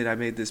kid, I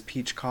made this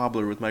peach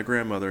cobbler with my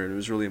grandmother, and it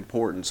was really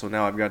important. So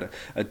now I've got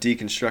a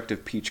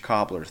deconstructive peach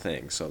cobbler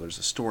thing. So there's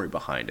a story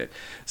behind it.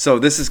 So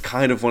this is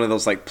kind of one of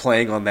those, like,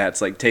 playing on that.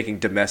 It's like taking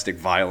domestic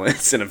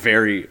violence in a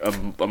very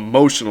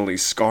emotionally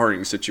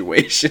scarring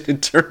situation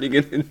and turning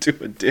it into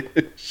a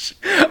dish.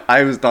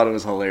 I always thought it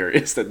was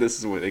hilarious that this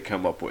is what they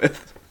come up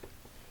with.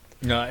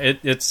 No,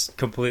 it's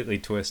completely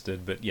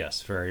twisted, but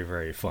yes, very,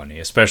 very funny.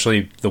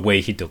 Especially the way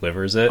he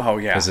delivers it. Oh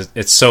yeah, because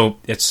it's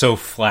so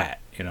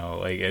flat. You know,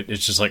 like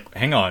it's just like,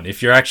 hang on,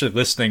 if you're actually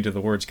listening to the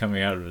words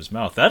coming out of his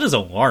mouth, that is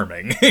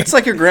alarming. It's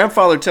like your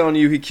grandfather telling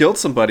you he killed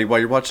somebody while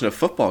you're watching a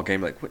football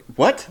game. Like,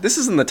 what? This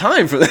isn't the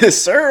time for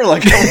this, sir.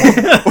 Like,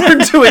 we're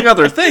doing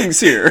other things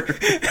here.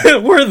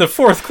 We're in the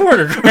fourth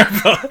quarter,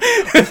 Grandpa.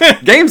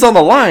 Game's on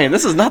the line.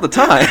 This is not the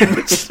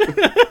time.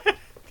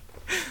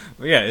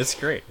 Yeah, it's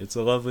great. It's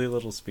a lovely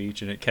little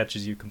speech, and it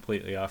catches you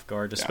completely off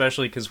guard,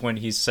 especially because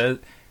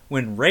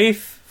when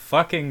Rafe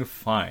fucking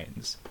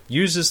Fiennes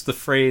uses the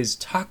phrase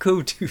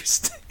Taco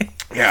Tuesday,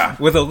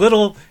 with a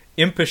little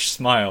impish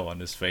smile on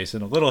his face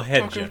and a little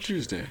head Taco gesture.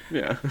 Tuesday.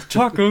 Yeah.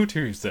 Taco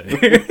Tuesday.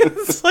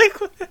 It's like,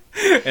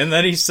 and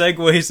then he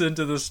segues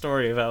into the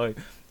story of how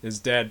his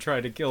dad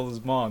tried to kill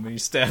his mom and he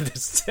stabbed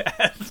his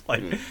dad.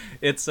 Like,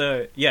 it's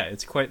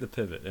quite the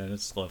pivot, and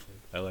it's lovely.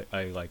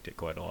 I liked it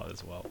quite a lot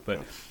as well.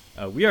 But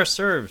we are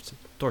served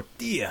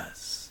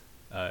tortillas,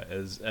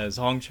 as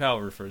Hong Chow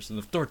refers to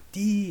them,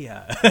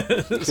 tortilla.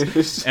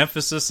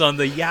 Emphasis on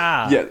the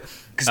ya.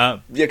 Yeah,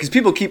 because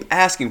people keep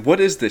asking, what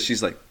is this?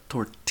 She's like,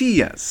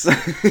 tortillas.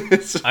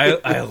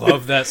 I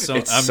love that song.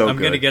 It's so I'm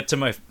gonna good. get to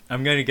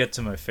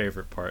my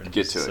favorite part. In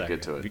Get just to a it, second.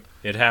 get to it.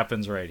 It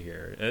happens right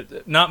here.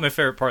 Not my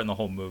favorite part in the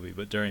whole movie,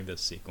 but during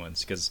this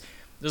sequence, because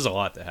there's a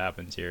lot that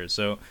happens here.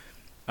 So,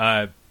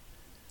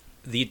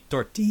 the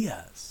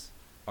tortillas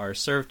are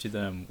served to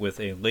them with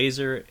a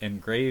laser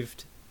engraver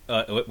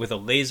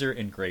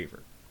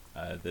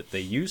that they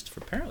used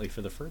apparently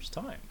for the first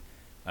time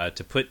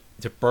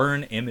to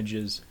burn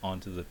images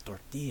onto the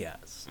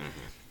tortillas.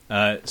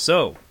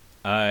 So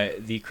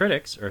the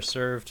critics are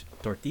served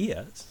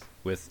tortillas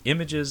with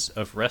images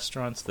of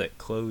restaurants that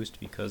closed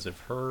because of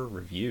her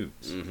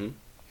reviews.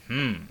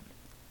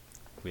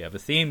 We have a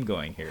theme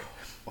going here.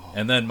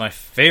 And then my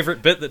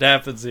favorite bit that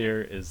happens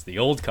here is the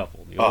old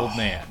couple, the old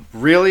man.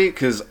 Really?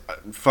 Because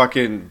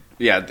in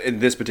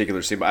this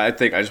particular scene, I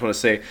think I just want to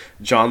say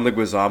John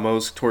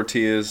Leguizamo's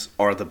tortillas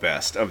are the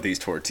best of these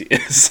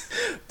tortillas.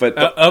 But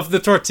Of the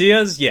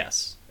tortillas,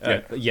 yes.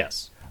 Yeah.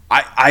 Yes.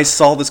 I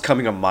saw this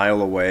coming a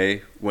mile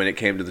away when it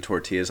came to the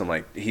tortillas. I'm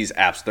like,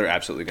 they're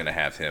absolutely going to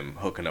have him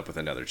hooking up with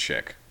another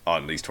chick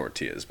on these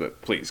tortillas.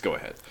 But please, go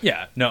ahead.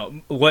 Yeah,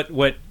 no,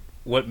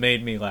 what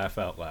made me laugh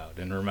out loud,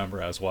 and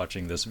remember I was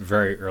watching this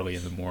very early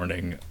in the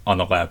morning on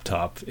the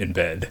laptop in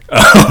bed,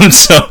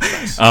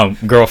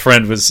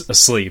 girlfriend was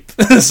asleep,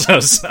 so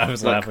I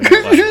was laughing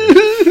out loud.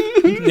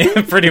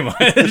 Yeah, pretty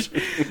much.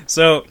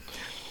 So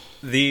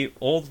the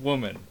old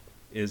woman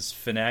is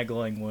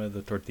finagling one of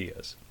the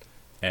tortillas,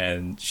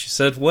 and she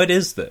said, "What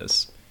is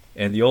this?"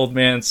 And the old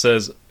man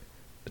says,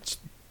 "It's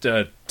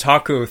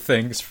taco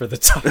things for the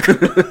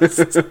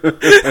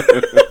tacos."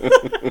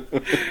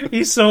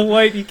 He's so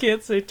white he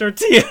can't say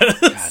tortillas.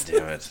 God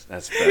damn it,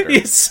 that's better.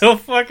 He's so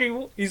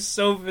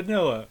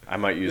vanilla. I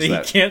might use He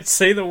that. can't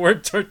say the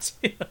word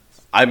tortilla.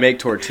 I make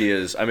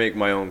tortillas. I make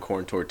my own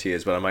corn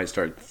tortillas, but I might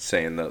start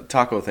saying the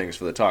taco things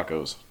for the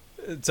tacos.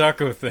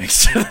 Taco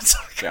things for the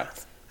tacos. Yeah.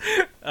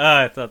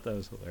 I thought that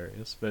was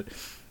hilarious. But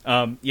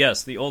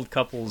yes, the old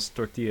couple's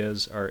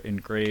tortillas are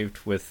engraved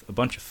with a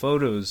bunch of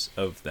photos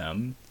of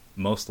them,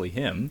 mostly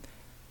him,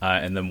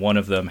 and then one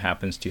of them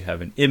happens to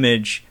have an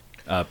image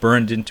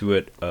burned into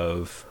it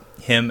of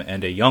him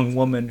and a young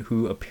woman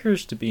who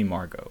appears to be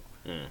Margot.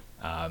 It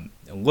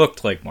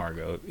looked like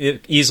Margot.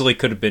 It easily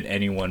could have been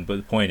anyone, but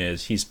the point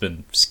is he's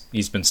been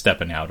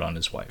stepping out on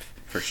his wife.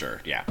 For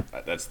sure, yeah.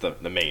 That's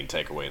the main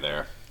takeaway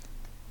there.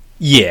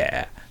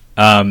 Yeah.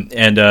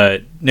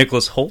 And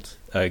Nicholas Hoult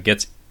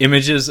gets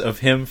images of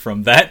him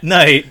from that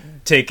night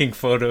taking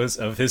photos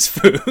of his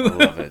food. I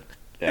love it.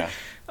 Yeah.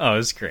 Oh,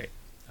 it's great.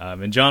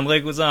 And John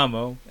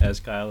Leguizamo, as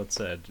Kyle had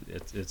said,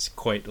 it's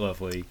quite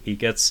lovely. He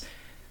gets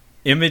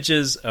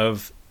images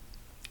of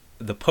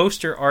the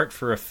poster art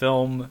for a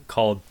film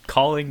called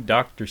Calling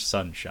Dr.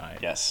 Sunshine.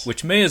 Yes.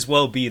 Which may as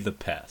well be The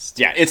Pest.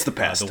 Yeah, it's the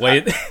pest. The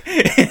way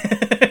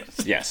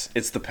Yes,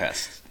 it's the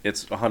pest.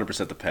 It's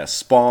 100% the pest.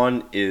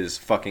 Spawn is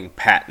fucking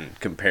Patton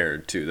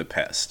compared to the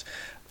pest.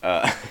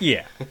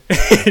 Yeah.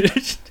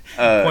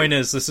 Point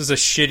is, this is a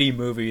shitty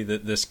movie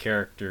that this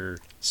character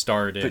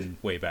starred in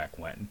way back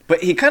when.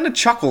 But he kind of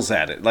chuckles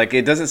at it. Like,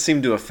 it doesn't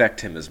seem to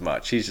affect him as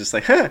much. He's just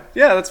like, huh,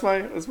 yeah, that's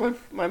my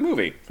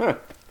movie. Huh.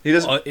 He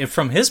doesn't.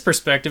 From his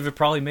perspective, it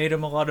probably made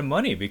him a lot of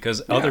money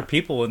because other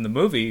people in the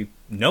movie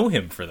know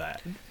him for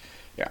that.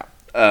 Yeah.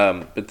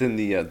 But then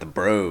the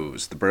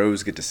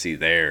bros get to see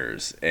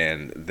theirs,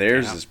 and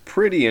theirs is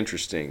pretty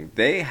interesting.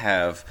 They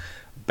have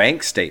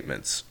bank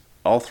statements.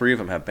 All three of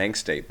them have bank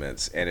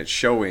statements, and it's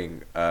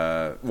showing,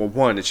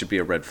 one, it should be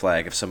a red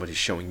flag if somebody's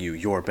showing you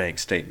your bank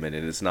statement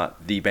and it's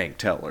not the bank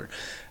teller.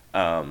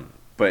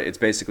 But it's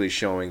basically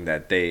showing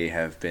that they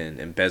have been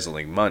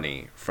embezzling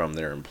money from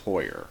their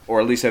employer,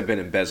 or at least have been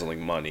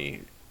embezzling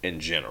money in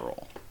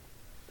general.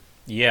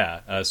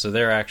 Yeah, so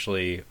they're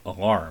actually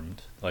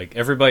alarmed. Like,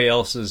 everybody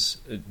else is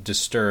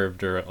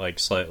disturbed or, like,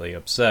 slightly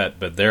upset,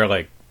 but they're,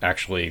 like,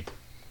 actually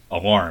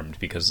alarmed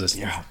because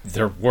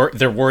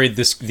they're worried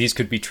these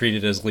could be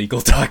treated as legal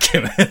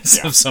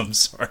documents of some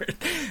sort.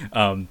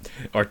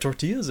 Are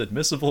tortillas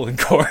admissible in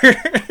court?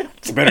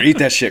 You better eat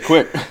that shit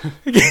quick.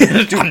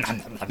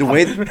 The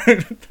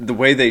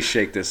way they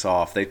shake this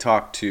off, they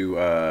talk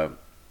to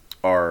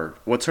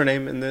what's her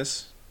name in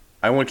this?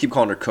 I want to keep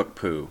calling her Cook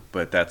Poo,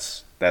 but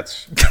that's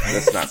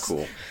not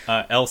cool.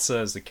 Elsa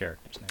is the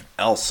character's name.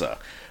 Elsa.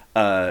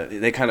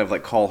 They kind of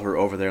like call her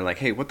over there and like,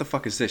 hey, what the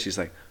fuck is this? She's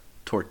like,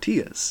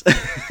 tortillas.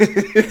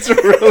 It's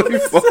really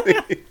funny.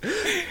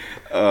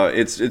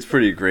 It's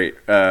pretty great.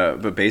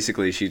 But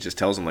basically, she just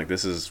tells them like,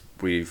 this is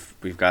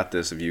we've got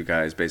this of you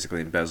guys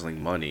basically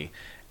embezzling money,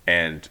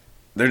 and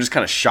they're just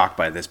kind of shocked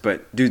by this.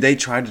 But dude, they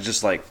try to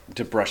just like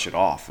to brush it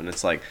off, and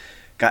it's like,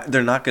 God,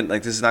 they're not gonna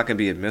like this is not gonna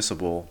be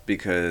admissible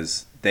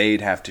because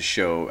they'd have to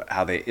show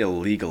how they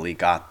illegally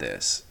got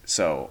this.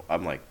 So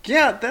I'm like,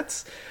 yeah,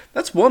 that's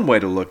one way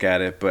to look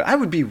at it, but I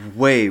would be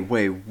way,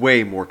 way,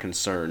 way more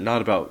concerned,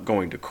 not about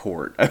going to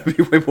court. I would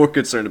be way more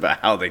concerned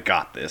about how they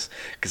got this,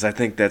 because I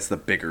think that's the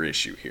bigger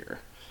issue here.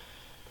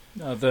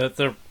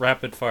 The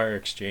rapid-fire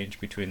exchange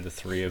between the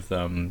three of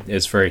them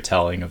is very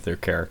telling of their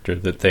character,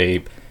 that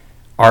they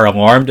are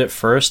alarmed at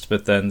first,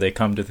 but then they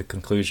come to the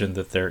conclusion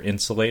that they're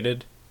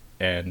insulated,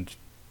 and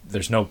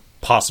there's no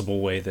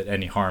possible way that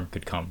any harm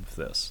could come of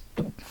this.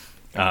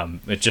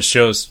 It just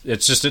shows,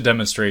 it's just a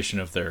demonstration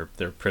of their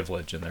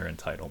privilege and their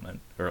entitlement,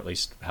 or at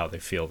least how they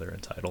feel they're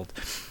entitled.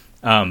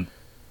 I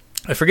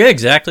forget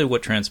exactly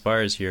what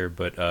transpires here,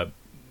 but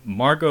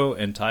Margot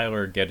and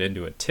Tyler get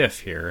into a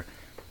tiff here,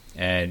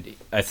 and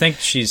I think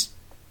she's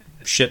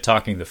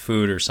shit-talking the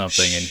food or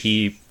something, and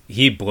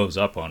he blows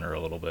up on her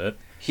a little bit.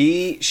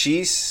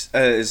 She's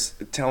is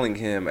telling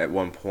him at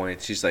one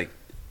point, she's like,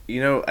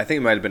 I think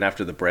it might have been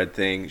after the bread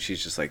thing.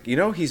 She's just like,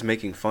 he's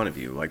making fun of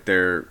you. Like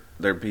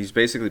he's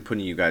basically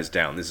putting you guys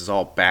down. This is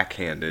all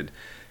backhanded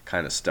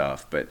kind of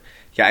stuff. But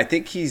yeah, I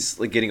think he's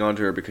like getting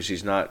onto her because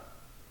she's not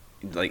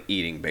like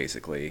eating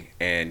basically.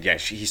 And yeah,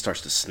 he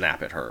starts to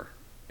snap at her,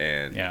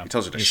 and he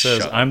tells her to shut up.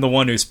 He says, "I'm the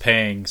one who's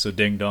paying, so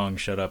ding dong,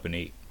 shut up and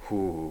eat."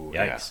 Ooh,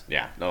 yikes!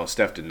 Yeah. No,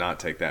 Steph did not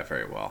take that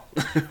very well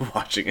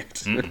watching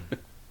it.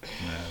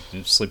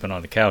 Sleeping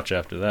on the couch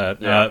after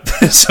that. Yeah.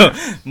 So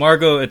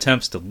Margot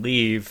attempts to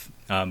leave,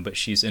 but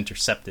she's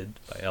intercepted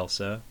by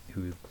Elsa,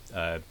 who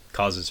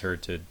causes her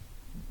to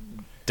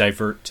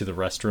divert to the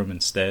restroom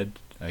instead,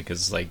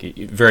 because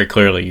very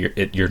clearly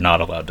you're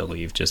not allowed to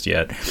leave just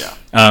yet. Yeah.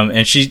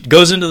 And she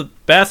goes into the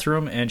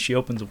bathroom and she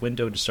opens a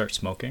window to start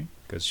smoking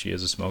because she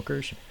is a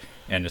smoker,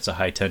 and it's a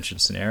high tension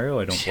scenario.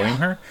 I don't blame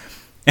her.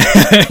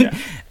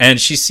 And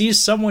she sees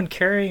someone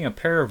carrying a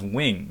pair of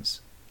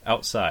wings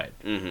outside,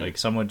 like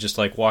someone just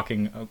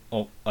walking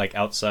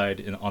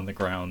outside on the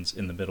grounds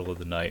in the middle of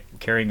the night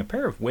carrying a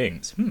pair of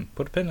wings.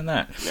 Put a pin in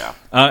that.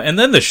 And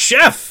then the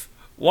chef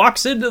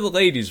walks into the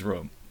ladies'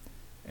 room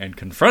and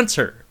confronts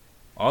her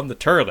on the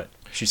toilet.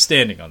 She's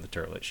standing on the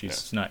toilet.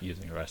 She's not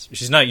using the rest.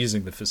 She's not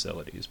using the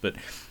facilities, but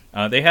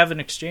they have an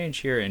exchange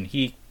here, and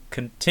he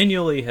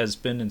continually has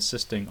been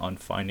insisting on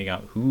finding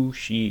out who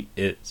she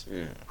is.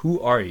 Who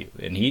are you?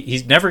 And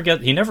he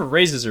never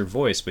raises her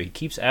voice, but he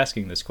keeps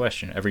asking this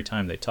question every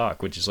time they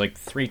talk, which is like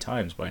 3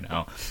 times by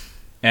now.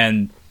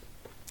 And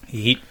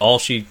all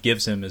she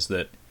gives him is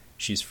that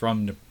she's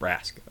from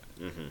Nebraska.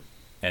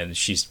 And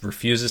she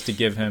refuses to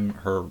give him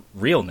her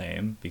real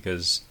name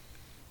because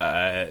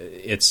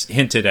it's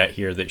hinted at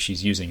here that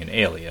she's using an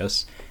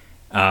alias.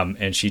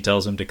 And she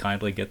tells him to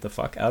kindly get the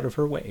fuck out of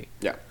her way.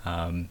 Yeah.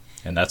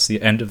 And that's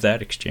the end of that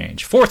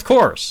exchange. 4th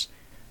course,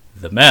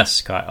 the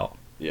mess, Kyle.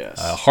 Yes.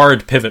 A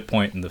hard pivot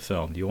point in the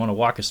film. Do you want to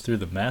walk us through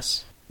the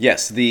mess?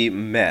 Yes, the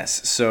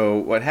mess. So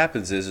what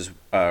happens is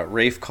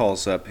Rafe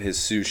calls up his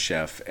sous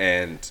chef,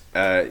 and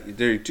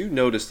they do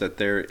notice that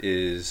there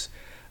is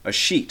a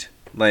sheet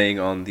laying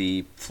on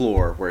the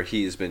floor where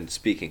he has been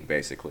speaking,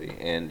 basically.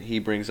 And he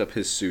brings up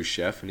his sous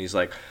chef, and he's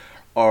like,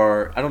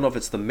 I don't know if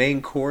it's the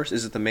main course.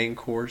 Is it the main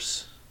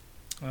course?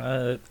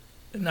 I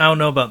don't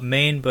know about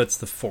main, but it's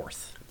the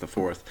 4th. The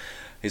 4th.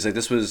 He's like,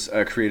 this was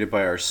created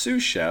by our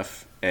sous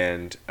chef,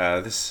 and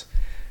this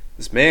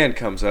man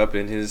comes up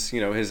in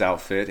his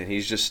outfit, and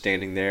he's just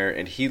standing there,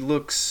 and he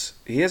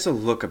has a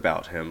look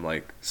about him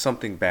like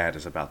something bad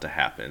is about to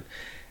happen.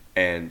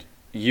 And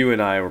you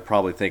and I were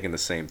probably thinking the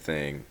same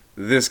thing.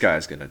 This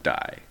guy's gonna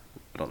die.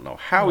 I don't know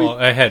how.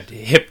 I had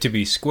Hip to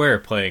Be Square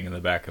playing in the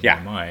back of my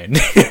mind.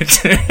 As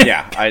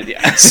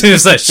soon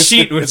as that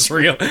sheet was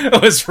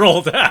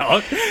rolled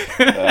out.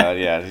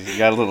 You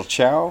got a little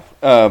chow.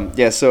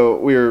 So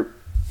we were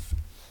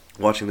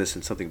watching this,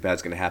 and something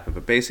bad's going to happen.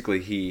 But basically,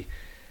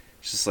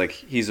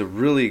 he's a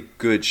really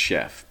good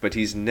chef, but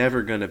he's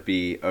never going to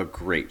be a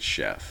great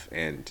chef,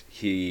 and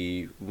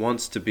he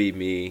wants to be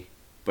me,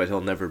 but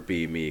he'll never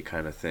be me,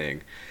 kind of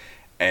thing.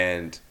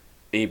 And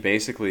he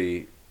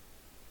basically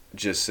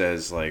just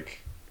says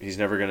he's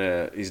never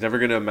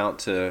gonna amount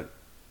to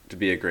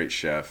be a great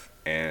chef,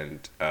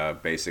 and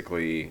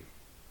basically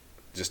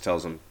just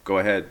tells him go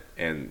ahead,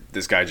 and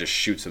this guy just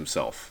shoots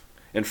himself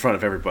in front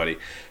of everybody,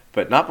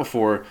 but not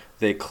before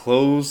they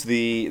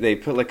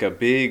put like a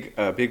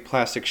big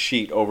plastic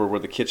sheet over where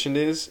the kitchen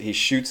is. He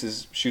shoots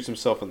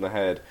himself in the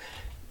head,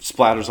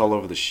 splatters all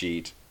over the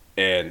sheet,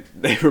 and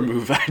they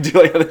remove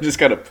they just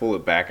kind of pull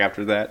it back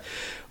after that,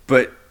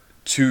 but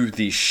to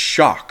the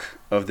shock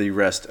of the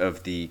rest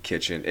of the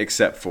kitchen,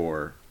 except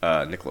for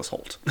Nicholas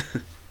Hoult.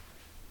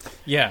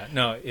 Yeah,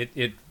 no,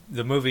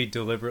 the movie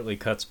deliberately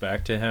cuts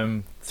back to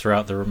him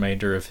throughout the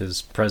remainder of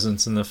his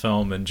presence in the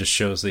film and just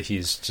shows that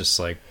he's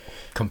just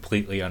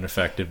completely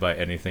unaffected by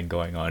anything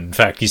going on. In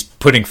fact, he's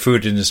putting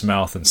food in his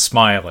mouth and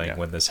smiling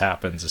when this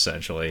happens,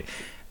 essentially.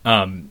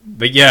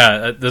 But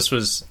yeah, this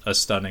was a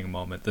stunning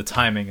moment. The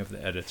timing of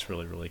the edit's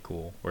really, really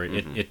cool, where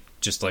it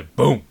just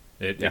boom.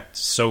 It's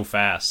so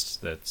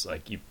fast that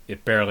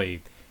it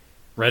barely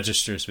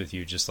registers with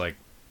you, just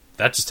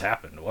that just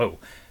happened. Whoa.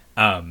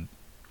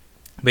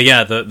 But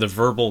yeah, the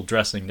verbal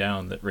dressing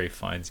down that Ralph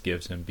Fiennes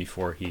gives him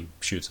before he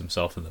shoots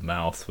himself in the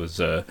mouth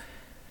was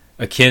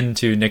akin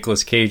to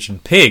Nicolas Cage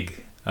and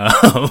Pig,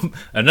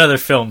 another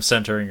film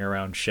centering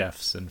around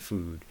chefs and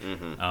food.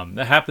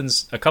 That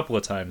happens a couple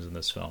of times in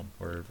this film,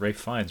 where Ralph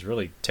Fiennes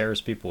really tears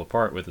people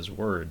apart with his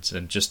words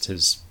and just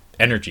his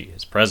energy,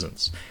 his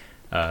presence.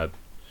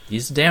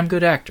 He's a damn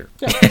good actor.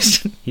 Yeah.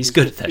 He's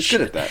good at that He's shit.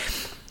 good at that.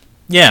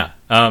 Yeah.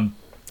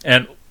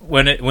 And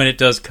when it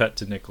does cut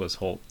to Nicholas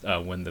Hoult,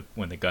 when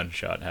the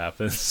gunshot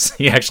happens,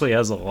 he actually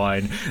has a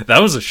line.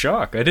 That was a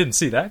shock. I didn't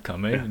see that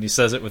coming. Yeah. And he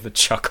says it with a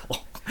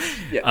chuckle.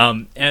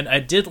 Yeah. And I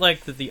did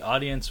like that the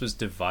audience was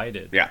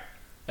divided. Yeah.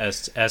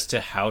 As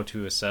to how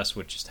to assess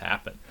what just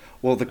happened.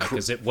 Well,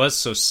 because it was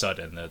so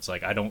sudden that it's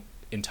like I don't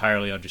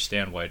entirely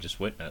understand what I just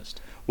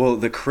witnessed. Well,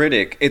 the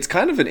critic, it's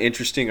kind of an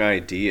interesting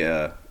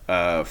idea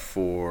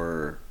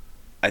for.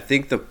 I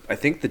think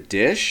the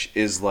dish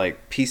is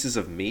like pieces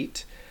of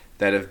meat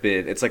that have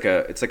been. It's like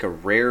a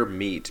rare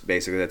meat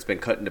basically that's been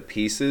cut into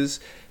pieces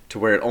to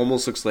where it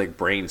almost looks like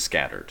brain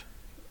scattered.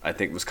 I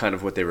think was kind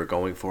of what they were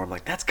going for. I'm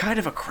like, that's kind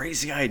of a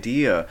crazy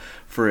idea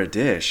for a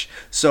dish.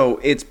 So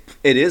it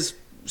is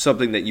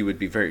something that you would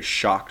be very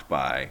shocked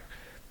by.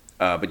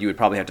 But you would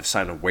probably have to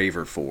sign a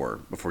waiver for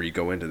before you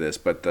go into this.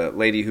 But the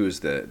lady who is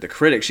the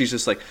critic, she's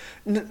just like,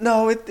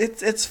 no,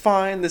 it's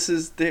fine.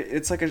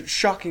 It's like a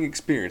shocking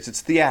experience.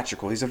 It's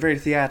theatrical. He's a very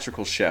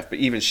theatrical chef. But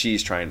even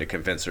she's trying to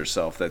convince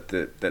herself that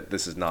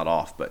this is not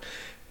off.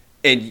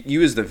 And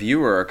you as the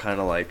viewer are kind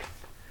of like,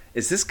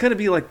 is this going to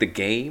be like The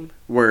Game,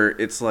 where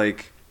it's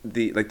like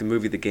the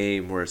movie The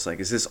Game, where it's like,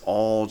 is this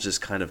all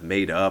just kind of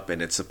made up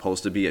and it's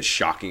supposed to be a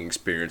shocking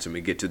experience, and we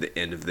get to the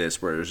end of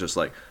this where it was just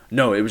like,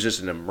 no, it was just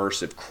an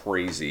immersive,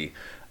 crazy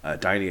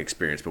dining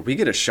experience, but we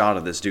get a shot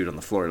of this dude on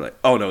the floor, like,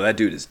 oh no, that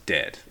dude is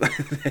dead.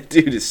 That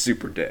dude is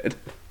super dead.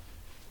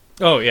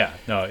 Oh yeah,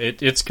 no,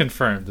 it's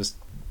confirmed.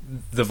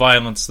 The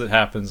violence that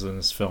happens in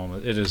this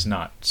film, it is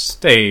not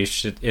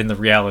staged in the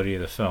reality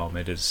of the film.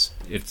 It's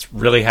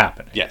really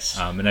happening. Yes.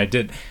 And I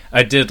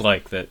did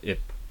like that it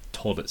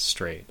told it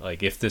straight.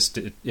 Like if this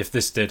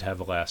did have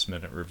a last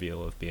minute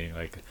reveal of being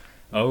like,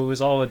 oh, it was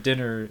all a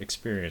dinner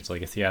experience,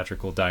 like a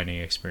theatrical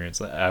dining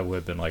experience, I would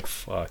have been like,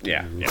 fuck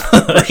yeah, you.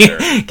 for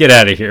sure. Get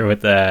out of here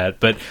with that.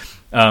 But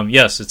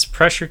yes, it's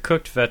pressure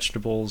cooked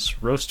vegetables,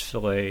 roast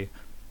fillet,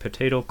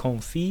 potato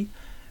confit,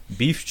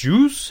 beef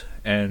juice,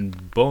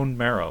 and bone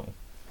marrow.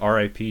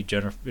 R.I.P.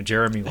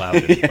 Jeremy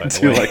Loudon. Yeah, by I the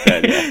do way. like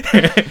that.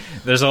 Yeah.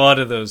 There's a lot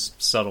of those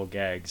subtle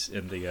gags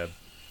in the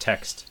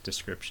text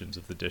descriptions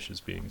of the dishes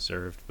being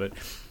served. But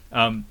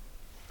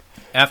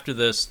after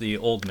this, the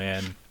old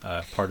man,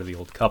 part of the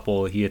old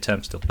couple, he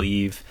attempts to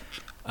leave.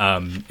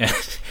 And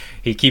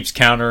he keeps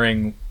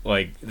countering,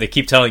 like, they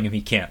keep telling him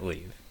he can't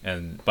leave.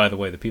 And by the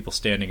way, the people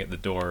standing at the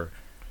door,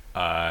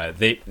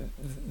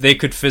 they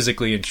could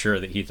physically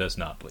ensure that he does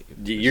not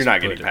leave. You're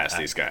not getting past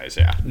these guys,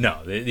 yeah.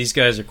 No, these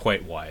guys are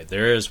quite wide.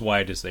 They're as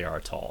wide as they are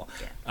tall,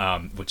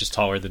 which is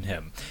taller than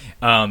him.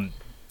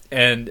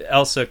 And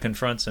Elsa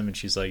confronts him, and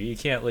she's like, you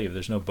can't leave,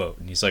 there's no boat.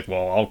 And he's like,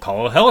 well, I'll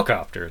call a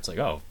helicopter. It's like,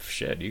 oh,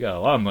 shit, you got a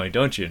lot of money,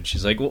 don't you? And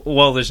she's like,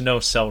 well, there's no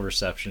cell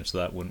reception, so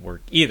that wouldn't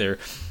work either.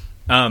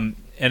 And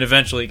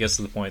eventually it gets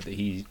to the point that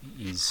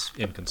he's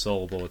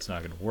inconsolable, it's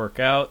not going to work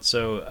out.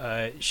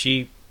 So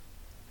she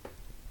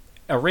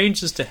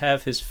arranges to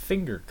have his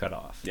finger cut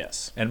off.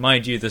 Yes. And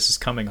mind you, this is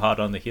coming hot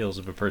on the heels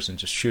of a person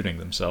just shooting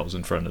themselves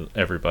in front of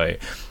everybody.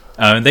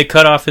 And they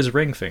cut off his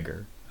ring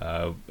finger.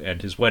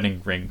 And his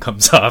wedding ring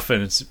comes off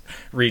and it's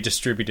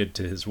redistributed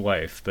to his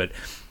wife. But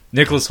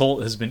Nicholas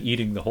Hoult has been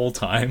eating the whole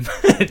time,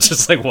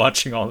 just like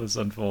watching all this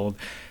unfold.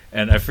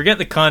 And I forget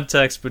the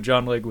context, but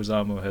John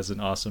Leguizamo has an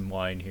awesome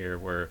line here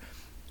where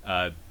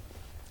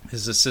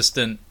his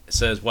assistant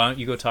says, why don't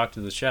you go talk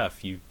to the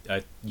chef? You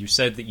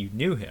said that you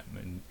knew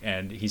him.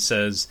 And he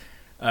says,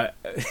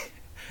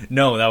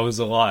 no, that was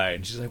a lie.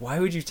 And she's like, why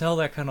would you tell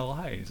that kind of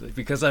lie? He's like,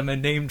 because I'm a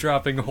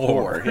name-dropping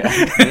whore.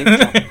 Yeah.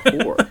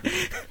 Name-dropping whore.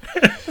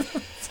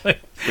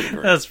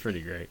 That's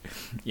pretty great.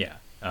 Yeah.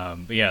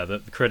 But yeah, the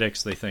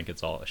critics, they think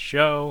it's all a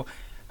show.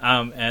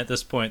 And at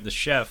this point, the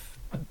chef,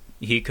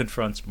 he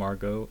confronts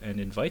Margot and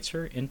invites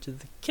her into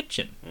the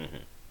kitchen. Mm-hmm.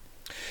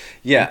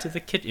 Yeah.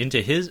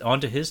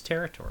 Onto his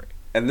territory.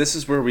 And this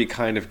is where we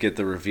kind of get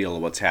the reveal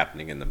of what's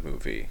happening in the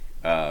movie.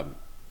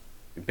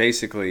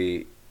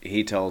 Basically,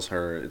 he tells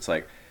her, it's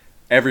like,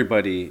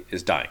 everybody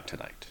is dying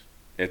tonight.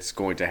 It's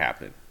going to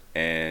happen.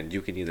 And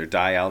you can either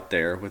die out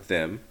there with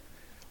them,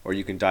 or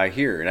you can die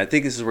here. And I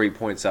think this is where he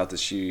points out that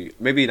she,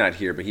 maybe not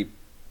here, but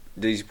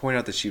did he point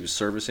out that she was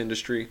service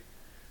industry?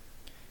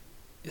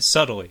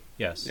 Subtly,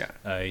 yes.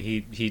 Yeah.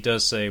 He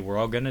does say, we're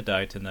all going to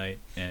die tonight,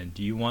 and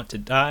do you want to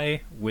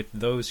die with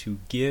those who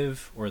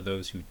give or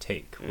those who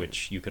take?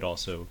 Which you could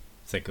also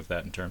think of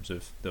that in terms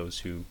of those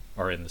who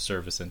are in the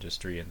service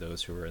industry and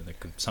those who are in the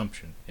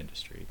consumption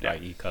industry,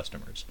 i.e.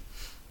 customers.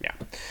 Yeah.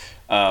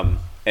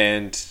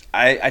 And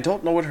I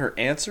don't know what her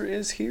answer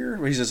is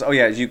here. He says, oh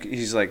yeah,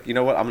 he's like, you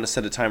know what, I'm going to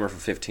set a timer for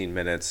 15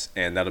 minutes,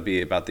 and that'll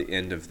be about the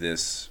end of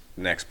this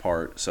next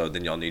part, so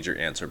then y'all need your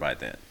answer by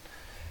then.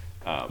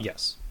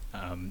 Yes.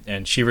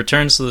 And she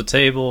returns to the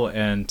table,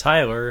 and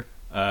Tyler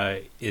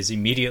is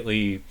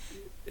immediately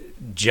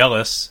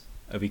jealous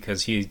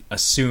because he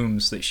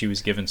assumes that she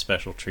was given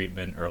special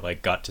treatment or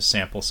like got to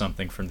sample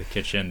something from the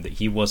kitchen that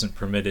he wasn't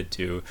permitted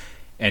to.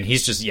 and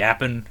he's just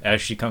yapping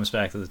as she comes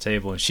back to the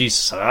table, and she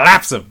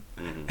slaps him.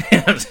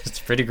 It's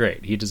pretty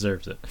great. He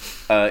deserves it.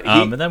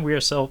 And then we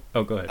are so.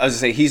 Oh, go ahead. I was gonna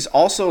say he's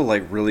also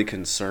like really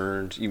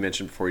concerned. You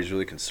mentioned before he's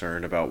really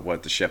concerned about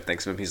what the chef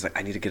thinks of him. He's like,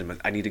 I need to get him.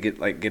 I need to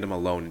get him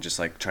alone and just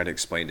like try to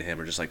explain to him,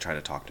 or just like try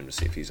to talk to him to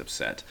see if he's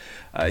upset.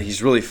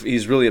 He's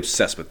really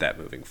obsessed with that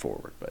moving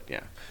forward. But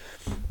yeah.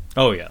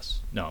 Oh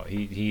yes, no,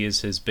 he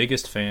is his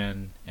biggest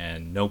fan,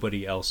 and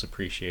nobody else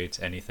appreciates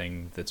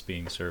anything that's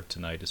being served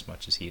tonight as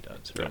much as he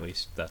does, or at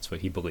least that's what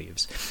he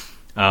believes.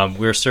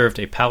 We're served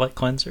a palate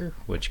cleanser,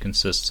 which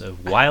consists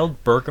of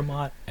wild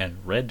bergamot and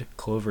red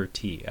clover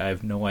tea. I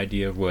have no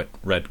idea what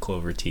red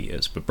clover tea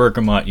is, but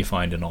bergamot you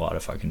find in a lot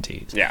of fucking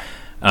teas. Yeah.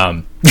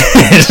 And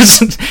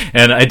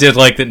I did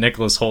like that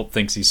Nicholas Hoult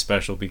thinks he's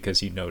special because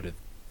he noted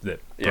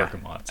that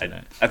bergamot's in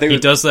it. I think he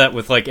does that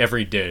with like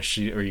every dish,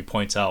 or he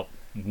points out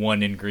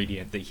one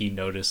ingredient that he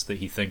noticed that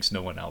he thinks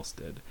no one else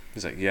did.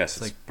 He's like, yes,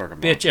 it's like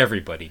bergamot. Bitch,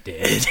 everybody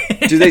did.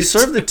 Do they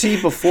serve the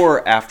tea before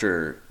or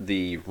after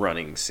the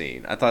running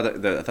scene? I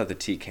thought the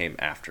tea came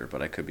after,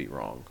 but I could be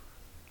wrong.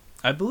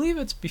 I believe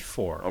it's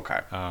before. Okay.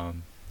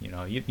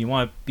 You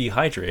want to be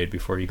hydrated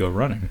before you go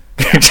running.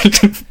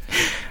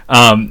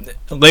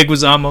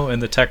 Leguizamo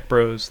and the Tech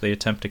Bros, they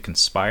attempt to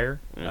conspire,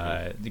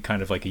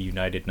 kind of like a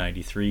United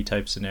 93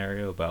 type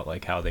scenario about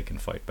like how they can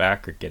fight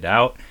back or get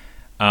out.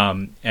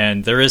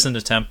 And there is an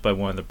attempt by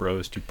one of the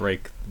bros to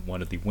break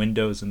one of the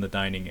windows in the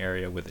dining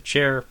area with a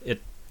chair.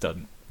 It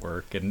doesn't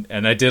work,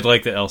 and I did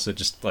like that Elsa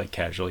just like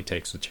casually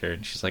takes the chair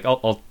and she's like,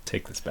 "I'll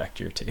take this back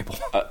to your table."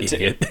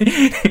 Idiot.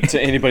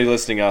 To anybody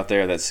listening out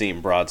there that's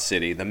seen Broad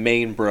City, the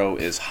main bro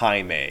is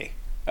Jaime,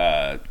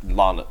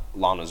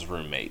 Lana's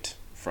roommate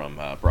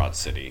from Broad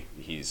City.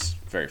 He's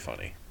very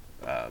funny.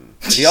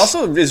 He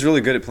also is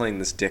really good at playing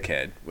this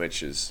dickhead,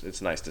 which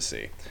it's nice to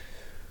see.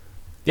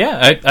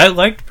 Yeah, I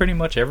liked pretty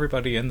much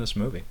everybody in this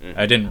movie.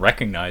 I didn't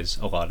recognize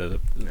a lot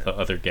of the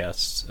other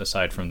guests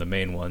aside from the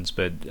main ones,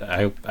 but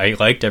I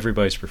liked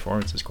everybody's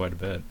performances quite a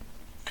bit.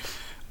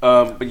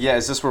 But yeah,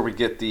 is this where we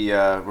get the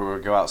where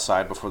we go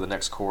outside before the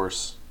next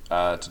course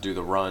to do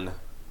the run?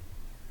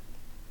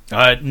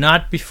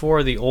 Not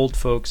before the old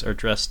folks are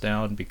dressed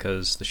down,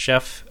 because the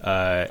chef.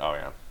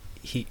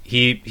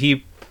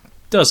 He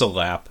does a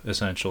lap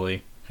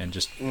essentially, and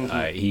just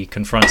he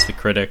confronts the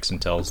critics and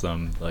tells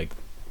them like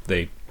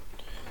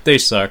they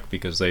suck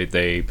because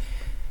they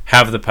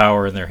have the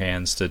power in their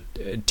hands to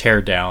tear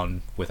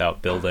down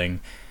without building.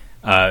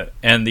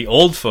 And the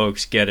old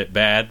folks get it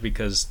bad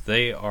because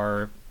it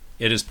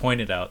is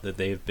pointed out that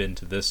they've been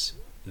to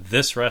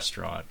this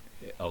restaurant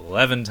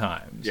 11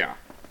 times. Yeah.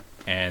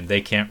 And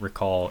they can't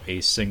recall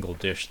a single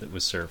dish that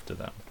was served to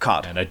them.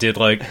 Cod. And I did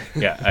like,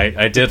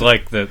 I did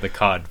like the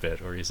cod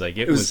bit where he's like,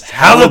 it was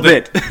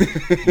halibut.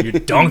 You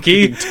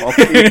donkey.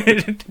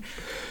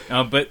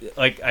 But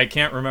like I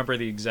can't remember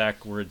the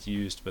exact words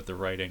used, but the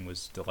writing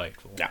was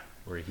delightful. Yeah.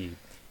 Where he,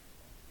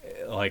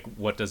 like,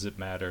 what does it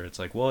matter? It's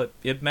like, well,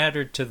 it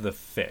mattered to the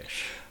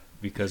fish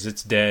because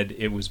it's dead.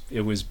 It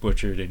was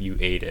butchered and you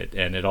ate it,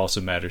 and it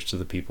also matters to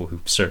the people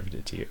who served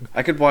it to you.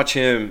 I could watch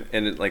him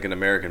in like an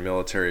American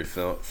military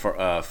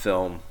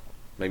film,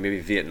 like maybe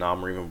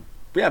Vietnam or even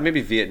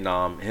maybe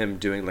Vietnam. Him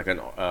doing like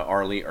an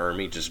R. Lee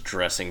Ermey, just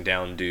dressing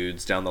down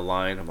dudes down the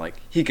line. I'm like,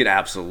 he could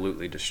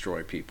absolutely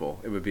destroy people.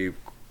 It would be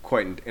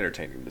quite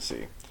entertaining to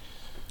see.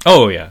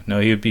 Oh yeah, no,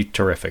 he would be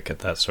terrific at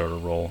that sort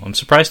of role. I'm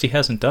surprised he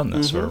hasn't done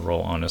that sort of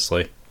role,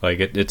 honestly. Like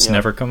it's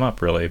never come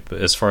up really,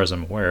 but as far as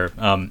I'm aware.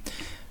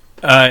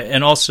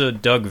 And also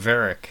Doug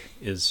Verrick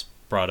is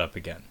brought up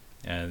again,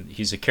 and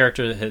he's a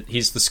character.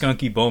 He's the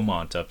Skunky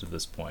Beaumont up to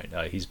this point.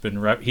 He's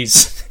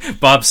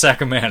Bob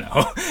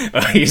Sacamano.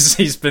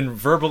 He's been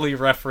verbally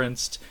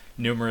referenced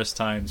numerous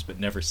times, but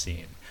never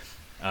seen.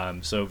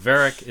 So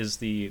Verrick is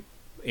the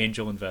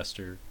angel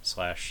investor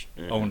 /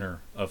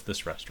 owner of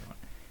this restaurant.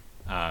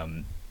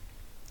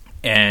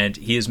 And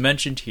he is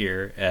mentioned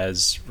here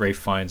as Ralph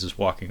Fiennes is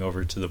walking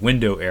over to the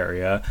window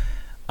area.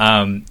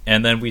 And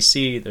then we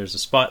see there's a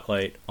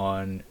spotlight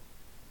on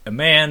a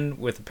man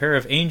with a pair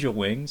of angel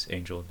wings,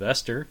 angel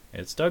investor.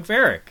 It's Doug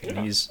Verrick.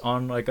 And he's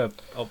on like a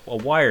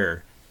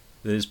wire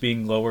that is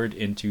being lowered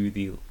into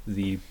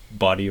the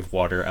body of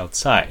water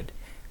outside.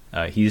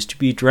 He is to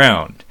be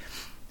drowned.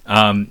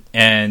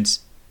 And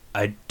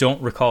I don't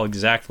recall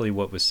exactly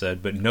what was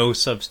said, but no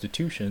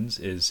substitutions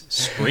is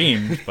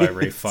screamed by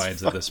Ralph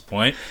Fiennes at this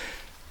point.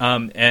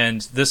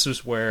 And this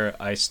is where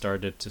I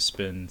started to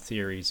spin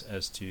theories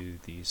as to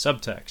the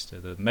subtext, or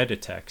the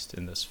metatext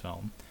in this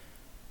film.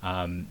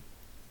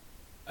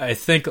 I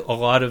think a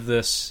lot of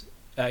this,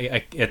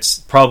 it's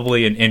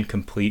probably an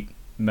incomplete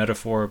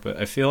metaphor, but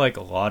I feel like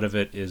a lot of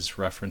it is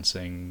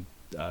referencing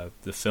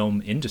the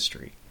film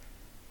industry.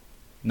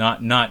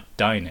 Not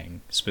dining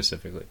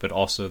specifically, but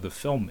also the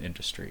film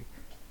industry,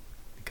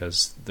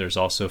 because there's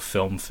also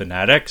film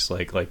fanatics,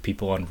 like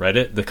people on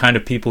Reddit, the kind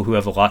of people who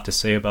have a lot to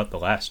say about The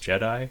Last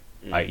Jedi,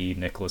 i.e.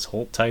 Nicholas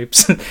Hoult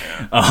types.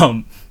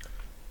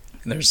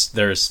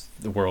 There's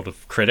the world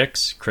of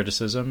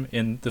criticism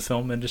in the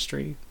film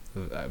industry.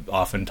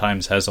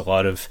 Oftentimes has a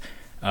lot of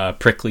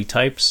prickly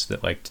types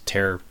that like to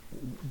tear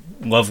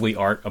lovely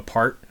art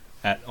apart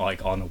at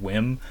like on a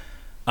whim.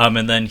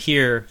 And then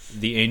here,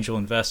 the angel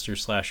investor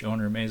 /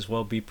 owner may as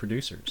well be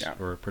producers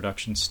or a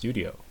production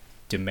studio,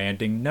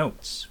 demanding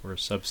notes or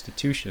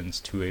substitutions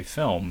to a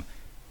film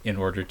in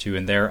order to,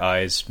 in their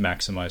eyes,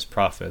 maximize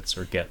profits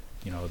or get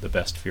the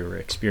best viewer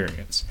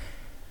experience.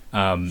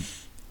 I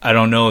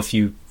don't know if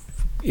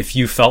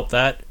you felt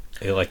that,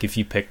 like if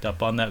you picked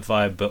up on that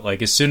vibe, but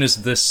like as soon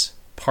as this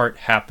part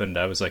happened,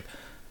 I was like,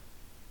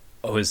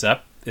 oh, is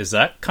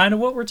that kind of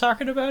what we're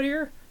talking about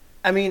here?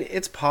 I mean,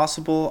 it's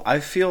possible.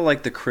 I feel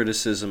like the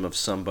criticism of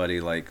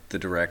somebody like the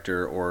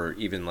director or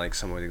even like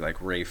somebody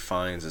like Ralph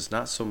Fiennes is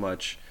not so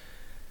much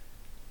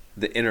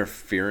the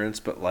interference,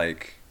 but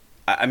like,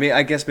 I mean,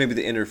 I guess maybe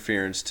the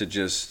interference to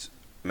just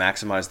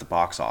maximize the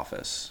box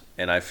office.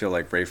 And I feel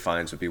like Ralph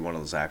Fiennes would be one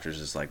of those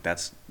actors is like,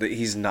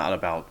 he's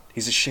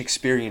a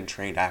Shakespearean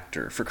trained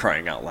actor, for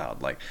crying out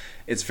loud. Like,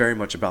 it's very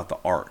much about the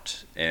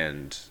art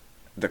and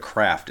the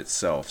craft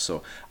itself.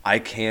 So I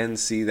can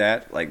see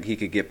that, like, he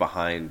could get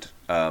behind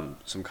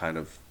some kind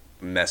of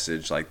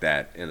message like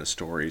that in a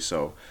story.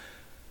 So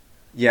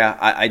yeah,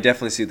 I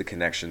definitely see the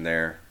connection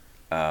there.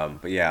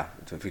 But yeah,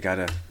 we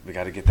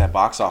gotta get that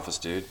box office,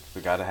 dude.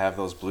 We gotta have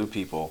those blue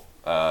people.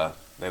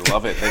 They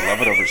love it. They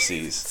love it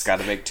overseas. It's got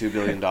to make $2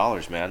 billion,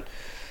 man.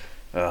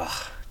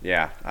 Ugh.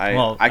 Yeah,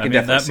 I can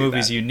definitely that see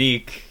movie's that.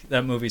 unique.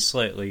 That movie's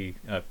slightly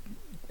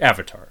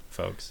Avatar,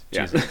 folks.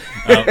 Yeah.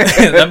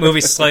 That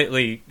movie's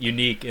slightly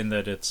unique in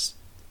that it's,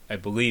 I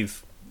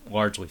believe,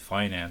 largely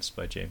financed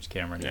by James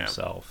Cameron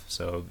himself.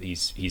 So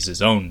he's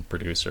his own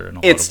producer. In a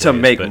lot It's of to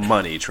ways, make but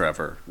money,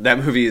 Trevor. That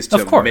movie is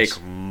to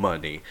make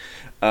money.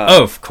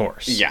 Of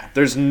course. Yeah,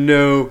 there's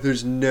no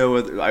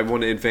other. I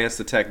want to advance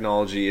the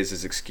technology is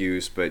his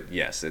excuse, but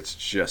yes, it's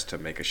just to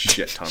make a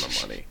shit ton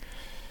of money.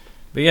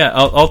 But yeah,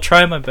 I'll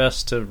try my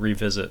best to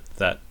revisit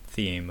that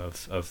theme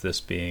of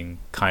this being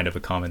kind of a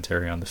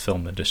commentary on the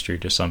film industry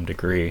to some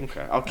degree.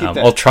 Okay, I'll keep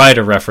that. I'll try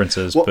to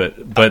references, Well,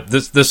 but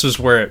this is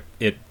where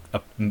it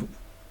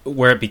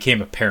became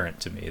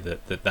apparent to me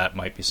that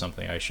might be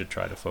something I should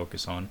try to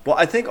focus on. Well,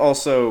 I think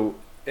also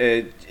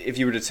if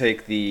you were to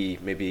take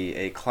maybe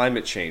a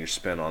climate change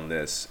spin on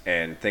this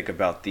and think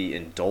about the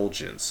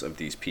indulgence of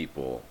these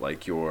people,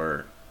 like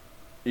you're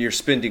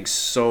spending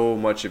so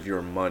much of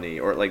your money,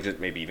 or like just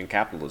maybe even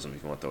capitalism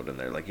if you want to throw it in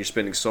there, like you're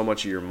spending so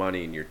much of your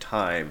money and your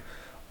time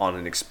on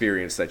an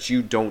experience that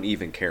you don't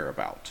even care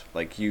about,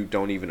 like you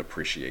don't even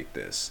appreciate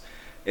this.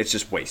 It's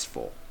just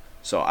wasteful.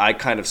 So I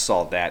kind of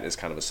saw that as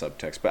kind of a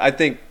subtext, but I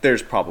think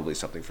there's probably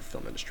something for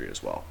film industry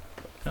as well.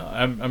 No,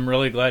 I'm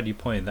really glad you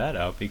pointed that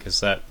out, because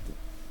that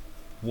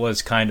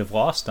was kind of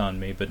lost on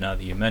me, but now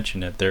that you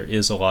mention it, there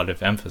is a lot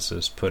of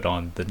emphasis put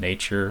on the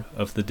nature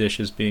of the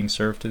dishes being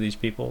served to these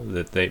people,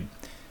 that they,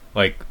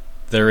 like,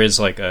 there is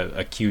like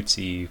a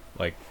cutesy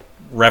like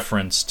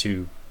reference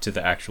to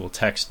the actual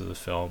text of the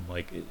film,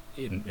 like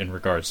in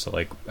regards to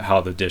like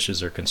how the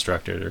dishes are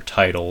constructed or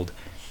titled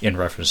in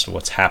reference to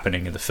what's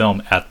happening in the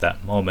film at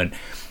that moment,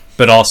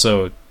 but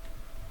also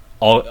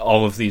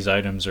all of these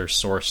items are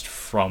sourced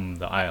from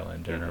the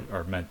island and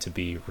are meant to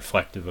be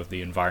reflective of the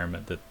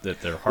environment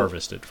that they're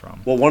harvested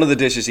from. Well, one of the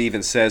dishes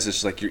even says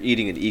it's like you're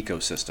eating an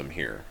ecosystem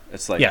here.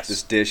 It's like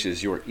This dish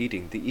is you're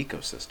eating the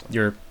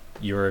ecosystem.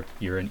 You're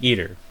an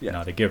eater,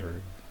 not a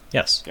giver.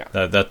 Yes,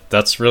 yeah.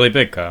 That's really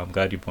big, Kyle. I'm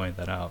glad you pointed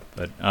that out.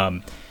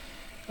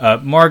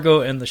 But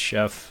Margot and the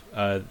chef,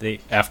 they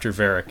after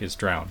Varric is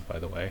drowned, by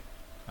the way,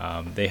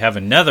 they have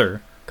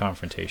another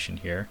confrontation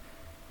here.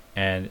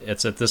 And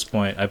it's at this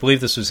point, I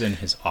believe this was in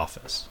his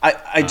office.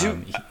 I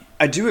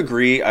do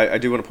agree. I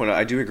do want to point out,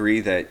 I do agree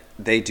that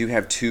they do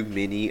have too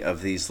many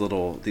of these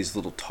little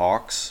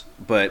talks.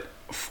 But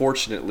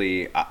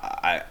fortunately,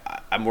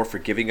 I'm more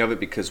forgiving of it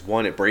because,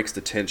 one, it breaks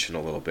the tension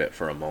a little bit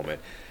for a moment.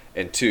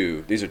 And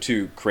two, these are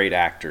two great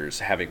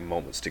actors having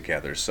moments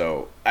together.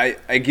 So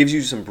it gives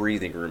you some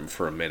breathing room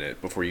for a minute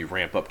before you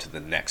ramp up to the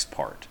next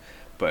part.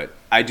 But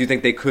I do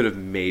think they could have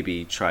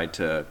maybe tried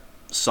to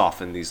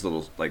soften these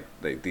little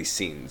these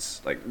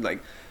scenes,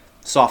 like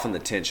soften the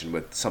tension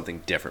with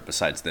something different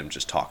besides them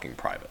just talking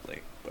privately.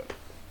 But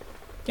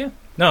yeah,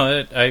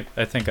 no,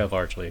 I think I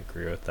largely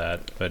agree with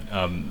that. But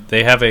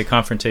they have a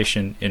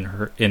confrontation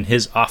in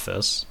his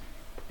office,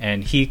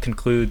 and he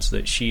concludes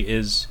that she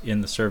is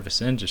in the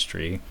service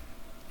industry,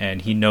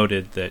 and he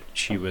noted that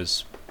she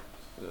was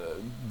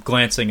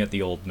glancing at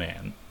the old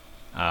man,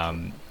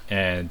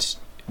 and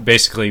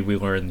basically, we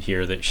learn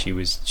here that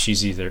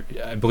she's either,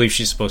 I believe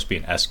she's supposed to be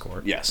an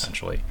escort,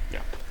 essentially.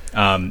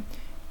 Yeah.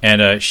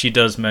 And she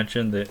does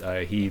mention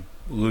that he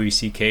Louis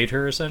C.K'd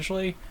her,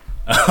 essentially.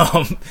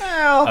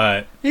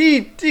 He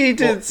did.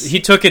 Well, he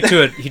took it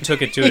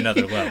to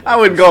another level. I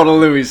wouldn't call it a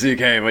Louis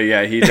C.K., but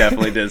yeah, he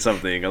definitely did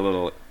something a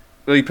little.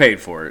 Well, he paid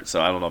for it, so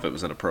I don't know if it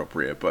was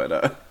inappropriate,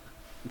 but.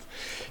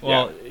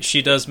 Well,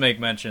 she does make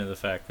mention of the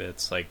fact that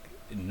it's like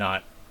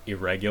not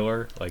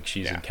irregular, like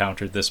she's Yeah.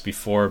 encountered this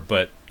before,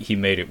 but he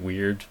made it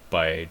weird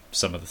by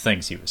some of the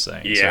things he was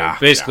saying. Yeah,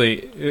 So basically,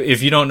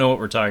 if you don't know what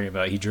we're talking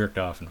about, he jerked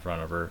off in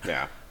front of her.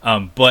 Yeah.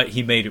 But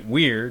he made it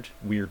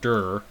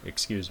weirder,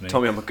 excuse me.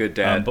 Tell me I'm a good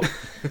dad.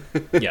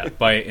 Yeah,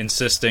 by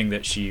insisting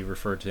that she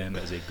referred to him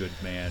as a good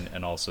man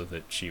and also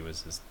that she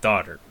was his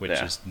daughter, which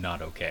Yeah. is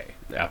not okay.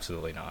 Yeah.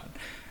 Absolutely not.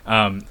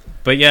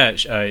 But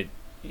yeah,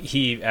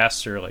 he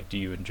asked her, like, do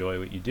you enjoy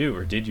what you do,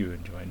 or did you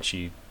enjoy? And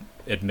she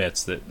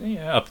admits that,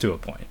 yeah, up to a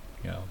point.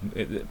 You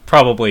know,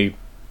 probably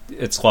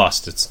it's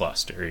lost its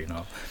luster, you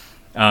know.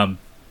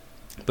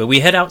 But we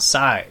head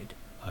outside.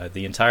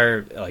 The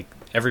entire, like,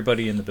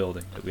 everybody in the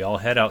building, we all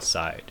head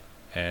outside.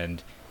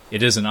 And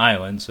it is an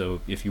island,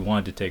 so if you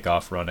wanted to take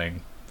off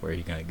running, where are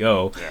you going to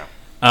go? Yeah.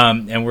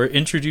 And we're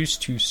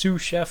introduced to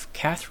sous chef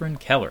Catherine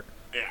Keller,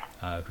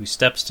 who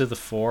steps to the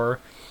fore,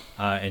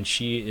 and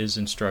she is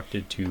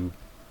instructed to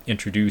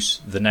introduce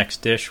the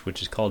next dish,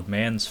 which is called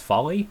Man's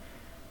Folly.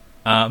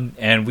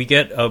 And we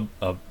get a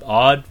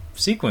odd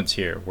sequence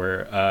here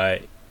where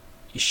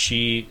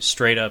she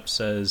straight up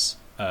says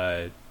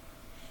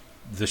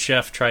the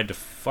chef tried to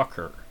fuck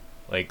her.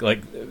 Like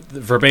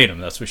verbatim,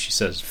 that's what she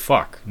says.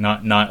 Fuck,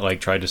 not like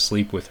tried to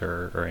sleep with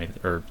her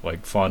or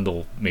like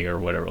fondle me or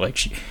whatever. Like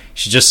she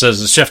just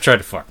says the chef tried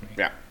to fuck me.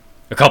 Yeah.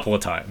 A couple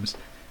of times.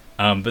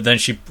 But then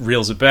she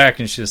reels it back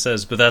and she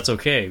says, "But that's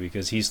okay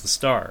because he's the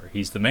star,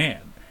 he's the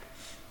man."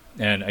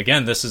 And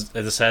again, this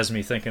has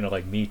me thinking of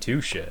like Me Too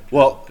shit.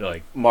 Well,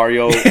 like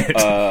Mario.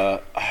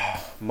 Oh,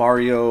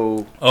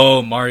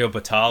 Mario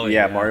Batali.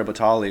 Yeah, Mario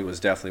Batali was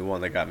definitely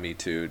one that got Me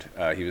Too'd.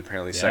 He was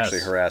apparently sexually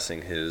Yes.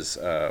 harassing his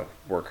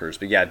workers.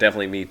 But yeah,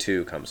 definitely Me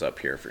Too comes up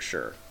here for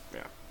sure.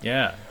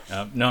 Yeah.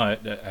 Yeah, no,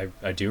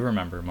 I do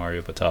remember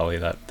Mario Batali,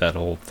 that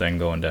whole thing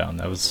going down.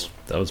 That was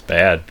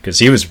bad because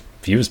he was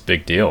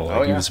big deal. Like,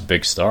 Oh, yeah. He was a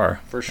big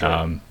star For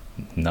sure.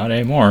 Not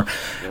anymore.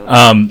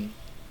 Yeah.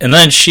 And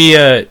then she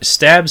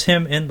stabs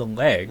him in the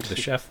leg, the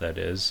chef that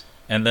is,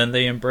 and then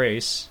they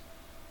embrace,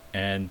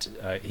 and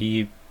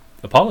he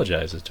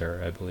apologizes to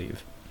her, I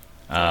believe.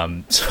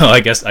 So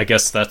I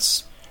guess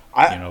that's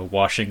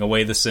washing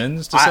away the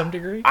sins to some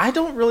degree. I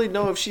don't really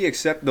know if she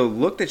the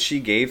look that she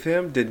gave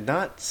him did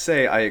not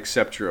say I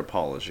accept your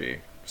apology.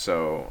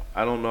 So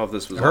I don't know if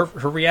this was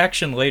Her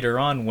reaction later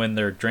on when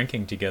they're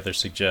drinking together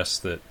suggests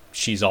that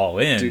she's all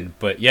in, Dude.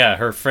 but yeah,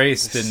 her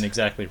face didn't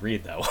exactly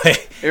read that way.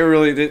 It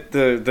really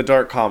the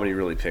dark comedy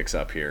really picks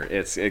up here.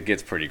 It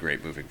gets pretty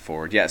great moving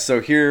forward. Yeah, so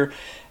here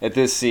at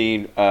this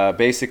scene,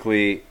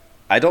 basically,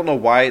 I don't know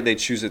why they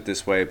choose it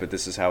this way, but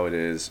this is how it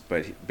is.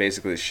 But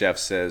basically, the chef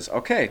says,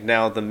 "Okay,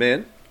 now the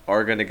men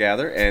are going to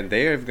gather, and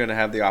they are going to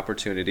have the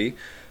opportunity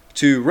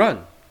to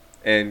run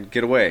and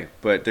get away,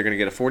 but they're going to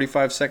get a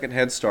 45-second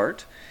head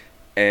start.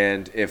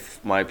 And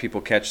if my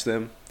people catch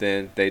them,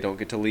 then they don't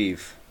get to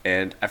leave."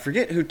 And I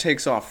forget who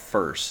takes off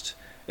first.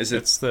 Is it?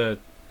 It's the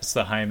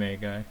Jaime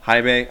guy.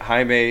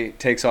 Jaime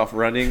takes off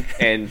running,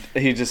 and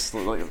he just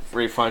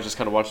Ray Fiennes just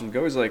kind of watching him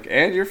go. He's like,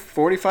 "And your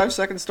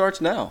 45-second starts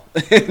now."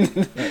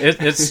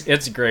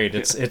 It's great.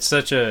 It's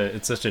such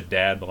a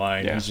dad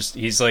line. Yeah.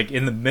 He's like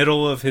in the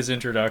middle of his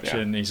introduction.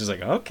 And he's just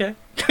like, okay.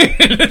 All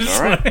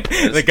right.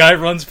 The guy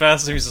runs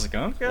past him. He's just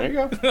like, okay. There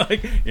you go.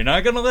 Like, you're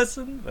not gonna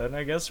listen, then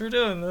I guess we're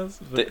doing this.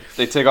 But,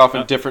 They take off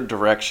in different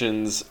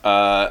directions,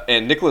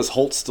 and Nicholas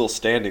Holt's still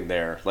standing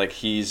there. Like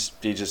he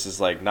just is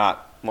like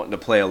not wanting to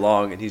play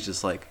along, and he's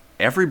just like,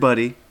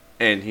 "Everybody,"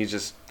 and he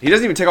doesn't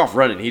even take off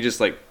running. He just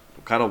like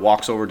kind of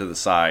walks over to the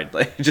side,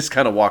 like he just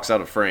kind of walks out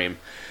of frame.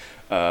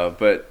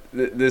 But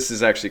this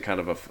is actually kind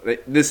of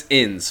this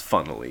ends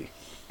funnily.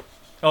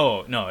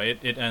 oh no,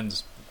 it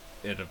ends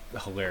in a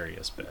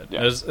hilarious bit.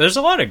 Yeah. There's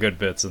a lot of good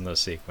bits in this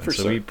sequence. For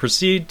So sure. we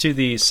proceed to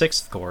the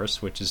sixth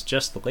course, which is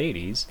just the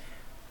ladies.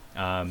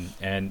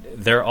 And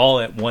they're all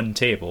at one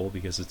table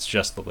because it's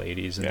just the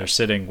ladies, and Yeah. they're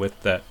sitting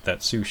with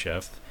that sous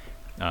chef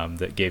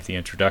that gave the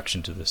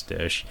introduction to this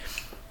dish.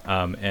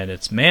 And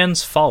it's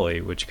Man's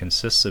Folly, which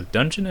consists of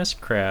Dungeness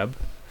crab,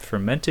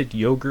 fermented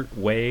yogurt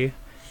whey,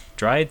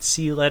 dried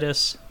sea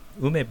lettuce,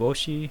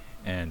 umeboshi,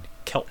 and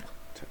kelp.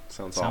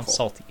 Sounds Sounds awful.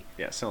 salty.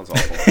 Yeah, sounds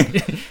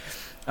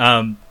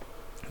awful.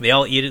 They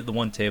all eat at the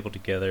one table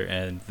together,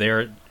 and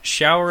they're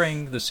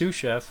showering the sous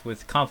chef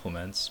with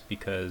compliments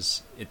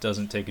because it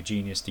doesn't take a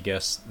genius to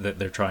guess that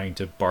they're trying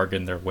to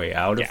bargain their way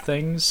out of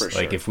things. for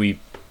Like sure.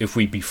 if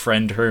we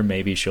befriend her,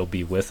 maybe she'll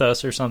be with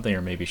us or something,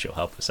 or maybe she'll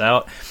help us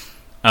out.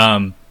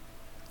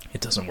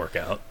 It doesn't work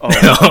out.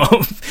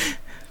 Oh.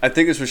 I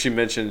think it's what she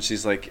mentioned.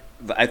 She's like,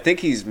 I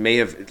think may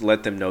have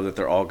let them know that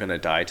they're all going to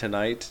die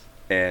tonight.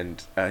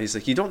 And he's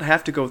like, "You don't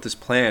have to go with this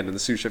plan." And the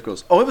sous chef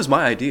goes, "Oh, it was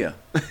my idea."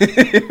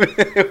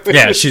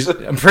 Yeah,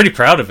 I'm pretty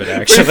proud of it,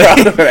 actually.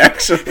 Proud of it,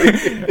 actually.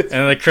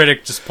 And the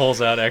critic just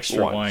pulls out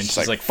extra Wine. wine. She's She's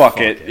like, like, "Fuck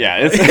it." Yeah,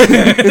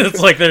 It's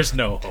like there's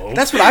no hope.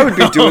 that's what I would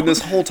be doing this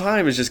whole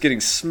time, is just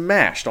getting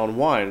smashed on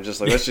wine. I'm just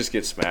like, let's just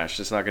get smashed.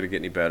 It's not going to get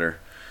any better.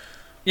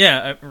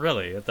 Yeah,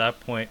 really, at that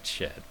point,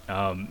 shit.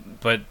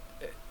 But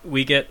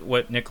we get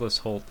what Nicholas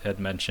Holt had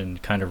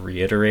mentioned kind of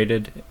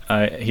reiterated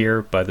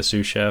here by the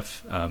sous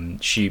chef.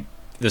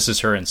 This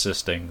is her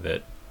insisting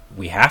that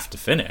we have to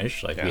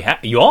finish. Like Yeah.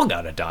 you all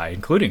gotta die,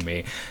 including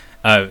me.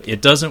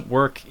 It doesn't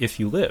work if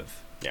you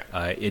live.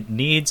 Yeah. It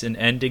needs an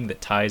ending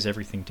that ties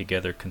everything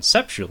together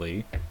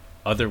conceptually.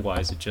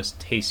 Otherwise, it just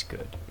tastes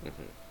good.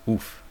 Mm-hmm.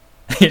 Oof.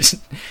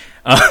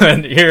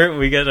 And here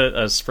we get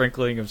a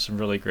sprinkling of some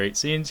really great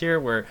scenes here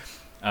where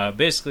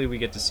basically we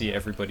get to see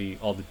everybody,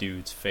 all the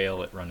dudes,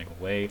 fail at running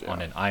away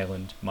on an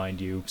island,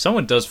 mind you.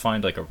 Someone does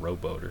find like a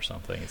rowboat or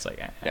something. It's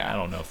like, I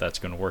don't know if that's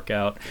going to work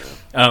out.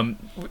 John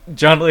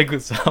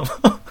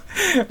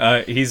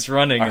Leguizamo, he's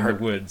running in the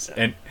woods,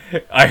 and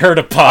I heard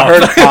a pop.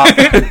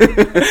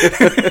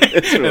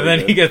 It's really and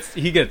then good.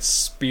 he gets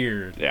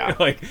speared. Yeah.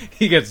 Like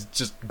he gets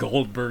just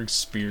Goldberg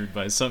speared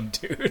by some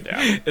dude.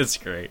 Yeah. It's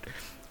great.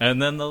 And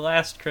then the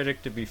last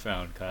critic to be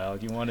found, Kyle.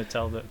 Do you want to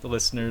tell the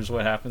listeners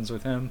what happens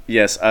with him?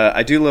 Yes,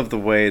 I do love the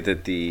way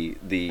that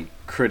the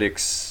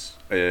critics,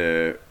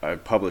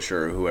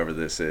 publisher, or whoever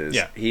this is,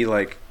 Yeah. he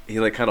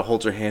kind of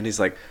holds her hand. He's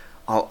like,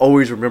 "I'll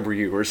always remember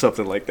you," or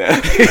something like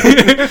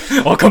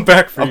that. I'll come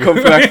back for you. I'll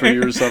come back for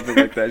you, or something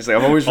like that. He's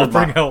like, I'll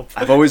bring help.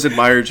 I've always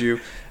admired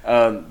you.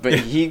 But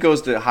he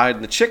goes to hide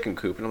in the chicken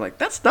coop, and I'm like,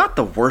 that's not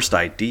the worst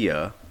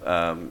idea.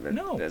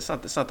 No, it's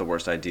not the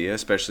worst idea,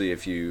 especially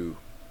if you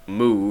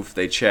move,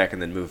 they check,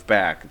 and then move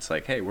back. It's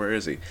like, hey, where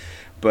is he?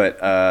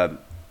 But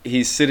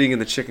he's sitting in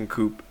the chicken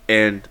coop,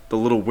 and the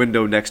little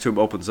window next to him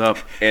opens up,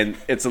 and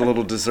it's a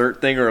little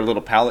dessert thing or a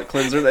little palate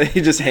cleanser that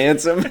he just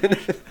hands him.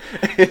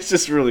 It's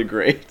just really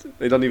great.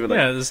 They don't even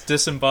this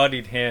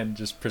disembodied hand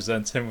just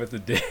presents him with a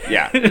dish.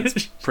 Yeah,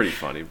 it's pretty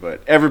funny.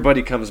 But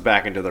everybody comes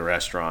back into the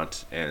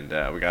restaurant, and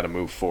we got to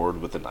move forward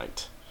with the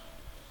night.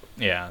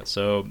 Yeah,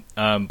 so,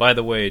 by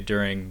the way,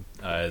 during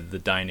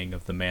the dining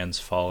of the man's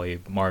folly,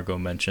 Margot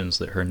mentions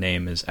that her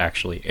name is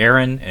actually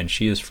Erin, and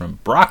she is from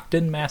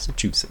Brockton,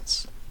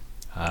 Massachusetts.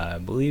 I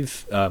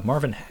believe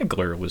Marvin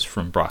Hagler was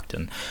from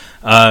Brockton.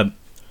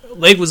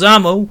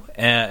 Leguizamo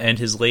and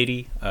his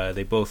lady,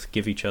 they both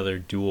give each other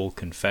dual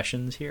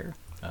confessions here.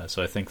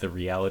 So I think the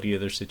reality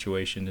of their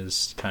situation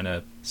is kind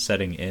of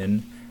setting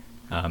in.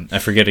 I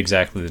forget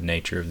exactly the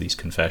nature of these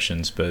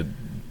confessions, but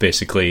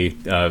basically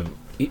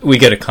we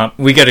get a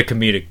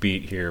comedic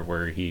beat here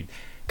where he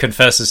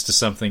confesses to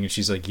something and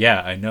she's like,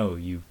 "Yeah, I know,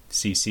 you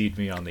CC'd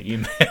me on the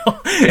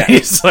email." Yeah.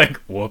 He's like,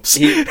 "Whoops."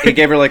 He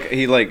gave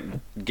her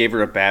gave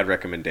her a bad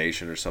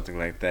recommendation or something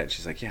like that. And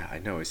she's like, "Yeah, I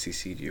know, I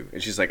CC'd you."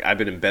 And she's like, "I've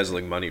been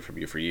embezzling money from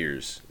you for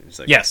years." And he's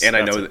like, Yes, and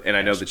I that's know, it. and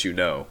I know that you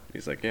know.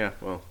 He's like, "Yeah,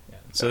 well." Yeah.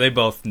 So they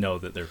both know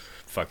that they're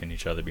fucking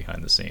each other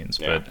behind the scenes.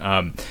 Yeah.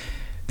 But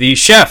the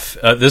chef,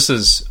 this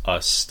is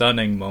a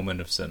stunning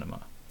moment of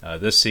cinema.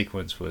 This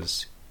sequence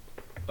was.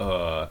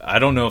 I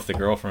don't know if the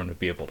girlfriend would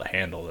be able to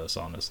handle this,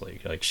 honestly.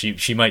 Like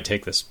she might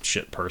take this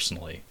shit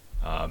personally,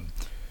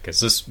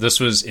 because this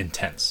was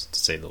intense, to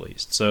say the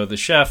least. So the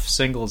chef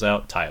singles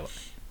out Tyler,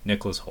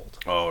 Nicholas Hoult.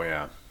 Oh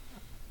yeah.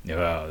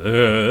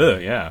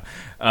 Yeah.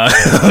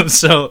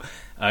 So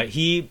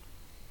he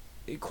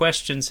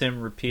questions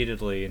him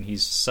repeatedly, and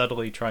he's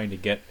subtly trying to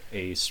get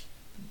a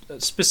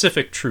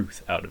specific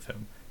truth out of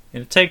him.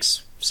 And it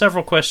takes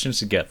several questions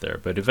to get there,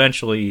 but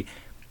eventually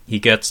he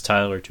gets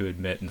Tyler to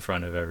admit in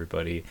front of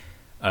everybody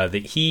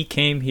that he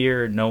came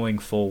here knowing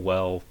full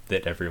well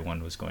that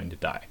everyone was going to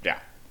die. Yeah.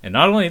 And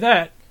not only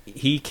that,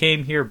 he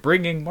came here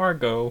bringing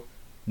Margot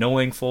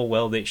knowing full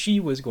well that she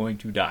was going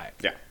to die.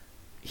 Yeah.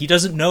 He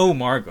doesn't know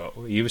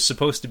Margot. He was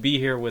supposed to be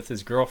here with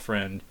his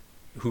girlfriend,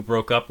 who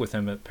broke up with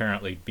him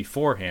apparently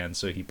beforehand,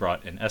 so he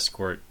brought an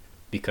escort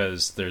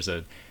because there's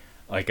a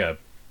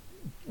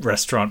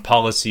restaurant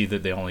policy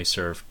that they only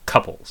serve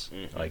couples,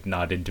 like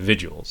not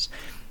individuals.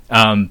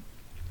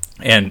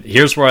 And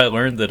here's where I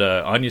learned that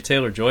Anya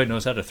Taylor-Joy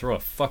knows how to throw a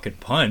fucking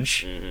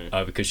punch,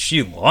 because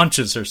she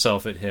launches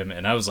herself at him,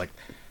 and I was like,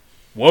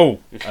 whoa,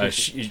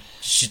 she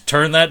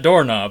turned that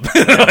doorknob.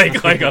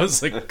 like I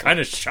was like kind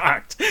of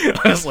shocked. I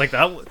was like,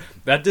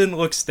 that didn't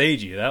look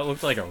stagey. That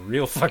looked like a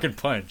real fucking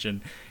punch,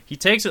 and he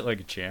takes it like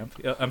a champ.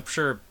 I'm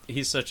sure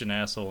he's such an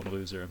asshole and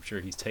loser. I'm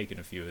sure he's taken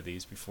a few of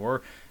these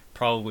before,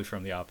 probably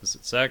from the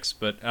opposite sex,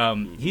 but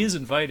he is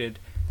invited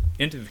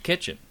into the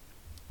kitchen.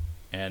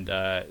 And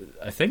I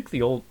think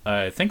the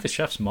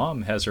chef's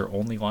mom has her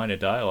only line of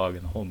dialogue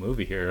in the whole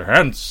movie here.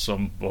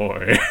 "Handsome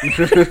boy."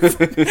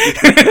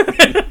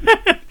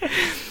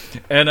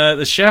 And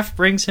the chef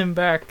brings him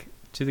back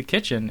to the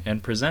kitchen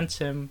and presents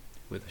him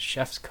with a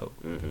chef's coat,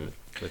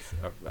 with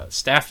a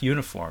staff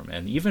uniform,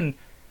 and even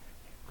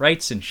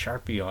writes in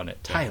Sharpie on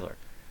it, "Tyler."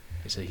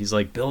 He's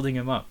like building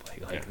him up.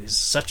 Like this is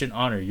such an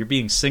honor. You're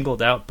being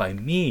singled out by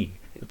me,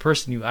 the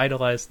person you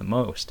idolize the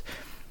most.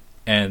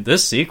 And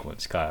this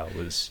sequence, Kyle,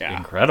 was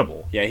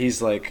incredible. Yeah,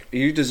 he's like,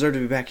 "You deserve to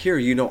be back here.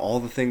 You know all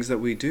the things that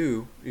we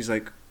do." He's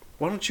like,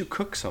 "Why don't you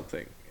cook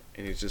something?"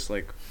 And he's just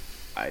like,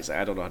 "I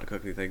don't know how to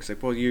cook anything." He's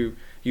like, "Well, you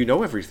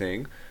know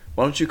everything.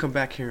 Why don't you come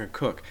back here and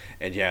cook?"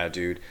 And yeah,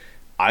 dude,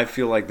 I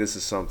feel like this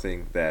is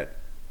something that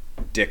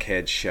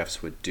dickhead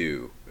chefs would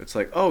do. It's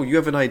like, oh, you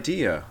have an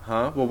idea,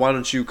 huh? Well, why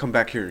don't you come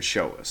back here and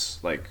show us?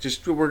 Like,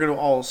 just we're gonna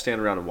all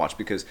stand around and watch,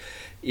 because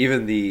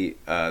even the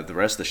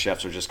rest of the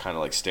chefs are just kind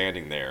of like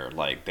standing there,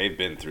 like they've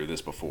been through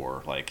this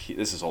before. Like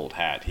this is old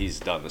hat. He's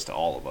done this to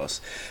all of us.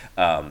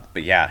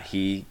 But yeah,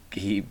 he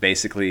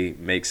basically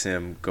makes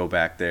him go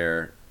back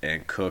there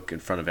and cook in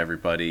front of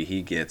everybody.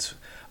 He gets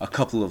a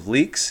couple of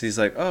leaks. He's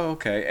like, oh,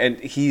 okay, and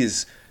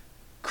he's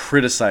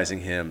criticizing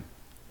him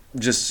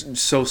just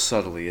so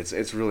subtly.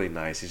 It's really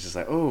nice. He's just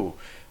like, oh,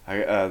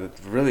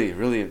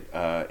 really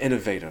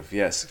innovative.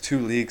 Yes, 2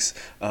 leeks,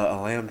 a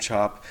lamb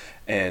chop,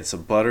 and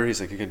some butter.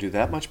 He's like, you can do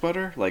that much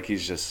butter? Like,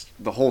 he's just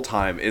the whole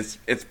time. It's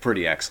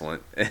pretty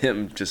excellent.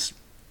 Him just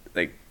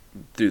like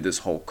do this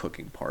whole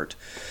cooking part,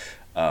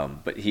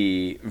 but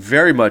he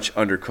very much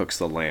undercooks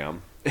the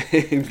lamb.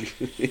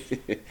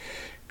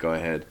 Go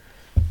ahead.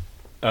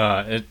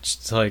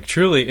 It's like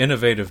truly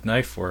innovative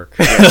knife work.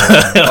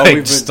 Yeah.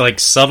 Just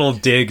like subtle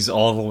digs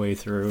all the way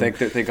through.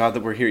 Thank God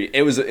that we're here.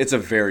 It's a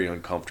very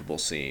uncomfortable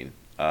scene.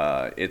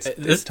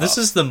 This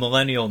is the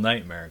millennial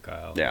nightmare,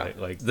 Kyle. Yeah.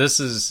 Like this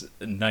is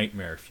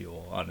nightmare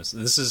fuel.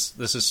 Honestly, this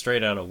is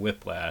straight out of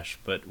Whiplash,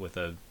 but with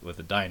a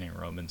dining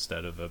room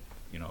instead of a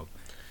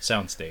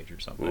soundstage or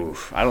something.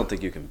 Oof, I don't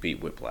think you can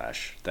beat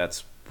Whiplash.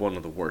 That's one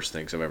of the worst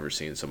things I've ever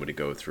seen somebody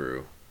go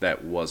through.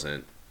 That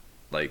wasn't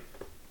like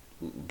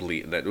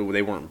that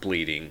they weren't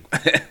bleeding.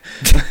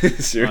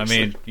 Seriously. I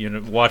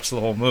mean, watch the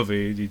whole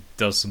movie. He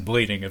does some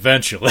bleeding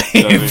eventually.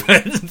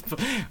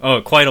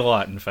 Quite a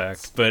lot, in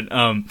fact.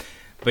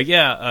 But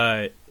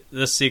yeah,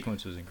 this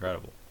sequence was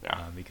incredible.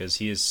 Yeah. Because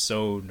he is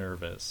so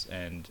nervous,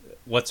 and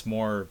what's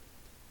more,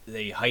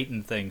 they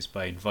heighten things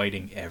by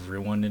inviting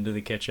everyone into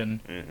the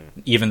kitchen,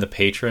 even the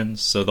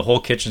patrons. So the whole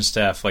kitchen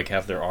staff like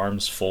have their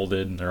arms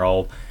folded, and they're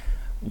all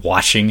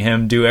watching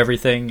him do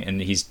everything,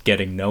 and he's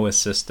getting no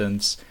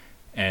assistance.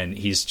 And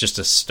he's just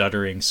a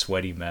stuttering,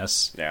 sweaty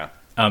mess. Yeah.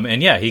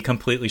 And yeah, he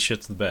completely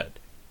shits the bed.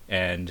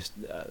 And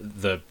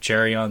the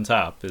cherry on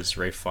top is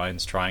Ralph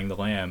Fiennes trying the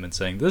lamb and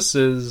saying, "This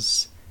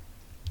is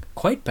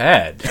quite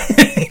bad."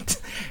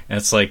 And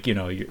it's like,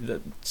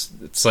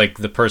 it's like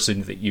the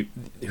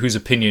person whose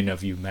opinion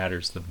of you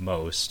matters the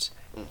most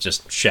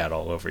just shat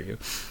all over you.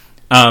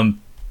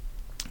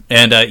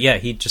 And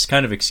he just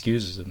kind of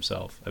excuses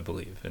himself, I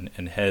believe,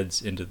 and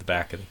heads into the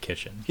back of the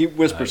kitchen. He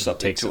whispers something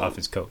takes to him. off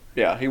his coat.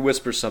 Yeah, he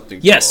whispers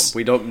something to him.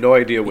 We no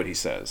idea what he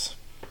says.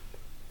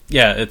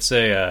 Yeah, it's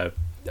a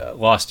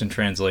lost in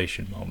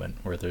translation moment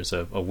where there's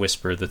a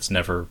whisper that's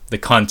never, the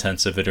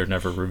contents of it are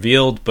never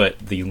revealed, but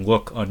the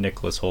look on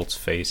Nicholas Holt's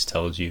face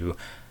tells you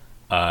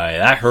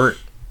that hurt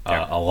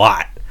a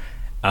lot.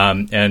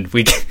 And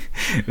we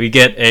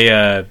get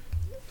a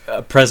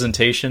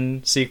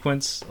presentation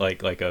sequence,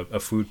 like a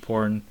food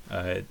porn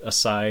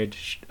aside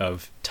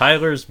of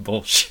Tyler's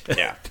bullshit.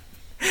 Yeah.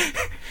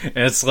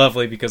 And it's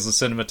lovely because the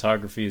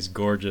cinematography is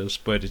gorgeous,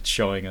 but it's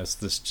showing us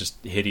this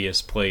just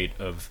hideous plate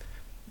of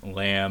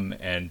lamb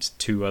and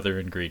 2 other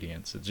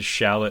ingredients. It's a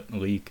shallot,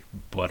 leek,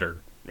 butter.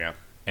 Yeah.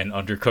 And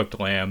undercooked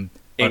lamb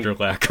under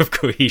lack of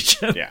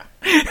cohesion. Yeah.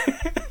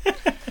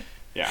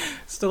 Yeah.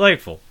 It's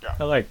delightful. Yeah.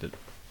 I liked it.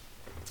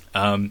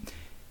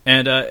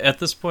 And at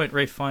this point,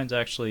 Ralph Fiennes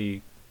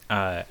actually,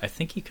 I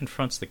think he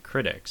confronts the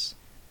critics.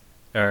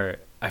 Or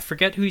I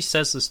forget who he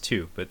says this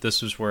to, but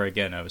this was where,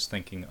 again, I was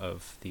thinking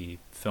of the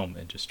film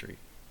industry.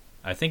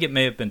 I think it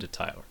may have been to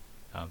Tyler.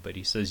 But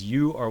he says,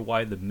 "You are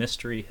why the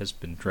mystery has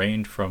been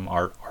drained from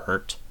our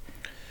art."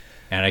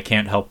 And I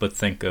can't help but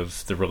think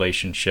of the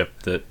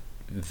relationship that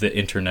the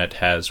internet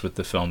has with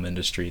the film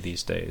industry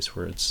these days,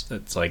 where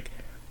it's like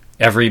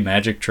every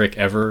magic trick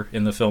ever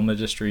in the film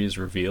industry is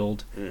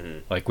revealed. Mm-hmm.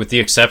 Like, with the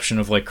exception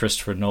of like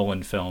Christopher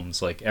Nolan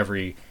films, like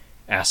every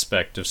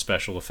aspect of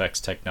special effects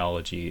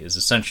technology is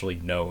essentially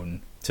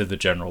known to the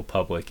general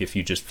public if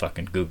you just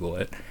fucking Google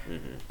it.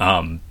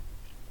 Mm-hmm.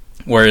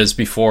 Whereas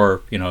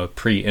before,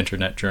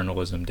 pre-internet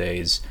journalism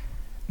days,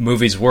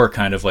 movies were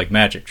kind of like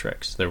magic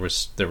tricks. There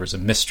was a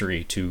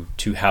mystery to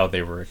how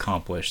they were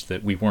accomplished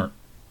that we weren't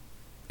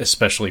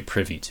especially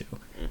privy to.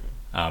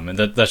 Mm-hmm. And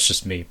that's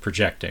just me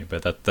projecting,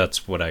 but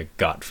that's what I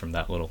got from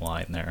that little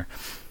line there.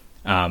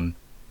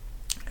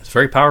 It's a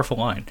very powerful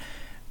line.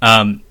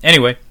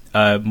 Anyway,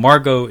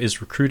 Margot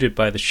is recruited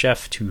by the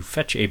chef to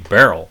fetch a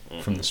barrel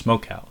from the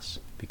smokehouse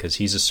because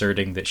he's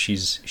asserting that she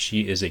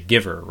is a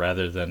giver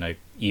rather than a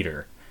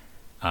eater.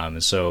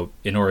 And so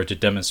in order to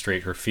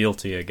demonstrate her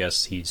fealty, I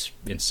guess he's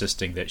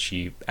insisting that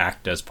she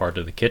act as part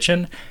of the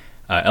kitchen.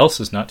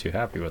 Elsa's not too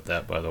happy with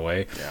that, by the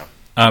way. Yeah.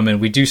 And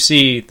we do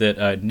see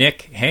that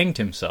Nick hanged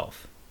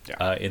himself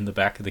in the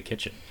back of the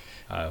kitchen.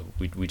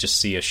 We just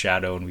see a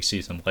shadow and we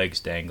see some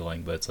legs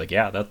dangling, but it's like,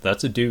 yeah,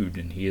 that's a dude,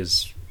 and he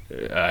is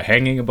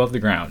hanging above the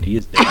ground. He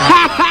is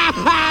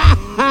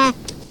dead.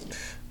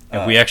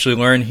 And we actually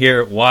learn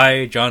here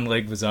why John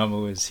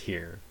Leguizamo is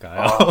here,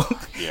 Kyle.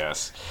 Oh,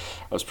 yes.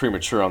 I was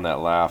premature on that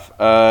laugh.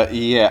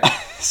 Yeah.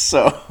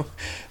 So,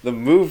 the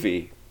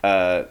movie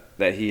that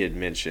he had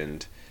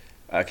mentioned,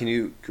 can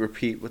you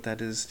repeat what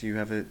that is? Do you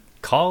have it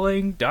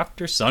calling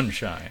Dr.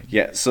 Sunshine.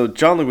 Yeah, so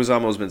John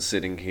Leguizamo's been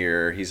sitting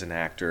here. He's an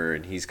actor,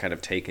 and he's kind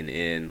of taken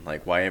in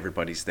like why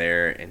everybody's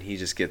there. And he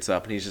just gets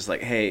up and he's just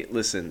like, "Hey,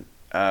 listen,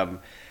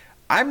 I'm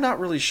not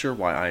really sure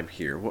why I'm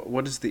here.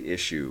 What is the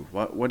issue?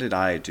 What did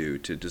I do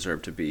to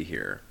deserve to be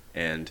here?"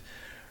 And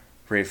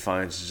Ralph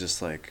Fiennes is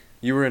just like,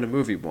 "You were in a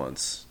movie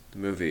once,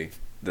 the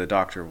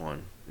Doctor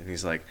one," and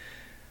he's like,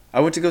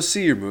 "I went to go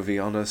see your movie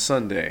on a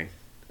Sunday.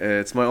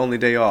 It's my only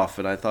day off,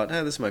 and I thought,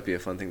 this might be a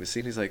fun thing to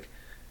see." And he's like,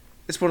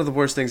 "It's one of the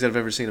worst things I've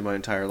ever seen in my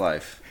entire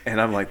life." And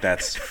I'm like,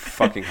 that's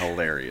fucking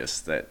hilarious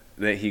that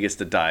he gets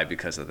to die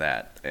because of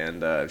that.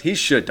 And he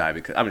should die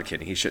because... I'm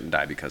kidding. He shouldn't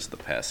die because of the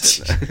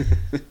pest.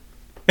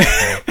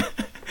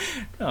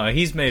 No,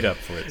 he's made up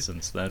for it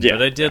since then. Yeah,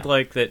 but I did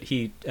like that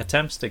he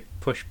attempts to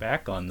push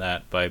back on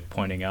that by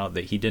pointing out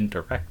that he didn't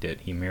direct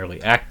it. He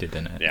merely acted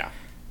in it. Yeah.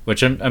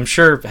 Which I'm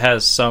sure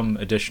has some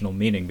additional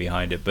meaning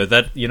behind it. But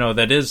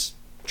that is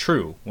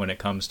true when it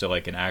comes to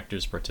like an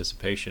actor's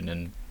participation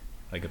in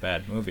like a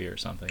bad movie or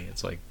something.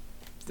 It's like,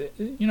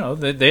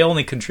 they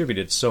only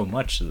contributed so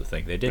much to the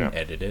thing. They didn't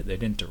edit it. They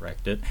didn't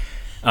direct it.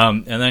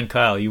 And then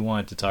Kyle, you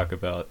wanted to talk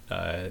about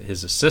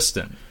his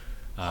assistant.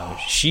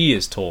 She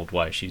is told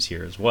why she's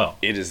here as well.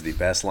 It is the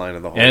best line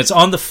of the whole. And it's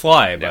on the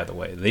fly, by the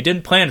way. They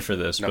didn't plan for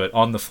this, but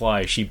on the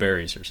fly, she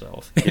buries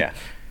herself. Yeah.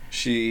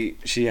 She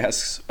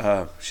asks,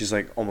 she's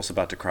like almost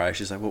about to cry.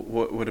 She's like,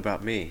 well, what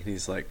about me? And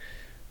he's like,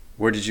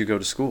 "Where did you go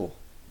to school?"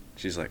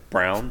 She's like,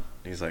 "Brown."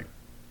 And he's like,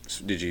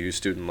 "Did you use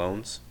student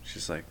loans?"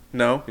 She's like,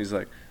 "No." He's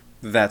like,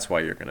 "That's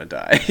why you're gonna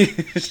die."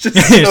 It's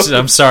just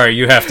I'm sorry,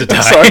 you have to die.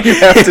 I'm sorry, you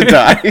have to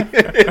die.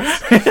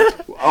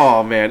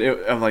 Oh man,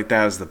 I'm like,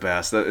 that is the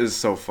best. That is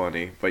so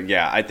funny. But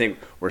yeah, I think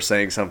we're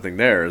saying something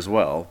there as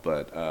well.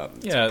 But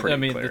yeah, it's I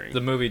mean, glaring.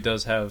 the movie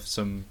does have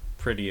some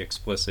pretty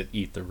explicit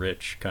 "eat the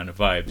rich" kind of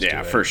vibes.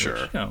 Yeah, to it, for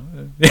sure.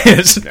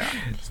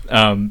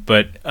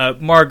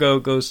 But Margot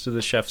goes to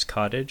the chef's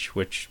cottage,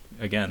 which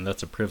again,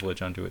 that's a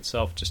privilege unto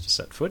itself just to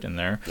set foot in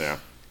there. Yeah.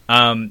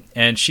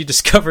 And she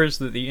discovers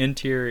that the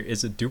interior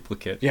is a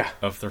duplicate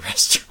of the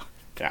restaurant.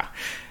 Yeah.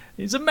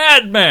 He's a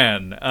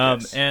madman.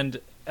 Yes.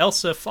 And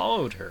Elsa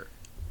followed her.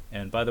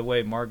 And by the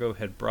way, Margot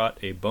had brought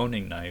a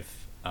boning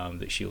knife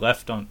that she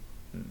left on...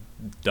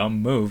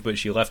 Dumb move, but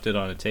she left it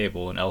on a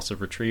table, and Elsa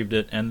retrieved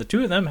it, and the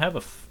two of them have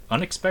a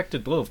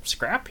unexpected little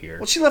scrap here.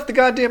 Well, she left the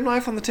goddamn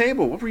knife on the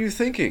table. What were you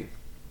thinking?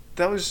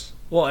 That was...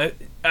 Well,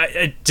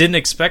 I didn't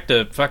expect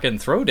a fucking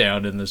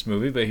throwdown in this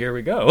movie, but here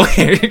we go.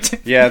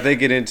 Yeah, they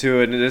get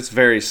into it, and it's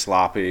very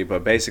sloppy,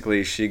 but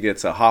basically she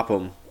gets a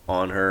hop-em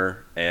on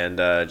her, and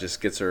just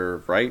gets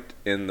her right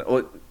in the...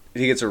 Well,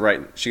 she gets her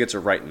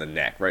right in the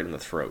neck, right in the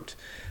throat.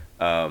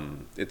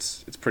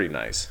 It's pretty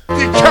nice.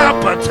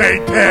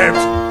 Decapitate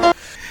him!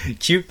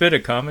 Cute bit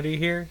of comedy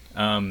here.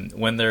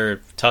 When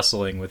they're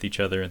tussling with each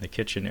other in the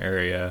kitchen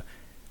area,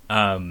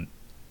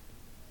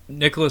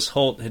 Nicholas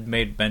Hoult had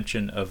made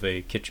mention of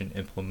a kitchen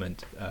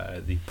implement,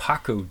 the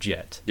Paco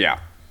Jet. Yeah.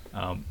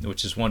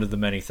 Which is one of the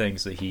many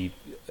things that he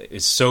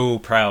is so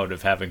proud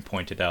of having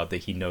pointed out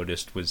that he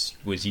noticed was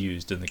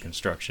used in the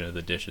construction of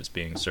the dishes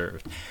being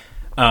served.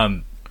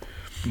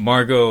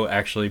 Margot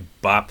actually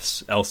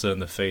bops Elsa in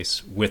the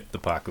face with the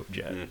Paco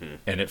Jet,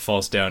 and it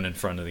falls down in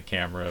front of the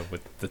camera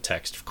with the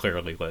text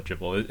clearly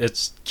legible.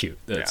 It's cute.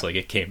 It's like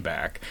it came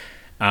back,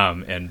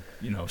 and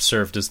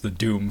served as the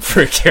doom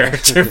for a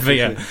character. But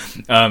yeah,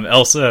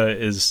 Elsa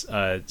is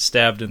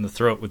stabbed in the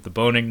throat with the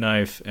boning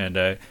knife, and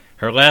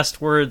her last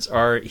words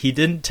are, "He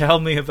didn't tell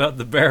me about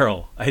the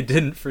barrel. I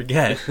didn't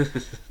forget."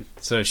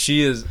 So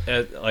she is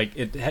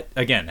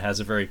again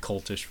has a very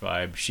cultish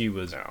vibe. She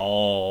was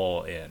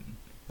all in.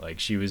 Like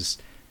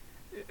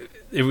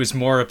it was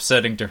more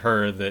upsetting to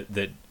her that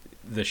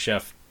the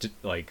chef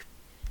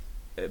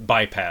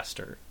bypassed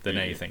her than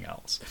anything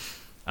else.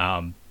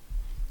 And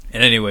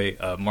anyway,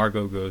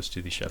 Margot goes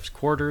to the chef's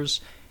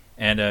quarters,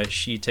 and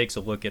she takes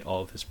a look at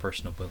all of his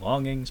personal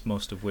belongings,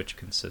 most of which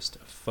consist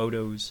of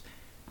photos.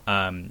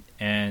 And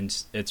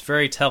it's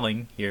very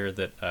telling here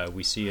that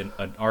we see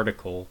an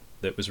article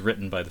that was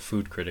written by the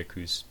food critic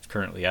who's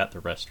currently at the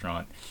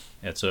restaurant.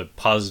 It's a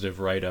positive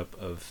write-up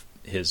of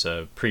his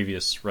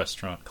previous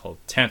restaurant called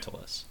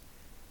Tantalus,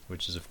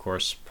 which is, of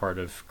course, part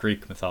of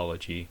Greek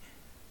mythology.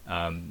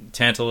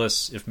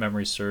 Tantalus, if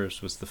memory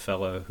serves, was the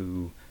fellow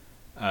who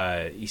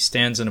he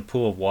stands in a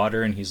pool of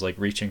water and he's like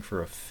reaching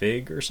for a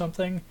fig or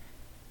something,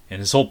 and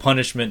his whole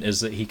punishment is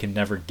that he can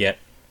never get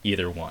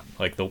either one.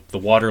 Like the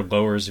water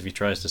lowers if he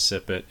tries to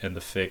sip it, and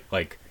the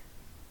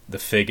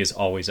fig is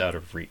always out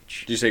of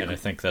reach. Did you say? And I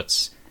think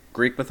that's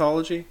Greek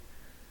mythology.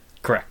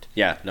 Correct.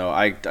 Yeah. No,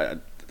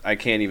 I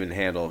can't even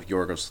handle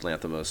Yorgos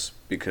Lanthimos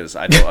because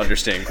I don't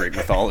understand Greek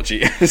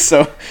mythology.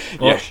 So,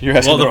 you're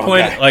asking the wrong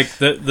guy. Like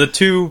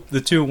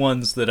the two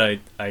ones that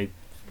I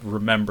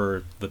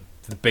remember the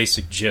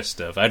basic gist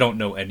of. I don't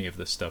know any of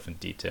this stuff in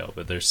detail,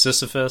 but there's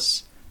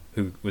Sisyphus,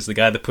 who was the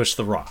guy that pushed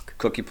the rock.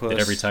 Cookie Puss. That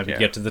every time he'd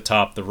get to the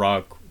top, the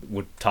rock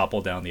would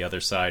topple down the other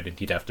side, and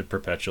he'd have to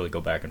perpetually go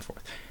back and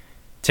forth.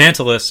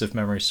 Tantalus, if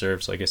memory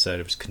serves, like I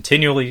said, it was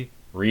continually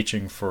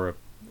reaching for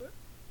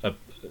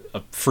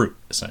a fruit,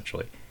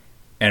 essentially.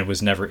 and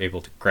was never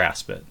able to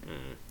grasp it,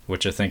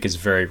 which I think is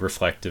very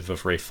reflective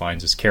of Ralph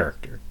Fiennes'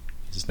 character.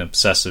 He's an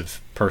obsessive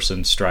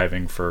person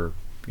striving for,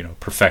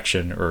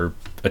 perfection or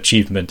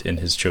achievement in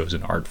his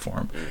chosen art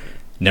form.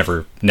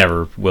 Never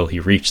will he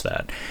reach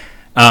that.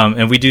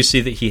 And we do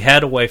see that he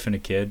had a wife and a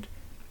kid,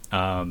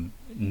 none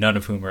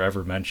of whom are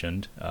ever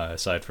mentioned,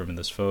 aside from in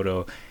this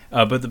photo.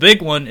 But the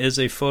big one is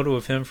a photo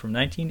of him from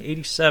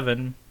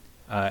 1987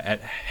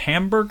 at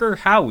Hamburger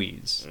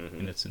Howie's.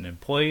 And it's an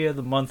Employee of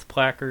the Month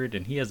placard,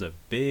 and he has a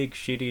big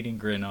shit-eating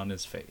grin on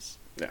his face.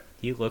 Yeah.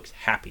 He looks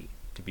happy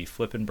to be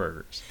flipping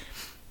burgers.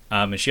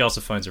 And she also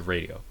finds a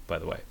radio, by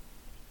the way.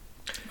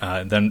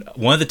 Then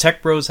one of the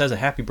tech bros has a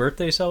happy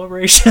birthday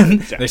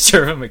celebration. Yeah. They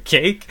serve him a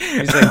cake.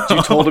 He's like,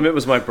 you told him it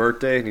was my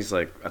birthday? And he's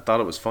like, I thought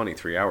it was funny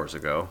 3 hours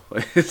ago.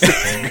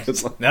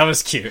 That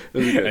was cute.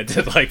 I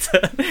did like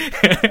that.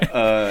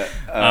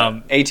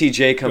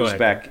 ATJ comes ahead.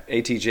 back.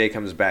 ATJ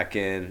comes back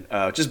in.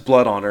 Just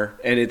blood on her.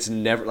 And it's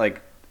never,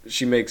 like,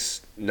 she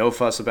makes no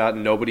fuss about it.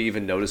 Nobody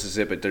even notices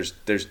it, but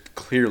there's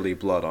clearly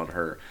blood on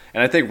her.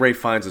 And I think Ralph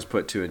Fiennes has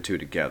put 2 and 2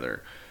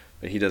 together.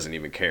 And he doesn't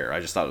even care. I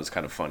just thought it was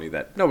kind of funny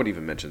that nobody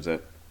even mentions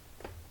it.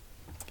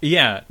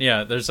 Yeah,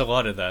 there's a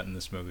lot of that in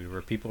this movie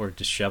where people are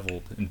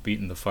disheveled and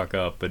beaten the fuck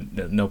up,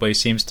 but nobody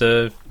seems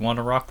to want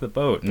to rock the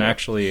boat. And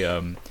actually,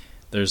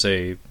 there's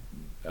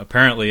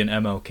apparently an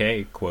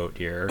MLK quote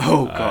here.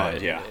 Oh,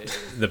 God, yeah.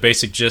 The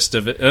basic gist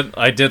of it,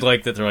 I did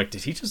like that they're like,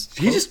 did he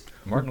just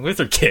Martin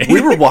Luther King?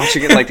 We were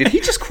watching it like, did he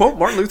just quote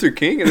Martin Luther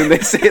King? And then they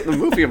say it in the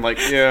movie. I'm like,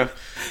 yeah.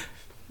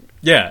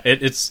 Yeah,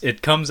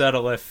 it comes out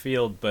of left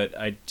field, but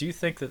I do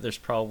think that there's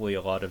probably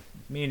a lot of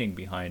meaning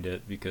behind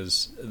it,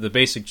 because the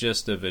basic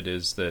gist of it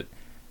is that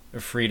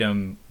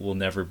freedom will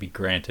never be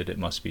granted; it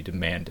must be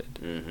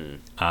demanded.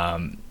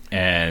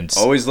 And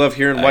always love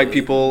hearing white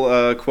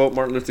people quote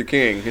Martin Luther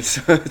King.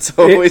 It's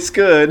always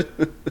good.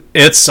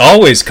 It's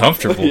always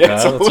comfortable,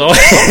 Yeah, Kyle. it's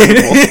always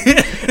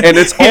comfortable. And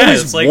it's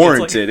always it's like-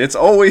 warranted. It's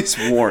always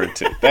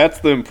warranted. That's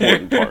the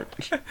important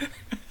part.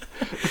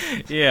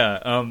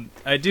 Yeah,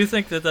 I do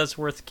think that that's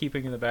worth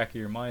keeping in the back of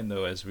your mind,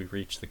 though, as we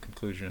reach the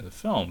conclusion of the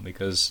film,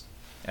 because,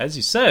 as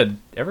you said,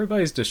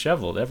 everybody's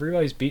disheveled,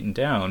 everybody's beaten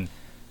down,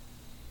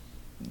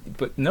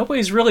 but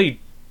nobody's really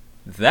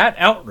that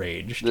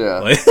outraged.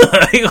 Yeah.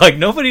 Like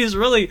nobody's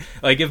really,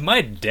 like, if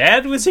my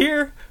dad was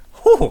here,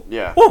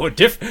 Yeah.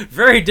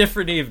 Very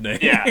different evening.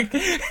 Yeah.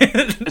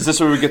 Is this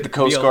where we get the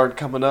Coast Guard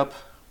coming up?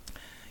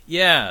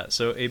 Yeah,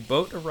 so a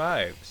boat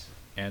arrives,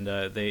 and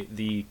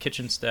the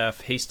kitchen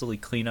staff hastily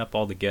clean up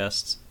all the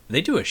guests.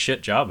 They do a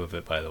shit job of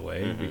it, by the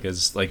way,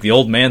 because like the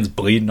old man's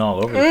bleeding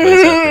all over the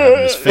place after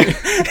having his finger.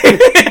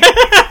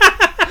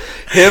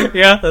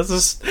 Yeah, that's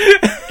just.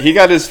 He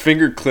got his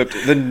finger clipped.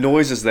 The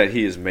noises that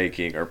he is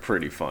making are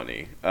pretty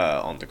funny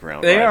on the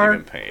ground. They writhing are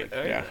in pain.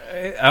 Yeah.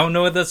 I don't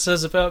know what that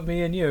says about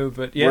me and you,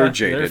 but yeah, We're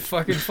jaded. they're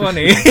fucking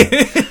funny.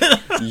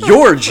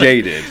 You're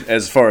jaded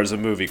as far as a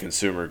movie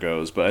consumer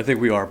goes, but I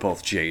think we are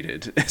both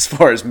jaded as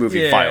far as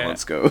movie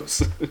violence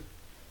goes.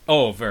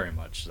 Oh, very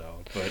much so.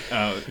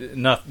 But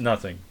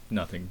nothing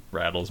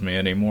rattles me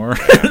anymore.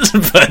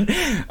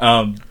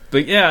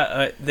 But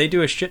yeah, they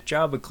do a shit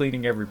job of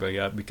cleaning everybody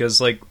up, because,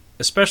 like,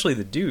 especially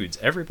the dudes,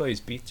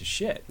 everybody's beat to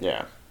shit.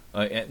 Yeah.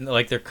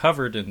 Like they're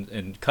covered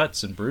in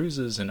cuts and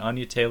bruises, and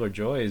Anya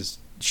Taylor-Joy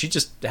she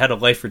just had a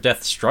life or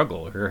death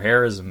struggle. Her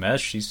hair is a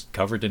mess. She's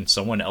covered in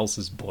someone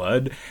else's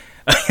blood.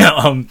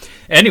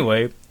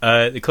 Anyway,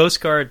 the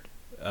Coast Guard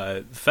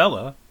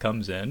fella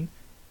comes in,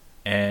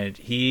 and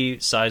he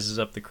sizes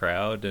up the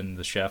crowd, and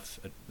the chef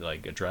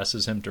like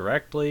addresses him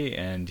directly,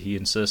 and he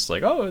insists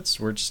like, "Oh,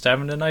 we're just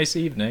having a nice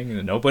evening,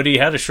 and nobody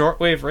had a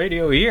shortwave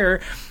radio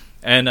here."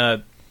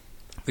 And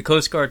the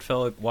Coast Guard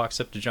fella walks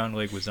up to John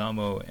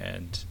Leguizamo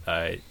and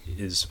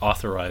is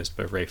authorized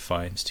by Ralph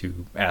Fiennes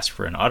to ask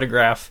for an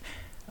autograph.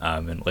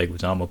 And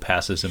Leguizamo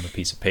passes him a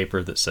piece of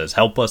paper that says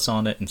 "Help us"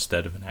 on it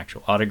instead of an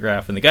actual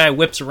autograph. And the guy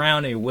whips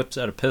around and he whips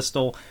out a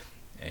pistol.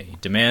 And he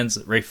demands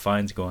that Ralph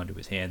Fiennes go onto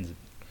his hands,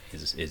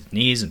 his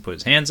knees, and put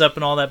his hands up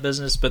and all that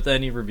business. But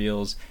then he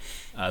reveals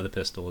the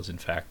pistol is in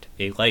fact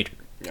a lighter,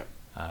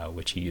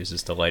 which he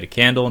uses to light a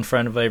candle in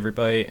front of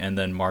everybody. And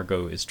then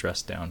Margot is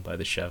dressed down by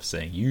the chef,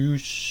 saying, "You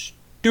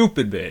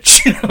stupid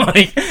bitch!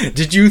 Like,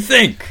 did you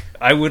think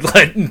I would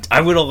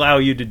allow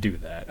you to do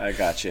that? I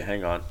got you.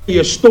 Hang on.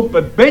 You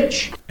stupid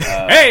bitch!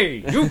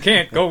 Hey, you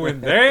can't go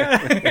in there."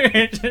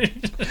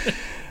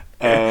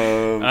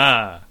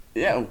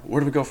 Yeah,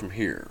 where do we go from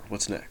here?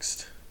 What's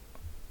next?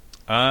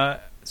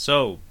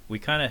 So we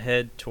kind of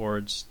head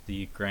towards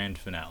the grand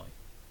finale,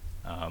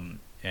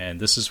 and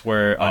this is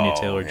where Anya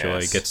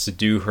Taylor-Joy gets to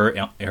do her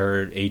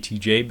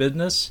ATJ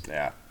business.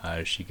 Yeah,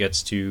 she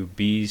gets to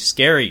be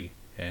scary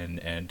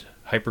and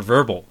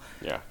hyperverbal.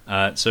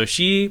 Yeah. So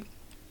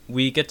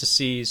we get to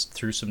see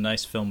through some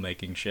nice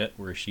filmmaking shit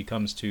where she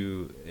comes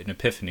to an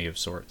epiphany of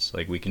sorts.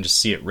 Like, we can just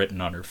see it written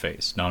on her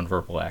face,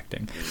 nonverbal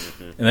acting.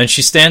 And then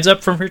she stands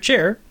up from her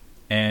chair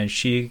and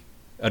she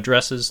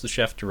addresses the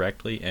chef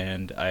directly,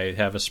 and I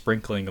have a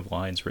sprinkling of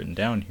lines written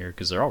down here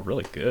because they're all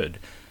really good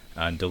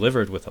and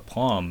delivered with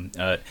aplomb.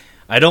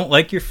 "I don't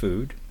like your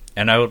food.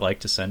 and I would like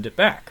to send it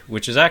back,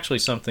 which is actually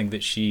something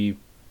that she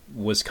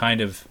was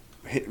kind of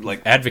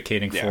like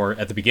advocating for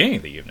at the beginning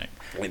of the evening.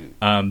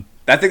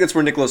 I think that's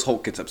where Nicholas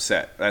Hoult gets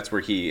upset. That's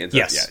where he ends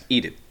up,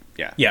 eat it.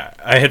 Yeah. Yeah,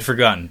 I had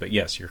forgotten, but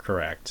yes, you're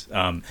correct.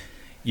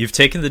 You've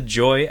taken the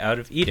joy out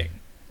of eating.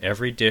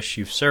 Every dish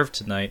you've served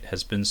tonight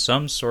has been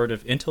some sort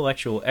of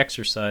intellectual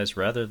exercise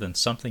rather than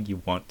something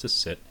you want to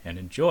sit and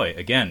enjoy.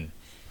 Again,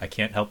 I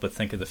can't help but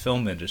think of the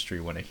film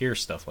industry when I hear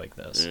stuff like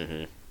this.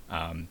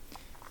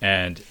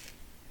 And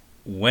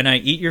when I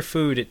eat your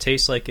food, it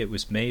tastes like it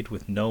was made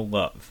with no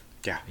love.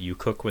 Yeah. You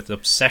cook with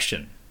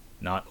obsession,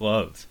 not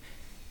love.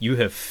 You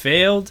have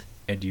failed,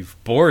 and you've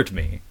bored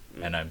me,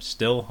 and I'm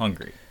still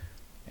hungry.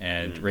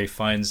 And Ralph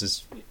Fiennes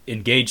is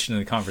engaged in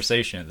the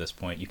conversation at this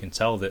point. You can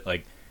tell that,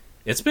 like,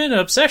 it's been an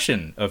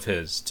obsession of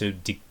his to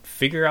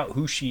figure out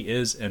who she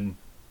is, and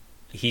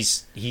he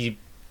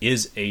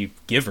is a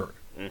giver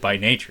by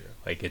nature.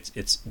 Like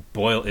it's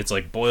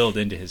boiled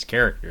into his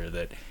character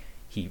that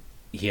he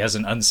has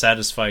an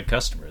unsatisfied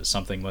customer.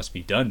 Something must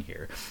be done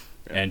here,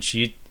 and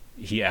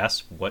he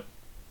asks, what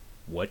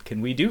can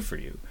we do for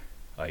you?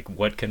 Like,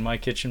 what can my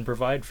kitchen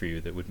provide for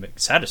you that would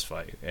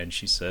satisfy you? And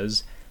she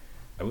says,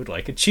 I would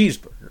like a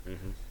cheeseburger.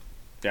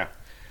 Yeah.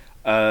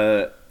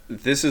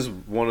 This is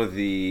one of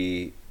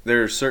the...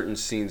 There are certain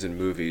scenes in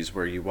movies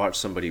where you watch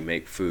somebody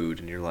make food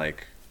and you're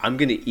like, I'm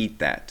going to eat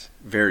that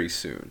very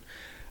soon.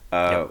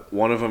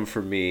 One of them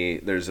for me,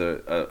 there's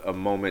a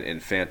moment in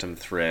Phantom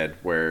Thread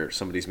where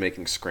somebody's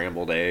making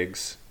scrambled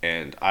eggs,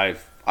 and I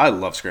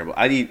love scrambled.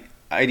 I'd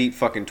eat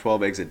fucking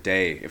 12 eggs a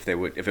day if it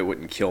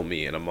wouldn't kill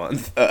me in a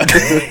month.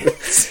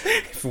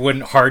 If it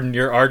wouldn't harden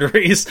your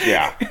arteries.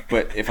 Yeah,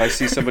 but if I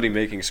see somebody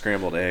making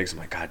scrambled eggs, I'm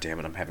like, God damn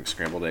it, I'm having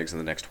scrambled eggs in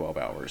the next 12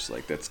 hours.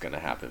 Like, that's going to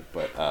happen.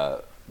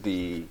 But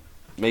the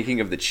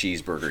making of the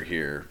cheeseburger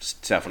here,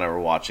 Steph and I were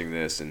watching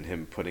this, and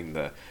him putting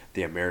the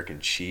American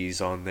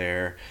cheese on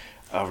there.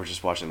 We're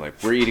just watching,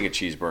 like, we're eating a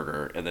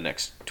cheeseburger in the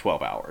next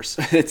 12 hours.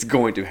 It's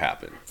going to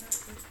happen.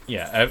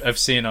 Yeah, I've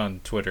seen on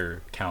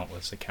Twitter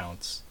countless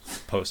accounts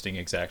posting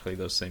exactly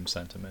those same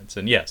sentiments.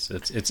 And yes,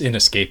 it's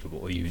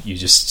inescapable. You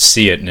just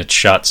see it, and it's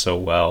shot so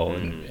well,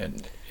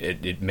 and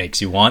it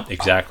makes you want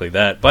exactly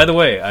that. By the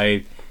way,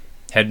 I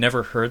had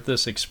never heard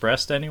this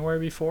expressed anywhere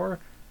before.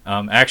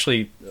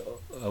 Actually,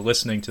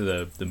 listening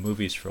to the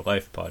Movies for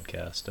Life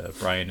podcast,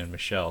 Brian and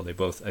Michelle, they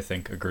both, I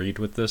think, agreed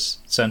with this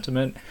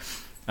sentiment.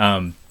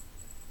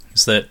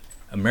 Is that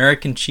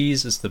American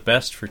cheese is the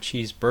best for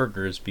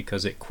cheeseburgers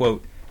because it,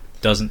 quote,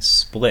 doesn't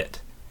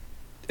split.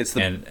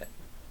 It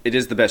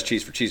is the best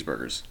cheese for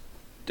cheeseburgers.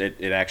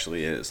 It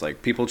actually is.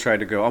 Like, people try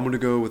to go, I'm going to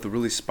go with a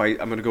really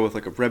I'm going to go with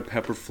like a red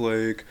pepper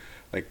flake,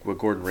 like what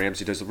Gordon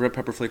Ramsay does, a red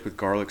pepper flake with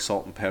garlic,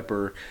 salt, and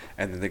pepper,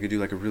 and then they could do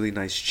like a really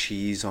nice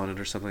cheese on it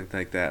or something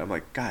like that. I'm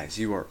like, guys,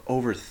 you are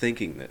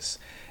overthinking this.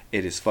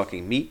 It is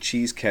fucking meat,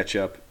 cheese,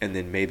 ketchup, and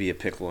then maybe a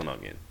pickle and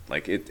onion.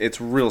 Like,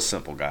 it's real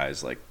simple,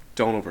 guys. Like,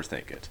 don't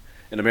overthink it.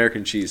 And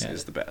American cheese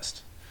is the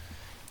best.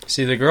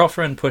 See, the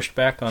girlfriend pushed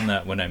back on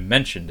that when I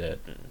mentioned it,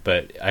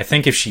 but I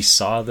think if she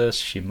saw this,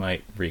 she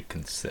might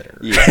reconsider.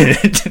 Yeah.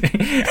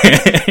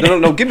 No,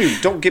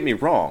 don't get me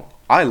wrong.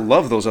 I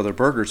love those other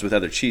burgers with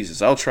other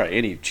cheeses. I'll try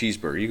any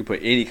cheeseburger. You can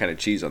put any kind of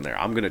cheese on there.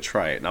 I'm going to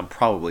try it, and I'm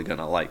probably going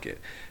to like it.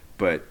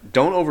 But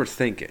don't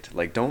overthink it.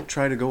 Like, don't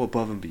try to go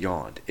above and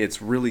beyond.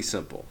 It's really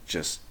simple.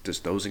 Just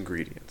those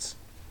ingredients.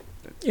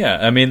 Yeah,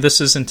 I mean, this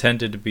is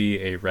intended to be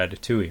a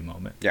Ratatouille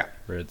moment. Yeah,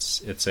 where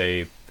it's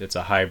a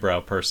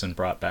highbrow person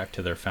brought back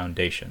to their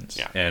foundations.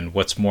 Yeah. And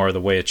what's more, the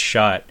way it's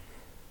shot,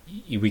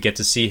 we get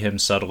to see him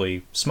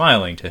subtly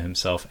smiling to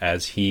himself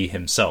as he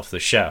himself, the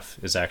chef,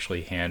 is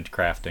actually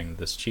handcrafting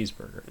this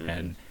cheeseburger.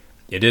 And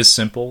it is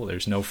simple.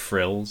 There's no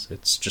frills.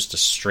 It's just a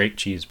straight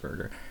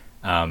cheeseburger.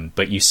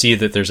 But you see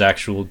that there's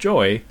actual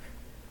joy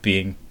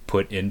being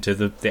put into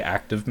the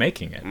act of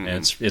making it,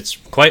 and it's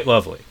quite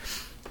lovely.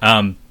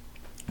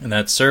 And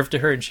that's served to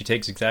her, and she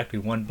takes exactly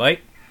one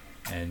bite,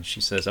 and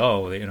she says,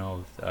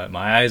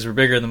 my eyes were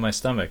bigger than my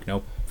stomach.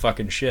 No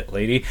fucking shit,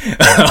 lady.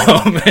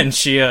 And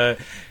she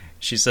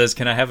says,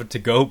 can I have a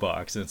to-go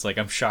box? And it's like,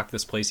 I'm shocked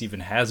this place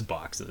even has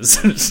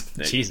boxes.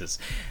 Jesus.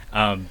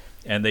 And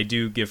they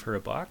do give her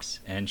a box,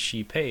 and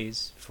she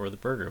pays for the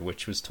burger,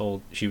 which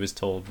she was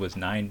told was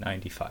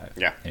 $9.95.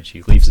 Yeah. And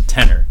she leaves a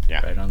tenner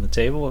right on the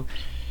table,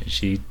 and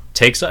she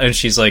takes, and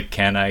she's like,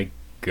 can I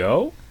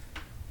go?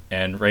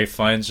 And Ralph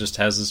Fiennes just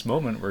has this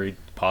moment where he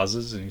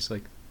pauses and he's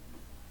like,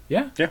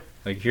 yeah.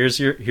 Like,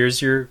 here's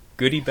your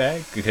goodie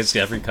bag, because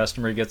every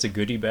customer gets a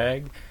goodie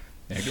bag.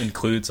 It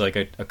includes like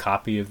a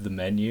copy of the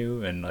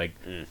menu and like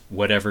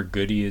whatever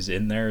goodie is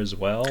in there as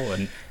well.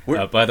 And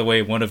by the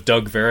way, one of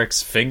Doug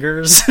Verrick's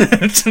fingers.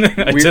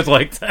 I did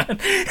like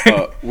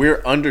that.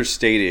 We're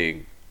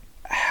understating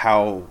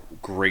how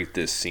great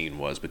this scene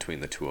was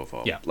between the two of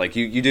them. Yeah. Like,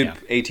 you did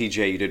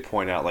ATJ, you did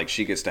point out, like,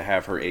 she gets to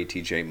have her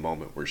ATJ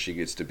moment where she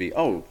gets to be,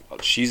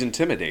 she's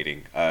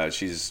intimidating.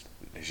 She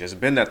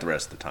hasn't been that the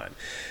rest of the time.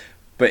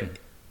 But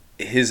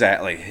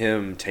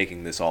him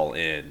taking this all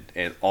in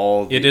and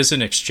all it is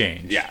an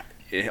exchange. Yeah.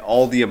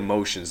 all the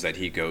emotions that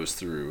he goes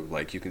through,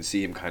 like you can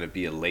see him kind of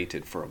be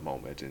elated for a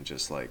moment and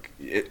just like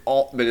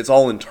but it's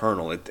all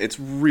internal. It's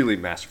really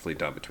masterfully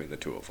done between the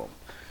two of them.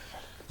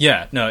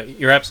 Yeah, no,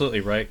 you're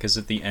absolutely right, because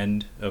at the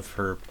end of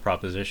her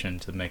proposition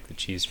to make the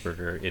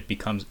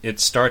cheeseburger, it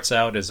starts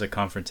out as a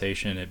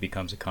confrontation, it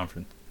becomes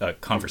a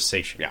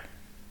conversation. Yeah.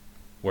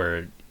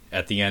 Where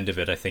at the end of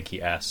it, I think he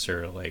asks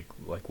her, like,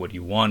 what do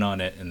you want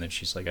on it? And then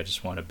she's like, I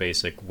just want a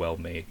basic,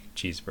 well-made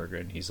cheeseburger.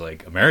 And he's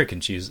like,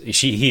 American cheese.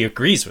 He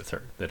agrees with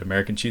her that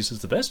American cheese is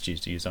the best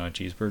cheese to use on a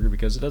cheeseburger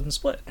because it doesn't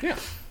split. Yeah.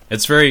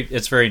 It's very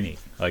neat.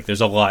 Like,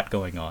 there's a lot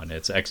going on.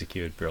 It's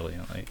executed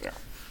brilliantly. Yeah.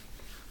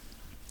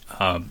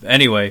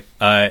 Anyway,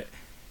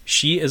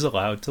 she is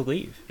allowed to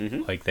leave.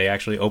 Mm-hmm. Like, they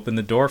actually open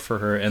the door for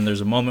her, and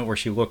there's a moment where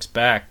she looks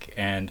back,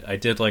 and I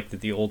did like that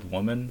the old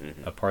woman,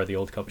 a part of the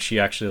old couple, she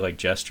actually, like,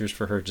 gestures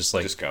for her, just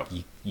like, just go.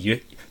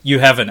 You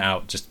have an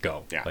out, just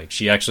go. Yeah. Like,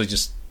 she actually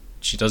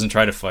she doesn't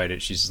try to fight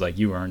it, she's just like,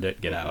 you earned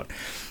it, get out.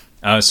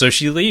 So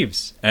she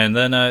leaves, and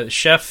then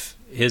Chef,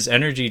 his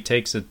energy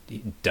takes a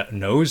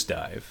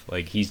nosedive.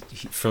 Like,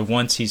 for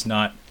once, he's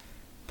not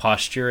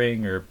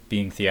posturing or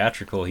being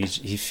theatrical. He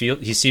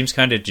seems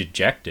kind of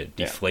dejected,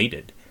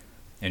 deflated,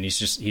 and he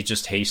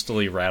just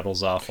hastily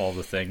rattles off all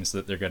the things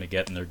that they're going to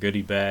get in their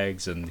goodie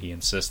bags, and he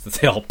insists that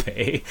they all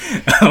pay,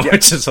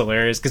 which is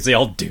hilarious because they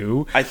all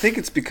do. I think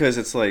it's because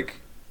it's like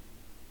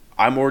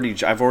I've already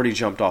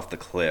jumped off the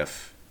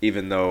cliff,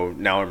 even though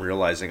now I'm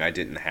realizing I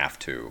didn't have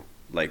to.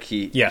 Like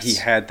he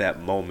had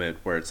that moment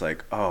where it's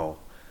like, oh,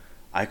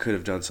 I could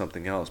have done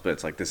something else, but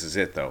it's like, this is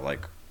it though.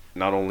 Like,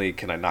 not only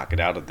can I knock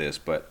it out of this,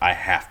 but I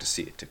have to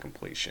see it to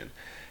completion.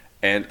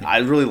 And I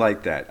really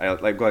like that.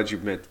 I'm glad you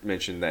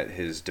mentioned that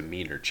his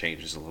demeanor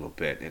changes a little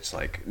bit. It's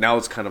like, now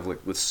it's kind of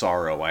like with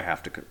sorrow, I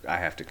have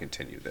to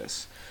continue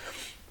this.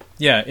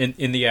 Yeah,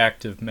 in the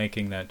act of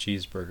making that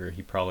cheeseburger,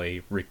 he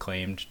probably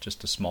reclaimed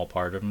just a small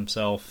part of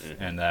himself,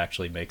 and that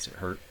actually makes it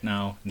hurt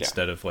now.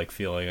 Instead of like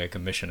feeling like a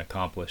mission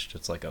accomplished,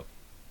 it's like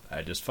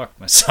I just fucked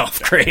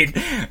myself. Great.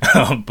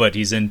 But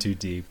he's in too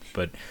deep.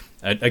 But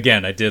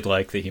again, I did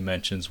like that he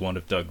mentions one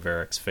of Doug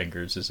Verrick's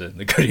fingers is in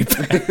the goodie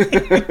bag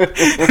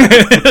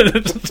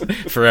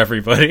for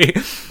everybody.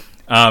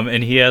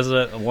 And he has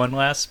one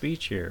last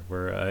speech here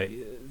where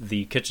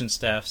the kitchen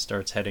staff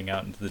starts heading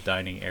out into the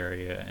dining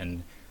area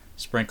and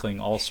sprinkling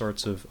all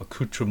sorts of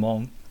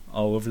accoutrements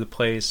all over the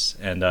place.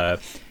 And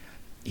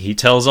he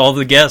tells all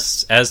the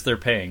guests, as they're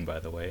paying, by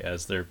the way,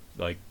 as they're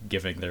like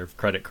giving their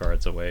credit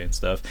cards away and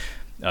stuff,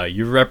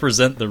 you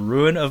represent the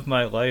ruin of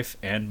my life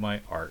and my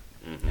art.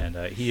 And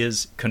he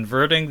is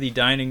converting the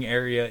dining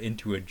area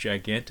into a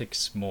gigantic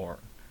s'more,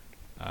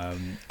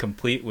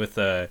 complete with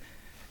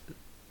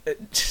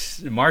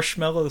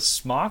marshmallow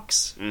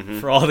smocks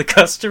for all the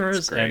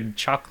customers and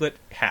chocolate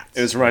hats.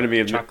 It was reminding me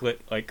of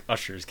chocolate like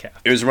usher's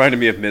cap. It was reminding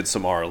me of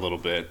Midsommar a little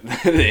bit.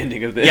 The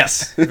ending of this.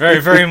 Yes,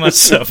 very much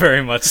so,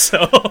 very much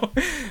so.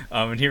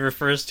 And he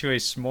refers to a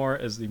s'more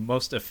as the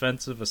most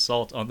offensive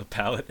assault on the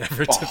palate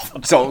ever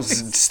devised. So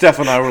Steph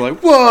and I were like,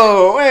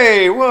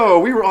 whoa,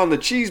 we were on the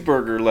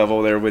cheeseburger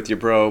level there with you,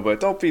 bro, but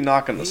don't be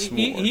knocking the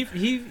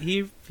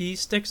s'more. He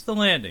sticks the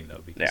landing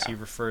though, because he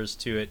refers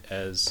to it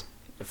as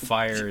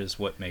fire is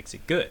what makes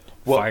it good.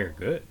 Fire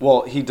good.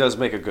 Well, he does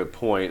make a good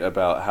point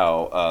about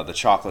how the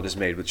chocolate is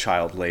made with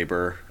child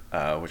labor,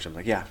 which I'm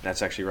like, yeah,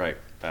 that's actually right.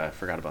 I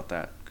forgot about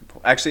that. Good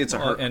point. Actually, it's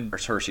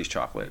it's Hershey's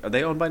chocolate. Are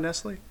they owned by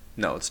Nestle?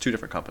 No, it's two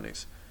different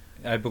companies.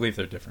 I believe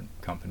they're different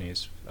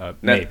companies.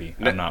 Maybe.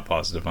 I'm not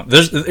positive on.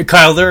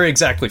 Kyle, there are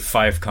exactly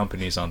 5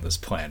 companies on this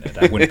planet.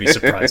 I wouldn't be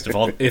surprised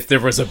if there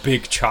was a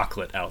big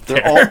chocolate out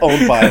there. They're all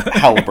owned by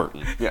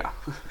Halliburton. Yeah.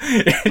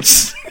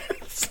 It's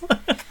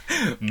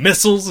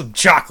missiles of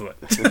chocolate.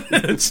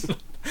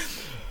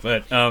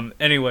 But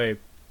anyway,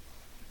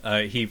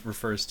 he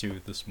refers to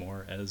the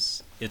s'more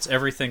as it's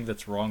everything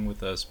that's wrong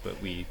with us,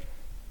 but we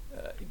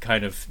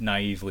kind of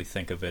naively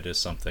think of it as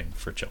something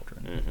for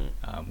children,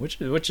 which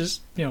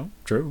is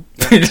true.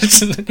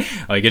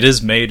 Like, it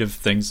is made of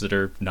things that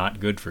are not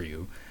good for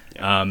you.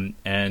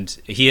 And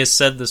he has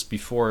said this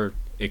before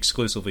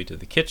exclusively to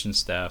the kitchen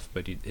staff,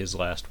 but his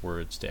last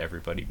words to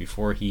everybody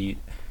before he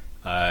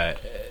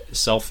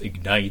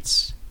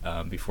self-ignites,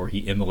 before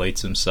he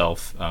immolates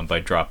himself by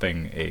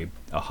dropping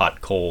a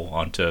hot coal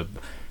onto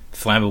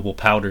flammable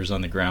powders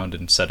on the ground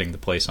and setting the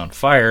place on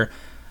fire.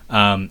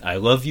 I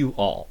love you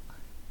all.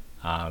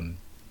 And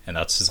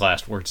that's his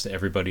last words to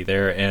everybody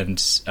there. And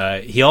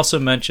he also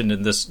mentioned,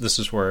 and this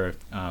is where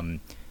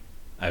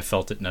I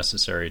felt it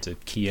necessary to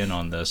key in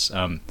on this.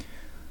 I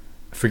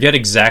forget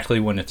exactly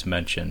when it's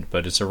mentioned,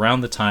 but it's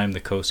around the time the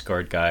Coast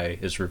Guard guy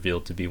is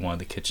revealed to be one of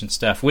the kitchen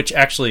staff, which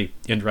actually,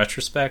 in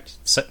retrospect,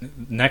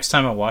 next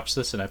time I watch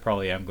this, and I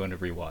probably am going to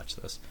rewatch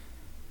this,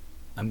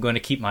 I'm going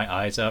to keep my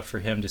eyes out for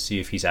him to see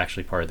if he's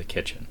actually part of the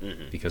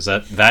kitchen. Because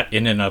that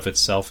in and of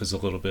itself is a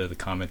little bit of the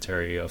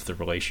commentary of the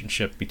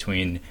relationship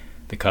between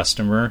the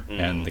customer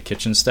and the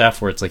kitchen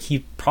staff, where it's like he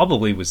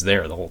probably was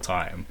there the whole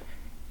time.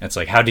 And it's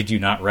like, how did you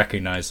not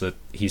recognize that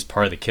he's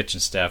part of the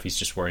kitchen staff? He's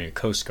just wearing a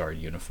Coast Guard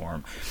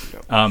uniform.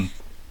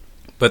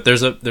 But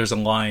there's a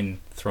line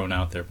thrown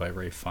out there by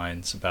Ralph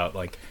Fiennes about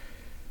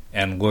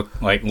and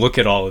look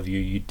at all of you.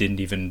 You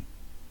didn't even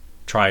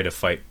try to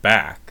fight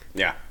back.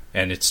 Yeah.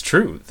 And it's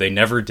true. They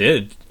never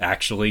did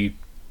actually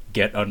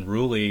get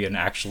unruly and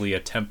actually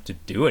attempt to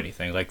do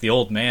anything. Like, the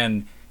old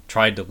man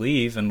tried to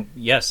leave, and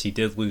yes, he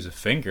did lose a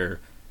finger,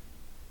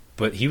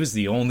 but he was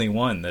the only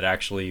one that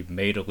actually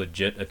made a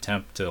legit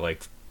attempt to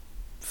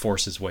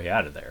force his way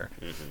out of there.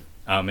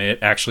 Mm-hmm. It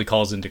actually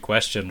calls into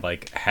question,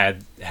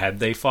 had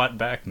they fought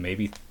back,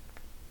 maybe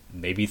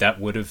that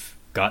would have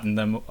gotten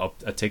them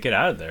a ticket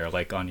out of there,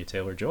 like Anya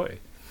Taylor-Joy.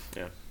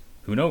 Yeah.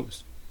 Who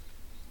knows?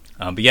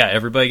 But yeah,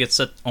 everybody gets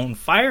set on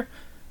fire.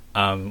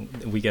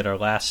 We get our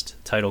last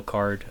title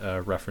card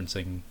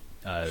referencing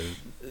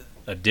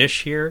a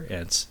dish here,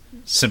 and it's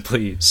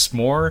simply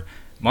s'more,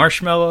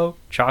 marshmallow,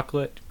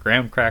 chocolate,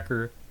 graham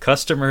cracker,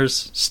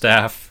 customers,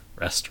 staff,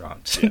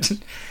 restaurant. Yes.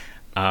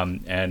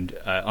 And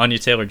Anya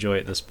Taylor-Joy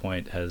at this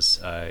point has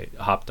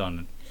hopped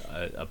on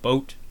a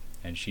boat,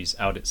 and she's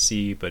out at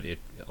sea, but the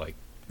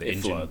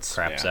engine floods,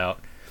 craps out.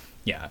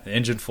 Yeah, the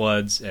engine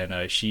floods,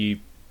 and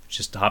she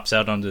just hops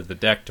out onto the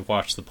deck to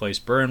watch the place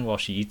burn while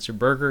she eats her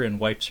burger and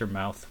wipes her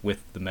mouth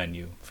with the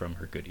menu from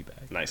her goodie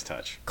bag. Nice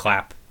touch.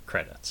 Clap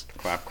credits.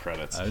 Clap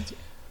credits.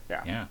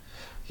 Yeah.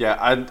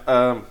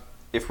 Yeah.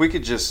 If we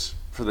could just,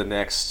 for the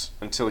next,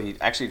 until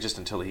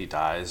he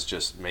dies,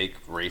 just make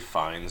Ralph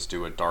Fiennes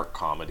do a dark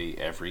comedy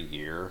every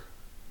year,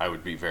 I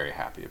would be very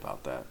happy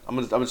about that.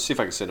 I'm gonna see if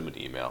I can send him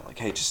an email. Like,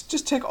 hey,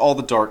 just take all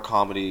the dark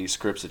comedy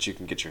scripts that you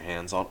can get your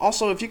hands on.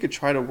 Also, if you could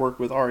try to work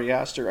with Ari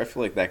Aster, I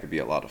feel like that could be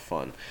a lot of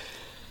fun.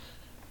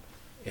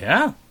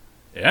 Yeah,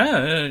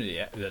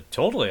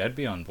 totally. I'd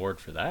be on board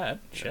for that.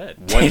 Shit.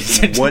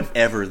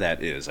 Whatever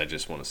that is, I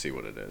just want to see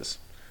what it is.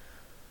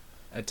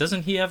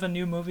 Doesn't he have a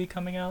new movie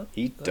coming out?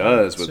 He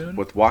does, soon?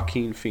 with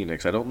Joaquin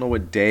Phoenix. I don't know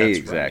what day That's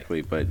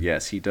exactly, right. but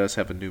yes, he does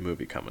have a new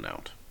movie coming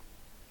out.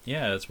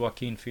 Yeah, it's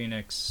Joaquin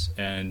Phoenix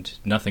and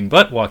nothing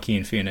but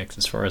Joaquin Phoenix,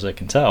 as far as I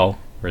can tell.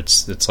 Where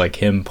it's like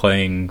him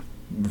playing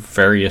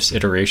various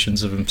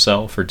iterations of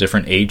himself or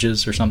different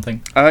ages or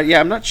something.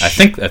 Yeah, I'm not sure.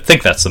 I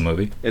think that's the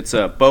movie. It's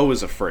Beau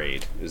is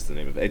Afraid is the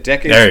name of it. A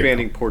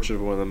decade-spanning portrait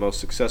of one of the most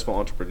successful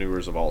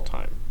entrepreneurs of all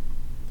time.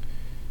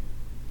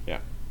 Yeah.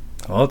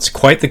 Well, it's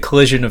quite the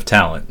collision of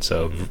talent,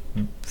 so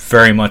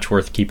very much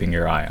worth keeping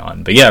your eye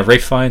on. But yeah,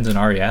 Ralph Fiennes and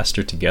Ari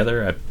Aster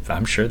together,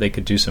 I'm sure they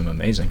could do some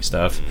amazing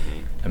stuff.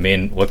 I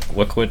mean, look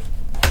what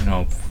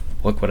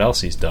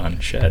else he's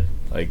done. Shit,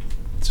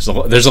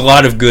 there's a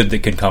lot of good that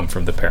can come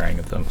from the pairing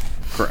of them.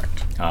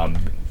 Correct.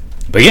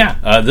 But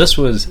yeah, this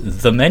was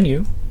The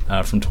Menu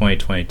from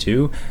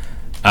 2022,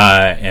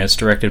 and it's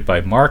directed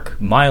by Mark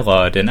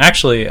Mylod. And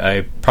actually,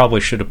 I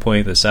probably should have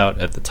pointed this out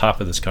at the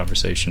top of this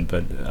conversation,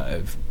 but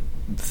I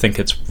think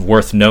it's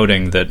worth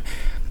noting that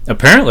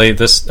apparently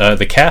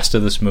the cast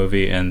of this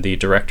movie and the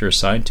director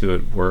assigned to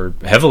it were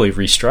heavily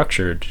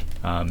restructured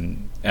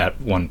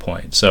at one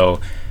point. So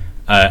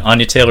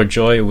Anya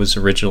Taylor-Joy was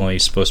originally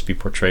supposed to be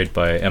portrayed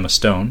by Emma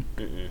Stone.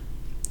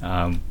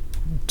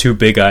 Two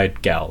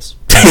big-eyed gals.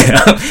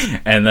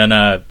 And then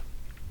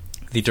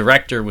the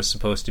director was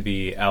supposed to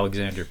be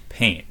Alexander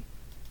Payne,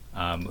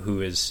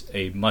 who is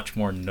a much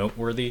more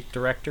noteworthy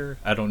director.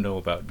 I don't know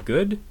about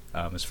good.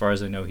 As far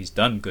as I know, he's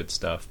done good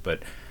stuff,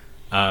 but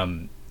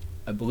I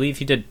believe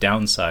he did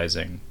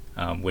Downsizing,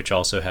 which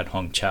also had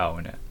Hong Chow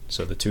in it.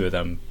 So the two of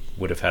them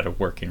would have had a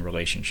working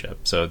relationship.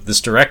 So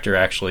this director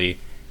actually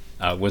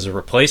was a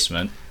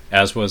replacement,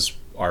 as was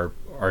our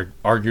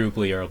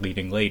arguably our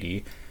leading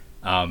lady.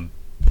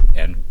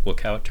 And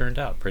look how it turned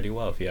out. Pretty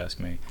well, if you ask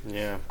me.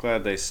 Yeah, I'm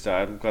glad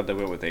they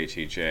went with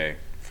HEJ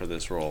for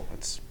this role.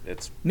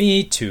 It's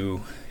me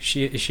too.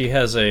 She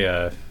has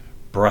a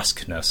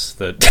brusqueness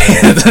that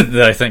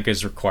that I think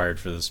is required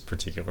for this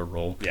particular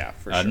role. Yeah,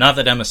 for sure. Not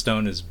that Emma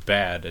Stone is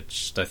bad. It's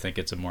just, I think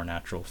it's a more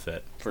natural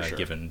fit for sure,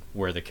 given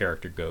where the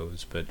character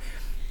goes. But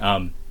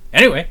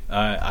anyway,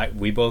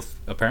 we both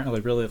apparently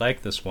really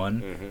like this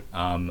one.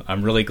 Mm-hmm.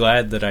 I'm really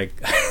glad that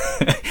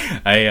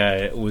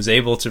I was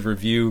able to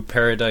review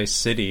Paradise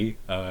City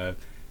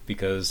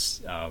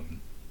because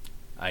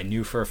I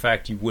knew for a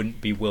fact you wouldn't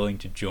be willing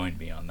to join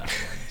me on that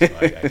one. So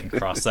I can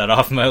cross that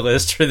off my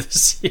list for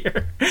this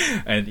year.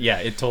 And yeah,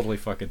 it totally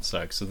fucking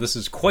sucks. So this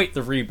is quite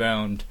the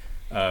rebound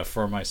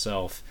for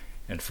myself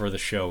and for the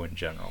show in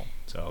general.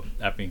 So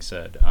that being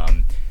said,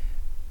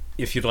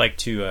 if you'd like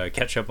to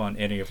catch up on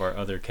any of our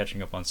other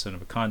Catching Up on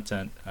Cinema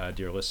content,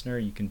 dear listener,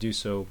 you can do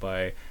so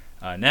by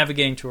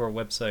navigating to our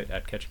website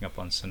at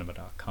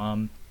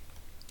catchinguponcinema.com.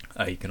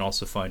 You can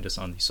also find us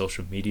on the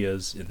social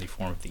medias in the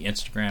form of the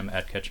Instagram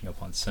at Catching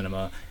Up on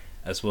Cinema,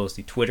 as well as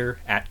the Twitter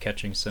at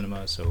Catching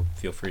Cinema, so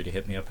feel free to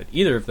hit me up at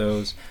either of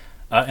those.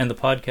 And the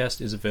podcast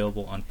is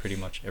available on pretty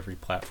much every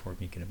platform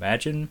you can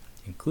imagine,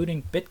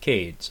 including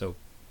Bitcade, so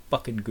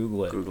fucking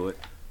Google it. Google it.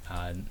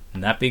 And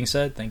that being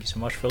said, thank you so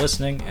much for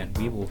listening, and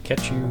we will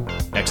catch you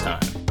next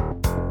time.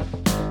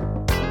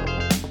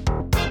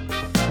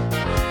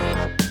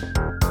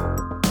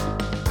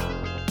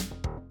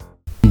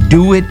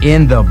 Do it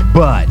in the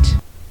butt.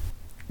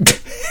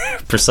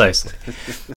 Precisely.